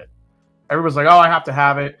know they did. Everybody's like, oh, I have to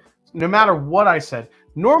have it. No matter what I said.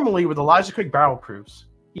 Normally, with Elijah Craig Barrel Proofs,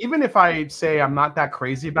 even if I say I'm not that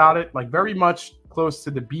crazy about it, like very much close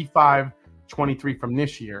to the B523 from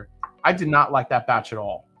this year, I did not like that batch at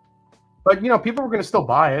all. But, you know, people were going to still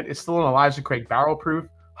buy it. It's still an Elijah Craig Barrel Proof,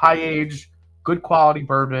 high age, good quality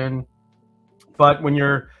bourbon. But when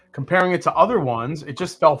you're comparing it to other ones, it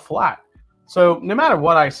just fell flat. So no matter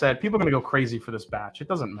what I said, people are going to go crazy for this batch. It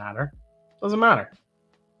doesn't matter. It doesn't matter.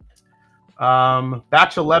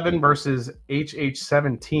 Batch 11 versus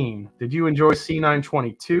HH17. Did you enjoy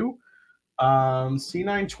C922?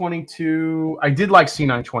 C922, I did like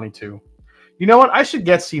C922. You know what? I should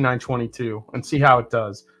get C922 and see how it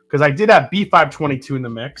does. Because I did have B522 in the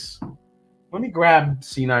mix. Let me grab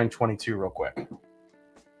C922 real quick.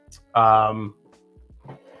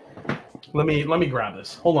 Let me grab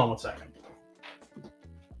this. Hold on one second.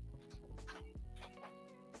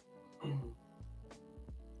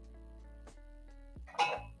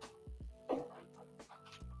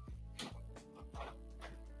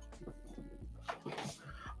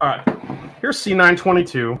 All right, here's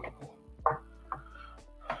C922.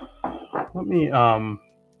 Let me I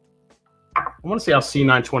want to see how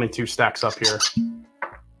C922 stacks up here.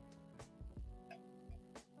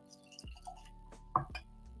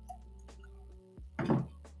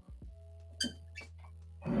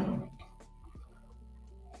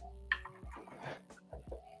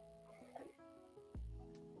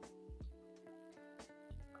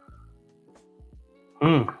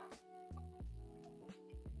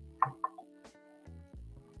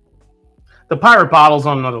 The pirate bottle's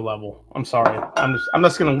on another level. I'm sorry. I'm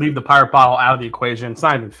just gonna leave the pirate bottle out of the equation. It's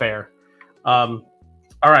not even fair. All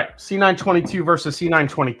right, C922 versus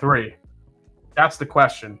C923. That's the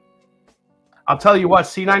question. I'll tell you what,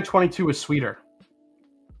 C922 is sweeter.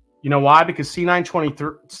 You know why? Because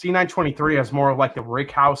C923 has more of like the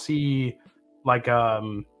rickhousey, like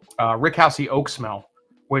rickhousey oak smell,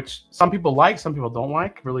 which some people like, some people don't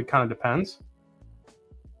like. Really kind of depends.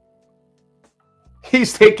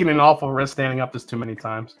 He's taking an awful risk standing up this too many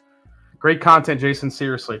times. Great content, Jason.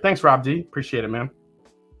 Seriously. Thanks, Rob D. Appreciate it, man.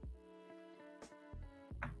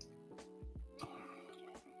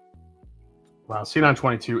 Wow,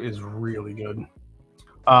 C922 is really good.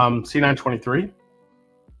 C923.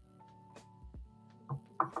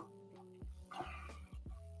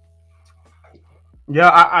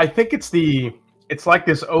 Yeah, I think it's like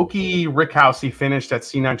this oaky rickhousey finish that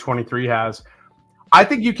C923 has. I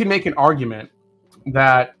think you can make an argument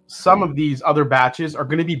that some of these other batches are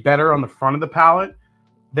going to be better on the front of the palette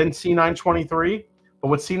than C923. But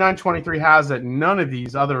what C923 has that none of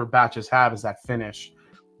these other batches have is that finish.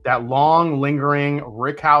 That long, lingering,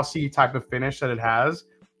 rickhousey type of finish that it has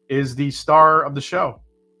is the star of the show.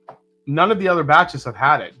 None of the other batches have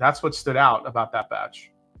had it. That's what stood out about that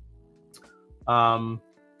batch. Bro,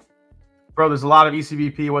 there's a lot of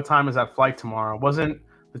ECBP. What time is that flight tomorrow? Wasn't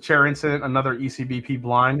the chair incident another ECBP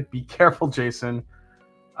blind? Be careful, Jason.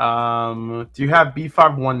 Do you have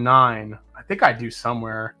B519? I think I do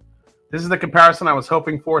somewhere. This is the comparison I was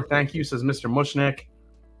hoping for. Thank you, says Mr. Mushnick.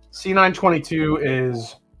 C922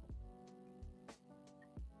 is...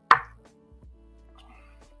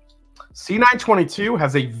 C922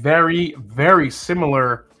 has a very, very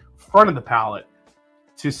similar front of the palette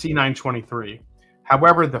to C923.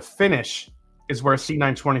 However, the finish is where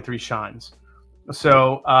C923 shines.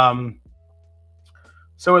 So,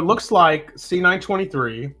 so it looks like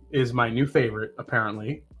C923 is my new favorite,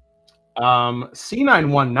 apparently.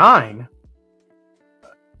 C919,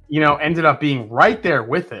 you know, ended up being right there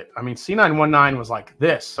with it. I mean, C919 was like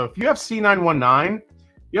this. So if you have C919,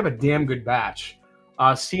 you have a damn good batch.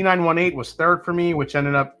 C918 was third for me, which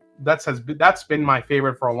ended up, that's been my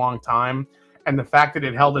favorite for a long time. And the fact that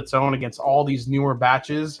it held its own against all these newer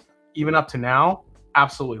batches, even up to now,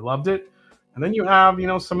 absolutely loved it. And then you have, you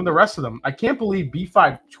know, some of the rest of them. I can't believe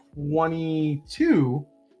B522 or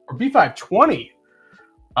B520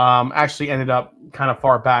 actually ended up kind of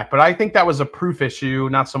far back. But I think that was a proof issue,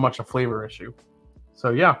 not so much a flavor issue. So,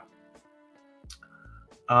 yeah.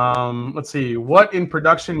 Let's see. What in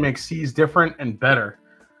production makes C's different and better?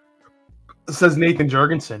 Says Nathan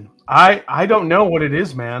Jurgensen. I don't know what it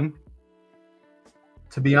is, man.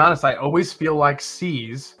 To be honest, I always feel like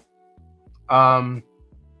C's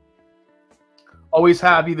always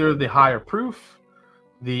have either the higher proof,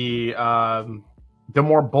 the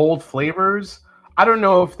more bold flavors. I don't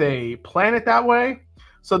know if they plan it that way.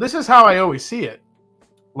 So this is how I always see it.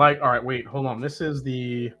 Like, all right, wait, hold on. This is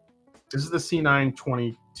the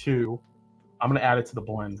C922. I'm gonna add it to the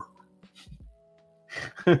blend.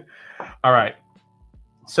 All right.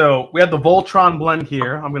 So we have the Voltron blend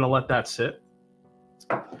here. I'm gonna let that sit.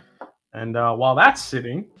 And while that's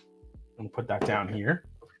sitting, I'm gonna put that down here.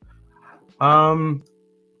 I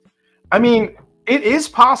mean, it is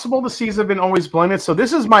possible the C's have been always blended. So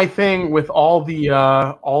this is my thing with all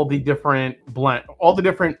the different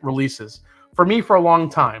releases. For me, for a long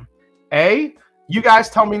time. You guys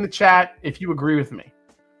tell me in the chat if you agree with me.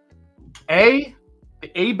 The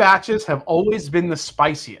A batches have always been the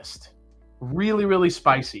spiciest. Really, really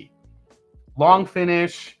spicy. Long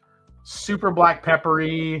finish, super black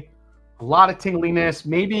peppery, a lot of tingliness,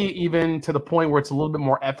 maybe even to the point where it's a little bit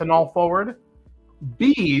more ethanol forward.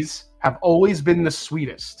 B's have always been the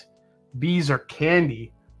sweetest. B's are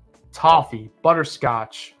candy. toffee,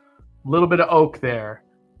 butterscotch, a little bit of oak there.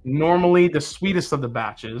 Normally the sweetest of the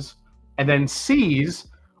batches. And then C's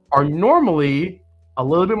are normally a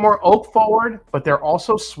little bit more oak forward, but they're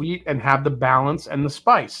also sweet and have the balance and the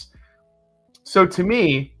spice. So to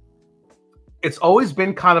me, it's always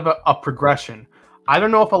been kind of a progression. I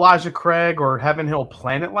don't know if Elijah Craig or Heaven Hill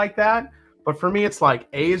plan it like that, but for me, it's like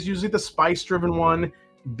A is usually the spice-driven one,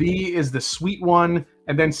 B is the sweet one,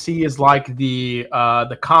 and then C is like the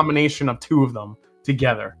combination of two of them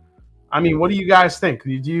together. I mean, what do you guys think?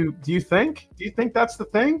 Do you think that's the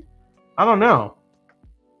thing? I don't know.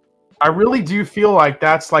 I really do feel like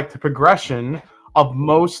that's like the progression of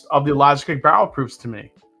most of the Elijah Craig barrel proofs to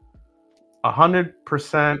me.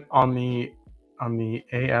 100% on the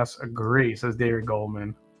AS agree, says David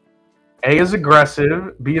Goldman. A is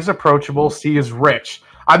aggressive, B is approachable, C is rich.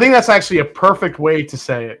 I think that's actually a perfect way to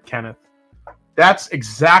say it, Kenneth. That's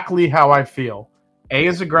exactly how I feel. A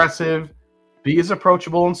is aggressive, B is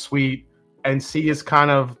approachable and sweet, and C is kind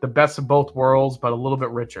of the best of both worlds, but a little bit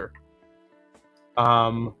richer.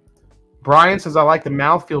 Brian says, I like the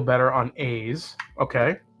mouthfeel better on A's.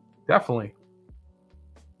 Okay, definitely.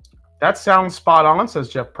 That sounds spot on, says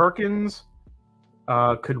Jeff Perkins.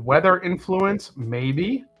 Could weather influence?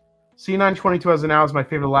 Maybe. C922 as of now is my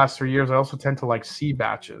favorite the last 3 years. I also tend to like C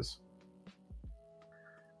batches.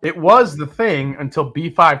 It was the thing until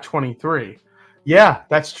B523. Yeah,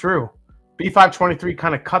 that's true. B523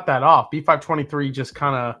 kind of cut that off. B523 just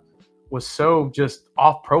kind of was so just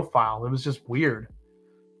off profile. It was just weird.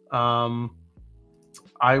 I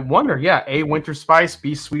wonder, yeah, A, winter spice,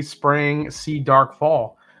 B, sweet spring, C, dark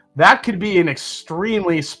fall. That could be an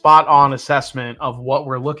extremely spot-on assessment of what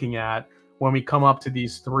we're looking at when we come up to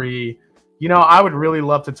these three. You know, I would really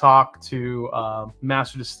love to talk to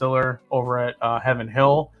Master Distiller over at Heaven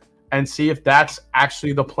Hill and see if that's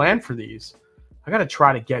actually the plan for these. I got to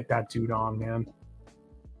try to get that dude on, man.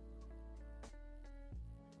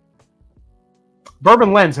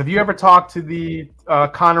 Bourbon Lens, have you ever talked to the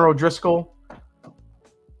Connor O'Driscoll,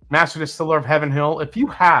 Master Distiller of Heaven Hill? If you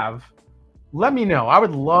have, let me know. I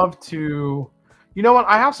would love to. You know what?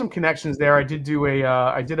 I have some connections there. I did do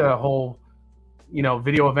a whole,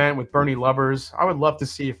 video event with Bernie Lubbers. I would love to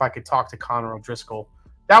see if I could talk to Connor O'Driscoll.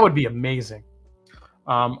 That would be amazing.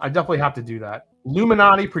 I definitely have to do that.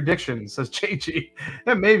 Illuminati predictions, says JG.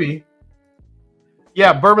 Yeah, maybe.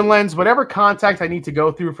 Yeah, Bourbon Lens, whatever contact I need to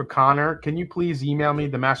go through for Connor, can you please email me,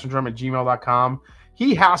 themashanddrum@gmail.com.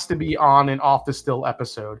 He has to be on an Off the Still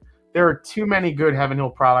episode. There are too many good Heaven Hill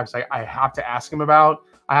products I have to ask him about.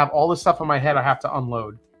 I have all this stuff in my head I have to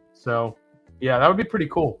unload. So, yeah, that would be pretty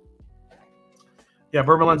cool. Yeah,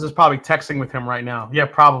 Bourbon Lens is probably texting with him right now. Yeah,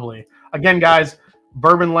 probably. Again, guys,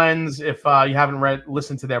 Bourbon Lens, if you haven't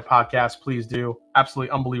listened to their podcast, please do. Absolutely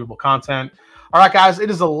unbelievable content. All right, guys, it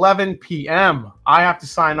is 11 p.m. I have to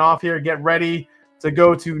sign off here. Get ready to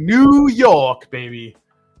go to New York, baby.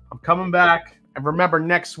 I'm coming back. And remember,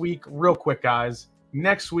 next week, real quick, guys,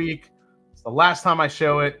 next week, it's the last time I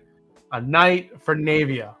show it, A Night for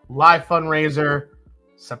Navia, live fundraiser,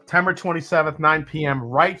 September 27th, 9 p.m.,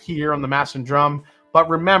 right here on the Mass and Drum. But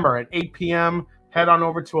remember, at 8 p.m., head on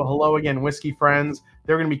over to a Hello Again Whiskey Friends.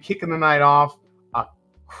 They're going to be kicking the night off. A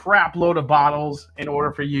crap load of bottles in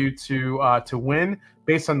order for you to win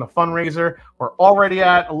based on the fundraiser. We're already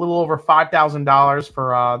at a little over $5,000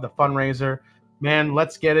 for the fundraiser. Man,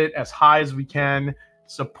 let's get it as high as we can.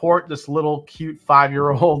 Support this little cute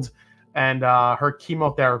 5-year-old and her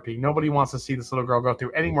chemotherapy. Nobody wants to see this little girl go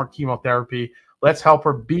through any more chemotherapy. Let's help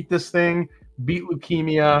her beat this thing, beat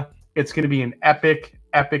leukemia. It's going to be an epic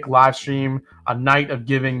live stream, a night of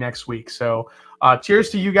giving next week. So cheers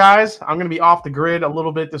to you guys. I'm going to be off the grid a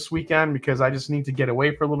little bit this weekend because I just need to get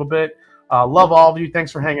away for a little bit. Love all of you. Thanks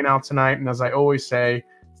for hanging out tonight. And as I always say,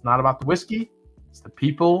 it's not about the whiskey. It's the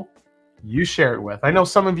people you share it with. I know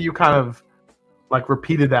some of you kind of like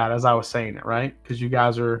repeated that as I was saying it, right? Because you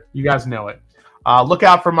guys know it. Look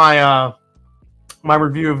out for my my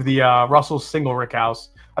review of the Russell's Single Rick House.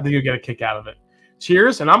 I think you'll get a kick out of it.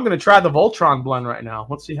 Cheers, and I'm going to try the Voltron blend right now.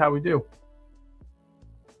 Let's see how we do.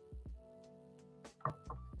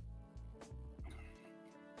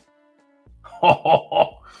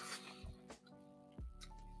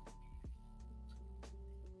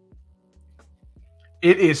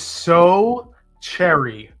 It is so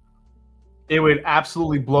cherry. It would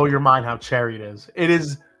absolutely blow your mind how cherry it is. It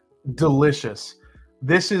is delicious.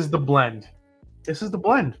 This is the blend. This is the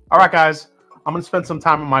blend. All right, guys. I'm going to spend some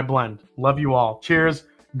time with my blend. Love you all. Cheers.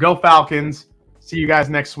 Go Falcons. See you guys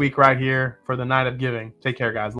next week right here for the Night of Giving. Take care, guys.